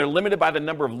 And they're limited by the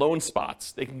number of loan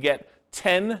spots. They can get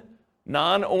 10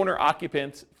 non-owner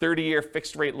occupant 30-year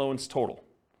fixed rate loans total.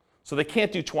 So they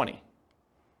can't do 20.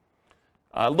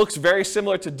 Looks very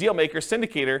similar to Dealmaker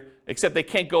Syndicator, except they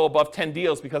can't go above 10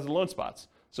 deals because of loan spots.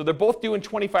 So they're both doing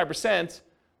 25%.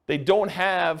 They don't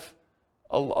have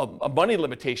a money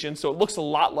limitation, so it looks a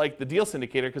lot like the deal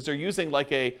syndicator because they're using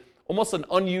like almost an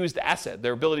unused asset,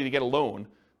 their ability to get a loan.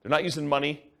 They're not using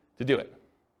money to do it,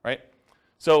 right?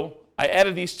 So I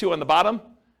added these two on the bottom,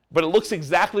 but it looks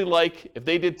exactly like if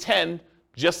they did 10,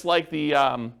 just like the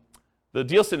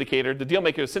deal syndicator, the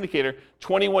Dealmaker syndicator,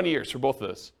 21 years for both of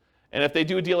those. And if they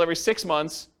do a deal every 6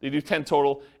 months, they do 10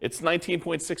 total, it's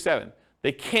 19.67.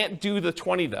 They can't do the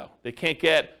 20 though. They can't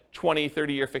get 20,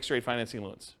 30-year fixed rate financing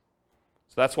loans.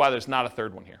 So that's why there's not a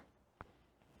third one here.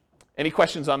 Any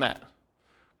questions on that?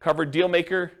 Covered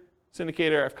Dealmaker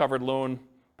syndicator, I've covered loan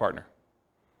partner.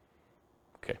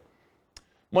 Okay.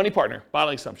 Money partner,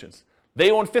 modeling assumptions.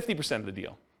 They own 50% of the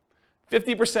deal.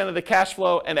 50% of the cash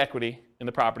flow and equity in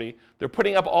the property. They're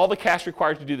putting up all the cash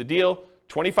required to do the deal,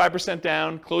 25%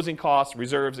 down, closing costs,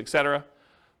 reserves, etc.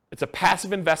 It's a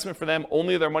passive investment for them.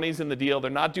 Only their money's in the deal.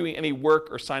 They're not doing any work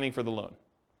or signing for the loan.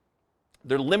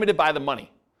 They're limited by the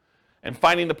money and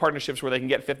finding the partnerships where they can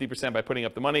get 50% by putting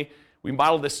up the money. We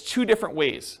modeled this 2 different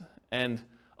ways. And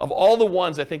of all the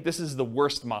ones, I think this is the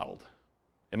worst modeled,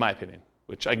 in my opinion,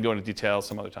 which I can go into detail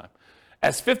some other time.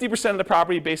 As 50% of the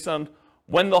property based on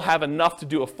when they'll have enough to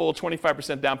do a full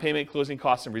 25% down payment, closing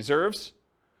costs, and reserves.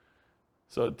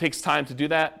 So it takes time to do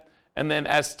that. And then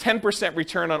as 10%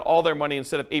 return on all their money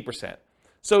instead of 8%.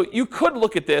 So you could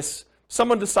look at this,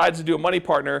 someone decides to do a money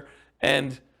partner,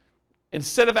 and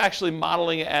instead of actually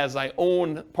modeling it as I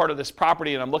own part of this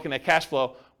property and I'm looking at cash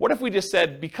flow, what if we just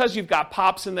said, because you've got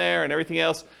POPs in there and everything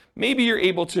else, maybe you're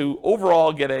able to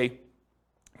overall get a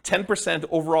 10%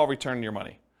 overall return on your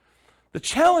money. The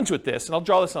challenge with this, and I'll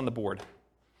draw this on the board,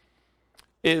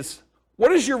 is what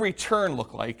does your return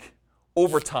look like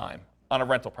over time on a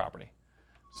rental property?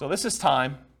 So this is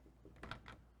time,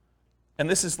 and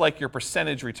this is like your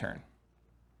percentage return.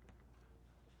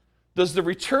 Does the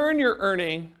return you're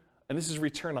earning, and this is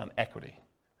return on equity,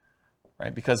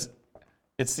 right? Because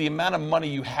it's the amount of money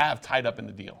you have tied up in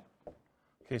the deal.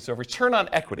 Okay, so return on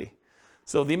equity.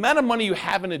 So the amount of money you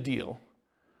have in a deal,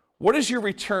 what is your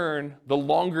return the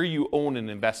longer you own an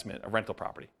investment, a rental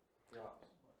property?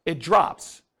 It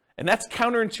drops. And that's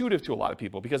counterintuitive to a lot of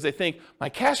people because they think my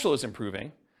cash flow is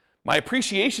improving, my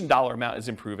appreciation dollar amount is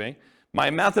improving, my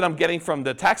amount that I'm getting from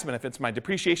the tax benefits, my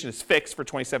depreciation is fixed for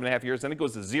 27 and a half years, then it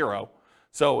goes to 0.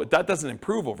 So that doesn't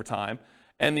improve over time.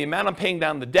 And the amount I'm paying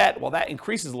down the debt, well, that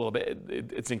increases a little bit.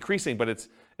 It's increasing, but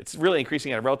it's really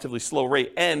increasing at a relatively slow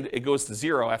rate, and it goes to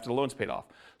 0 after the loan's paid off.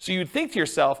 So you'd think to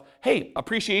yourself, hey,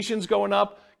 appreciation's going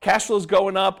up, cash flow's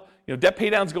going up, debt pay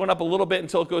down's going up a little bit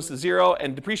until it goes to 0,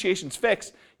 and depreciation's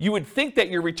fixed. You would think that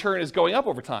your return is going up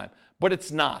over time, but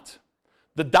it's not.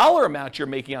 The dollar amount you're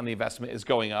making on the investment is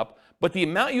going up, but the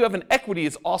amount you have in equity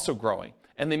is also growing.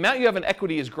 And the amount you have in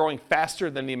equity is growing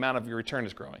faster than the amount of your return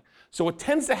is growing. So what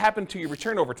tends to happen to your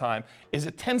return over time is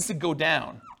it tends to go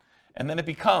down, and then it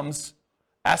becomes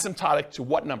asymptotic to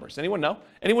what numbers? Anyone know?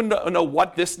 Anyone know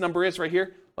what this number is right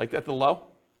here, like at the low?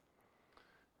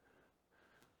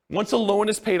 Once a loan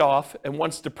is paid off and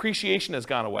once depreciation has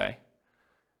gone away,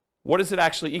 what does it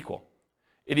actually equal?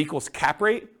 It equals cap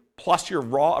rate plus your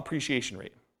raw appreciation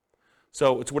rate.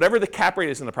 So it's whatever the cap rate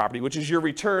is in the property, which is your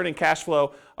return and cash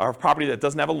flow of a property that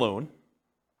doesn't have a loan,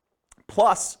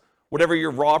 plus whatever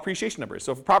your raw appreciation number is.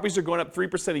 So if properties are going up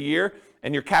 3% a year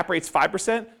and your cap rate's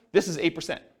 5%, this is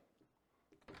 8%.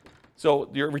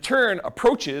 So your return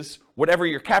approaches whatever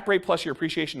your cap rate plus your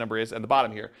appreciation number is at the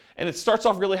bottom here. And it starts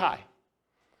off really high.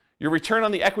 Your return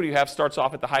on the equity you have starts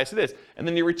off at the highest it is. And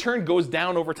then your return goes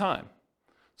down over time.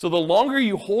 So the longer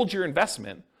you hold your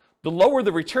investment, the lower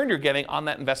the return you're getting on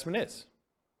that investment is.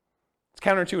 It's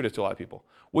counterintuitive to a lot of people,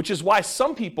 which is why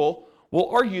some people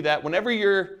will argue that whenever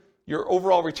your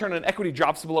overall return on equity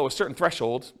drops below a certain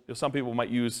threshold, some people might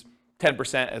use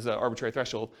 10% as an arbitrary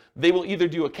threshold, they will either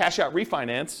do a cash out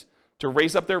refinance to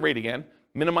raise up their rate again,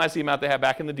 minimize the amount they have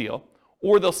back in the deal,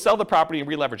 or they'll sell the property and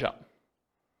re-leverage up. Does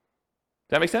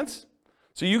that make sense?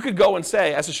 So you could go and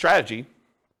say, as a strategy,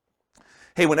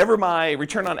 hey, whenever my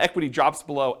return on equity drops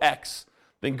below X,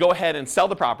 then go ahead and sell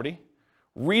the property,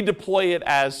 redeploy it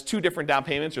as 2 different down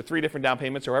payments or 3 different down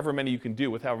payments or however many you can do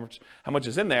with how much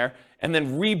is in there, and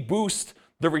then reboost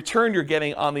the return you're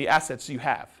getting on the assets you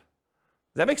have.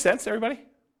 Does that make sense, everybody?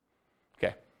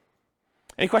 Okay.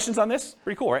 Any questions on this?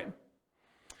 Pretty cool, right?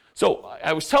 So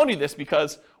I was telling you this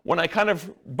because when I kind of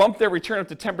bumped their return up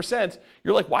to 10%,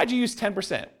 you're like, why'd you use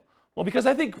 10%? Well, because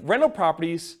I think rental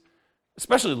properties,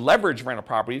 especially leveraged rental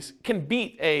properties, can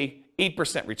beat a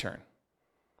 8% return,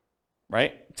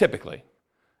 right? Typically.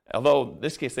 Although in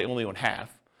this case they only own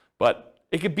half, but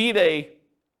it could beat a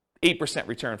 8%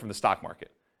 return from the stock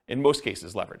market, in most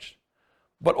cases leveraged.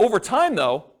 But over time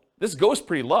though, this goes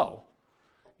pretty low.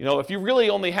 You know, if you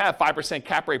really only have 5%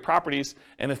 cap rate properties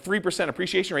and a 3%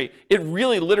 appreciation rate, it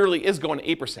really literally is going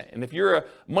to 8%. And if you're a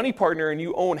money partner and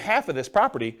you own half of this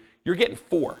property, you're getting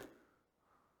 4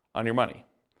 on your money.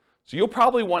 So you'll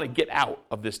probably want to get out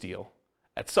of this deal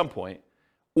at some point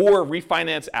or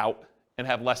refinance out and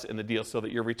have less in the deal so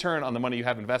that your return on the money you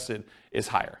have invested is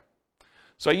higher.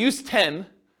 So I used 10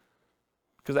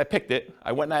 because I picked it.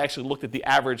 I went and I actually looked at the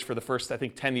average for the first, I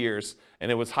think, 10 years, and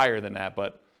it was higher than that,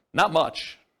 but not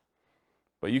much.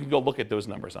 But you can go look at those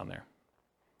numbers on there.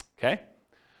 Okay?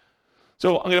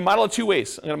 So I'm going to model it 2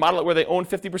 ways. I'm going to model it where they own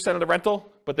 50% of the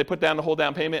rental, but they put down the whole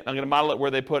down payment. I'm going to model it where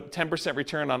they put 10%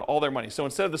 return on all their money. So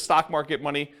instead of the stock market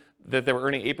money that they were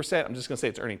earning 8%, I'm just going to say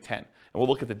it's earning 10. And we'll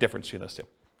look at the difference between those two.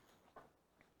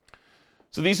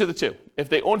 So these are the two. If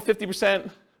they own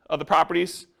 50% of the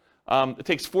properties, it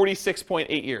takes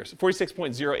 46.8 years,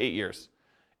 46.08 years.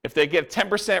 If they get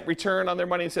 10% return on their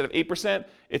money instead of 8%,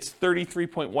 it's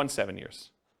 33.17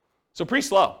 years. So pretty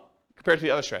slow compared to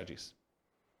the other strategies.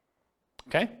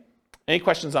 Okay? Any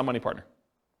questions on Money Partner?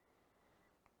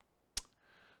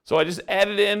 So I just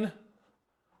added in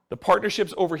the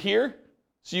partnerships over here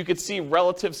so you could see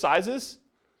relative sizes,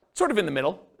 sort of in the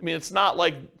middle. I mean, it's not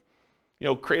like, you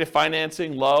know, creative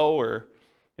financing low or,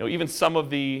 you know, even some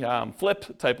of the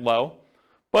flip type low,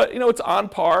 but, you know, it's on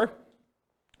par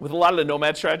with a lot of the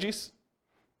nomad strategies.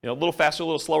 You know, a little faster, a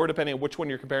little slower, depending on which one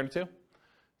you're comparing it to.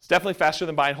 It's definitely faster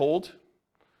than buy and hold,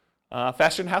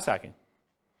 faster than house hacking.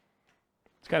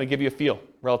 To kind of give you a feel,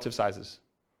 relative sizes. Is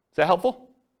that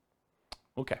helpful?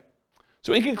 Okay.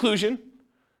 So in conclusion,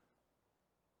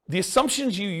 the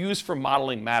assumptions you use for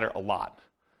modeling matter a lot.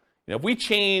 You know, if we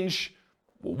change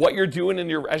what you're doing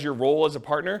as your role as a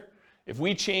partner, if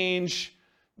we change,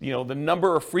 you know, the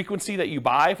number or frequency that you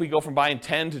buy, if we go from buying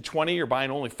 10 to 20 or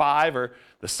buying only 5, or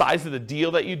the size of the deal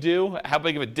that you do, how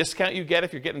big of a discount you get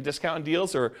if you're getting discount on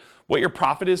deals, or what your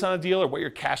profit is on a deal, or what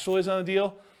your cash flow is on a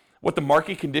deal, what the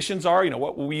market conditions are, you know,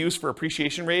 what we use for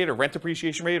appreciation rate or rent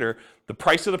appreciation rate, or the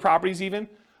price of the properties even,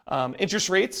 interest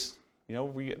rates, you know,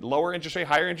 we get lower interest rate,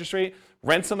 higher interest rate,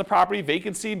 rents on the property,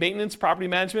 vacancy, maintenance, property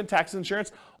management, taxes,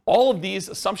 insurance. All of these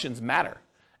assumptions matter,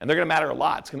 and they're going to matter a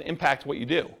lot. It's going to impact what you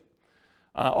do.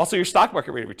 Also your stock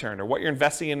market rate of return, or what you're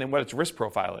investing in and what its risk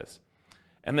profile is.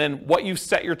 And then what you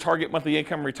set your target monthly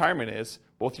income retirement is,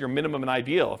 both your minimum and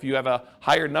ideal. If you have a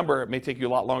higher number, it may take you a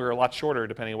lot longer or a lot shorter,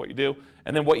 depending on what you do.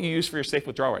 And then what you use for your safe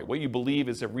withdrawal rate, what you believe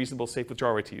is a reasonable safe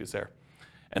withdrawal rate to use there.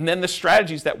 And then the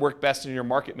strategies that work best in your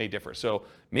market may differ. So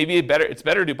maybe it's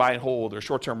better to buy and hold, or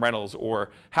short-term rentals,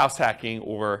 or house hacking,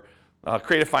 or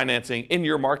creative financing in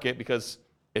your market because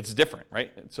it's different,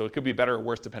 right? So it could be better or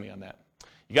worse depending on that.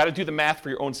 You got to do the math for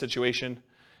your own situation.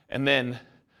 And then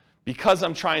because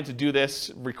I'm trying to do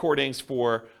this recordings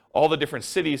for all the different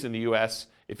cities in the US,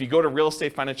 if you go to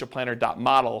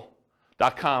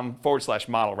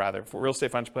realestatefinancialplanner.com/model rather, for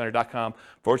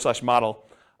realestatefinancialplanner.com/model,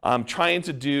 I'm trying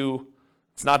to do,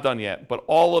 it's not done yet, but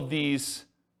all of these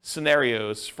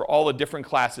scenarios for all the different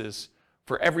classes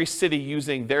for every city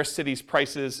using their city's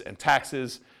prices and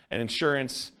taxes and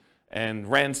insurance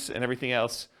and rents and everything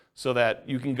else, so that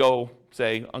you can go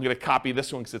say, I'm going to copy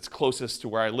this one because it's closest to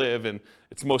where I live and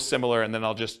it's most similar, and then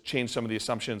I'll just change some of the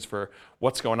assumptions for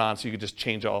what's going on, so you can just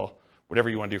change whatever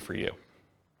you want to do for you.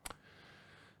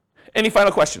 Any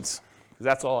final questions? Because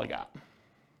that's all I got.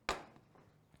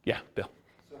 Yeah, Bill.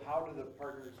 So how do the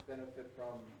partners benefit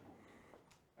from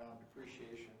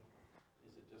depreciation?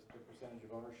 Is it just the percentage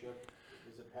of ownership?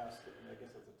 Is it passed, I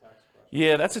guess that's a tax question.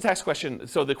 Yeah, that's a tax question.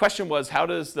 So the question was, how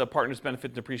does the partners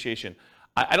benefit depreciation?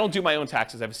 I don't do my own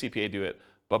taxes. I have a CPA do it.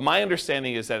 But my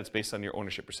understanding is that it's based on your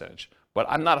ownership percentage. But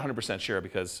I'm not 100% sure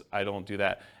because I don't do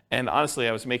that. And honestly,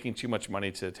 I was making too much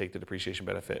money to take the depreciation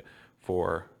benefit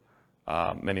for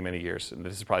many, many years. And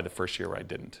this is probably the first year where I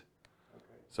didn't.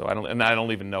 So I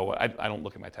don't even know. I don't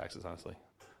look at my taxes, honestly.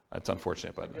 That's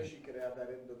unfortunate. But I guess you could add that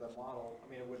into the model. I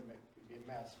mean, it wouldn't be a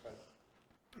mess, but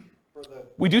for the...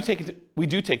 we do take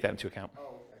that into account. Oh,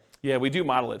 okay. Yeah, we do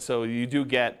model it. So you do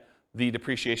get the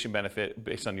depreciation benefit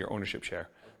based on your ownership share.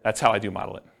 That's how I do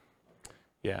model it.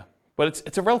 Yeah, but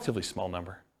it's a relatively small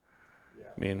number. Yeah.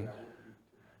 I mean,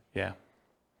 yeah.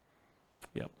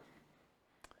 Yep.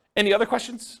 Any other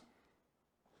questions?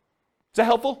 Is that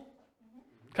helpful?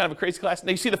 Kind of a crazy class.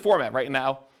 Now you see the format right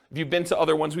now. If you've been to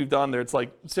other ones we've done, there it's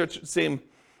like same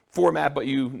format, but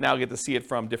you now get to see it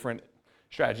from different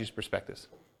strategies, perspectives.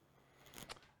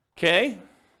 Okay.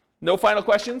 No final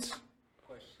questions?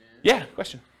 Question. Yeah,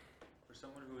 question. For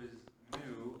someone who is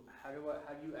new, how do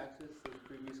you access those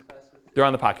previous classes? They're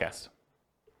on the podcast.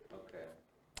 Okay.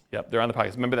 Yep, they're on the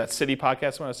podcast. Remember that city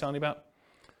podcast one I was telling you about?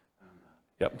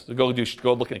 Yep. So go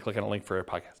look and click on a link for a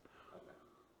podcast.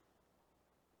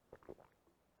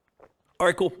 All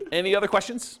right, cool. Any other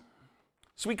questions?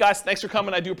 Sweet, guys. Thanks for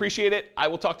coming. I do appreciate it. I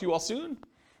will talk to you all soon.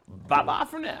 Bye-bye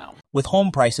for now. With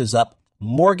home prices up,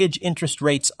 mortgage interest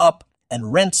rates up,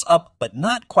 and rents up, but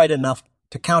not quite enough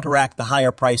to counteract the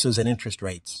higher prices and interest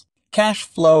rates. Cash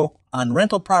flow on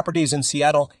rental properties in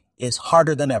Seattle is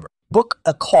harder than ever. Book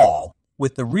a call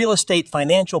with the Real Estate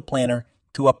Financial Planner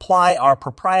to apply our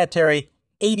proprietary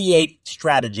 88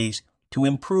 strategies to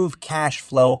improve cash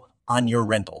flow on your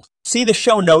rentals. See the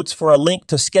show notes for a link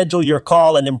to schedule your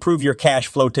call and improve your cash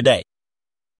flow today.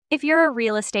 If you're a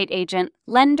real estate agent,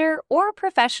 lender, or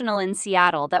professional in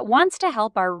Seattle that wants to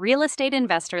help our real estate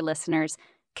investor listeners,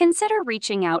 consider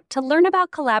reaching out to learn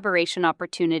about collaboration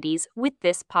opportunities with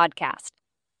this podcast.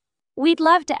 We'd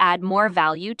love to add more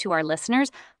value to our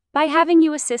listeners by having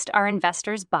you assist our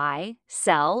investors buy,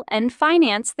 sell, and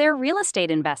finance their real estate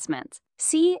investments.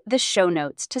 See the show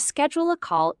notes to schedule a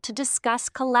call to discuss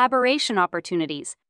collaboration opportunities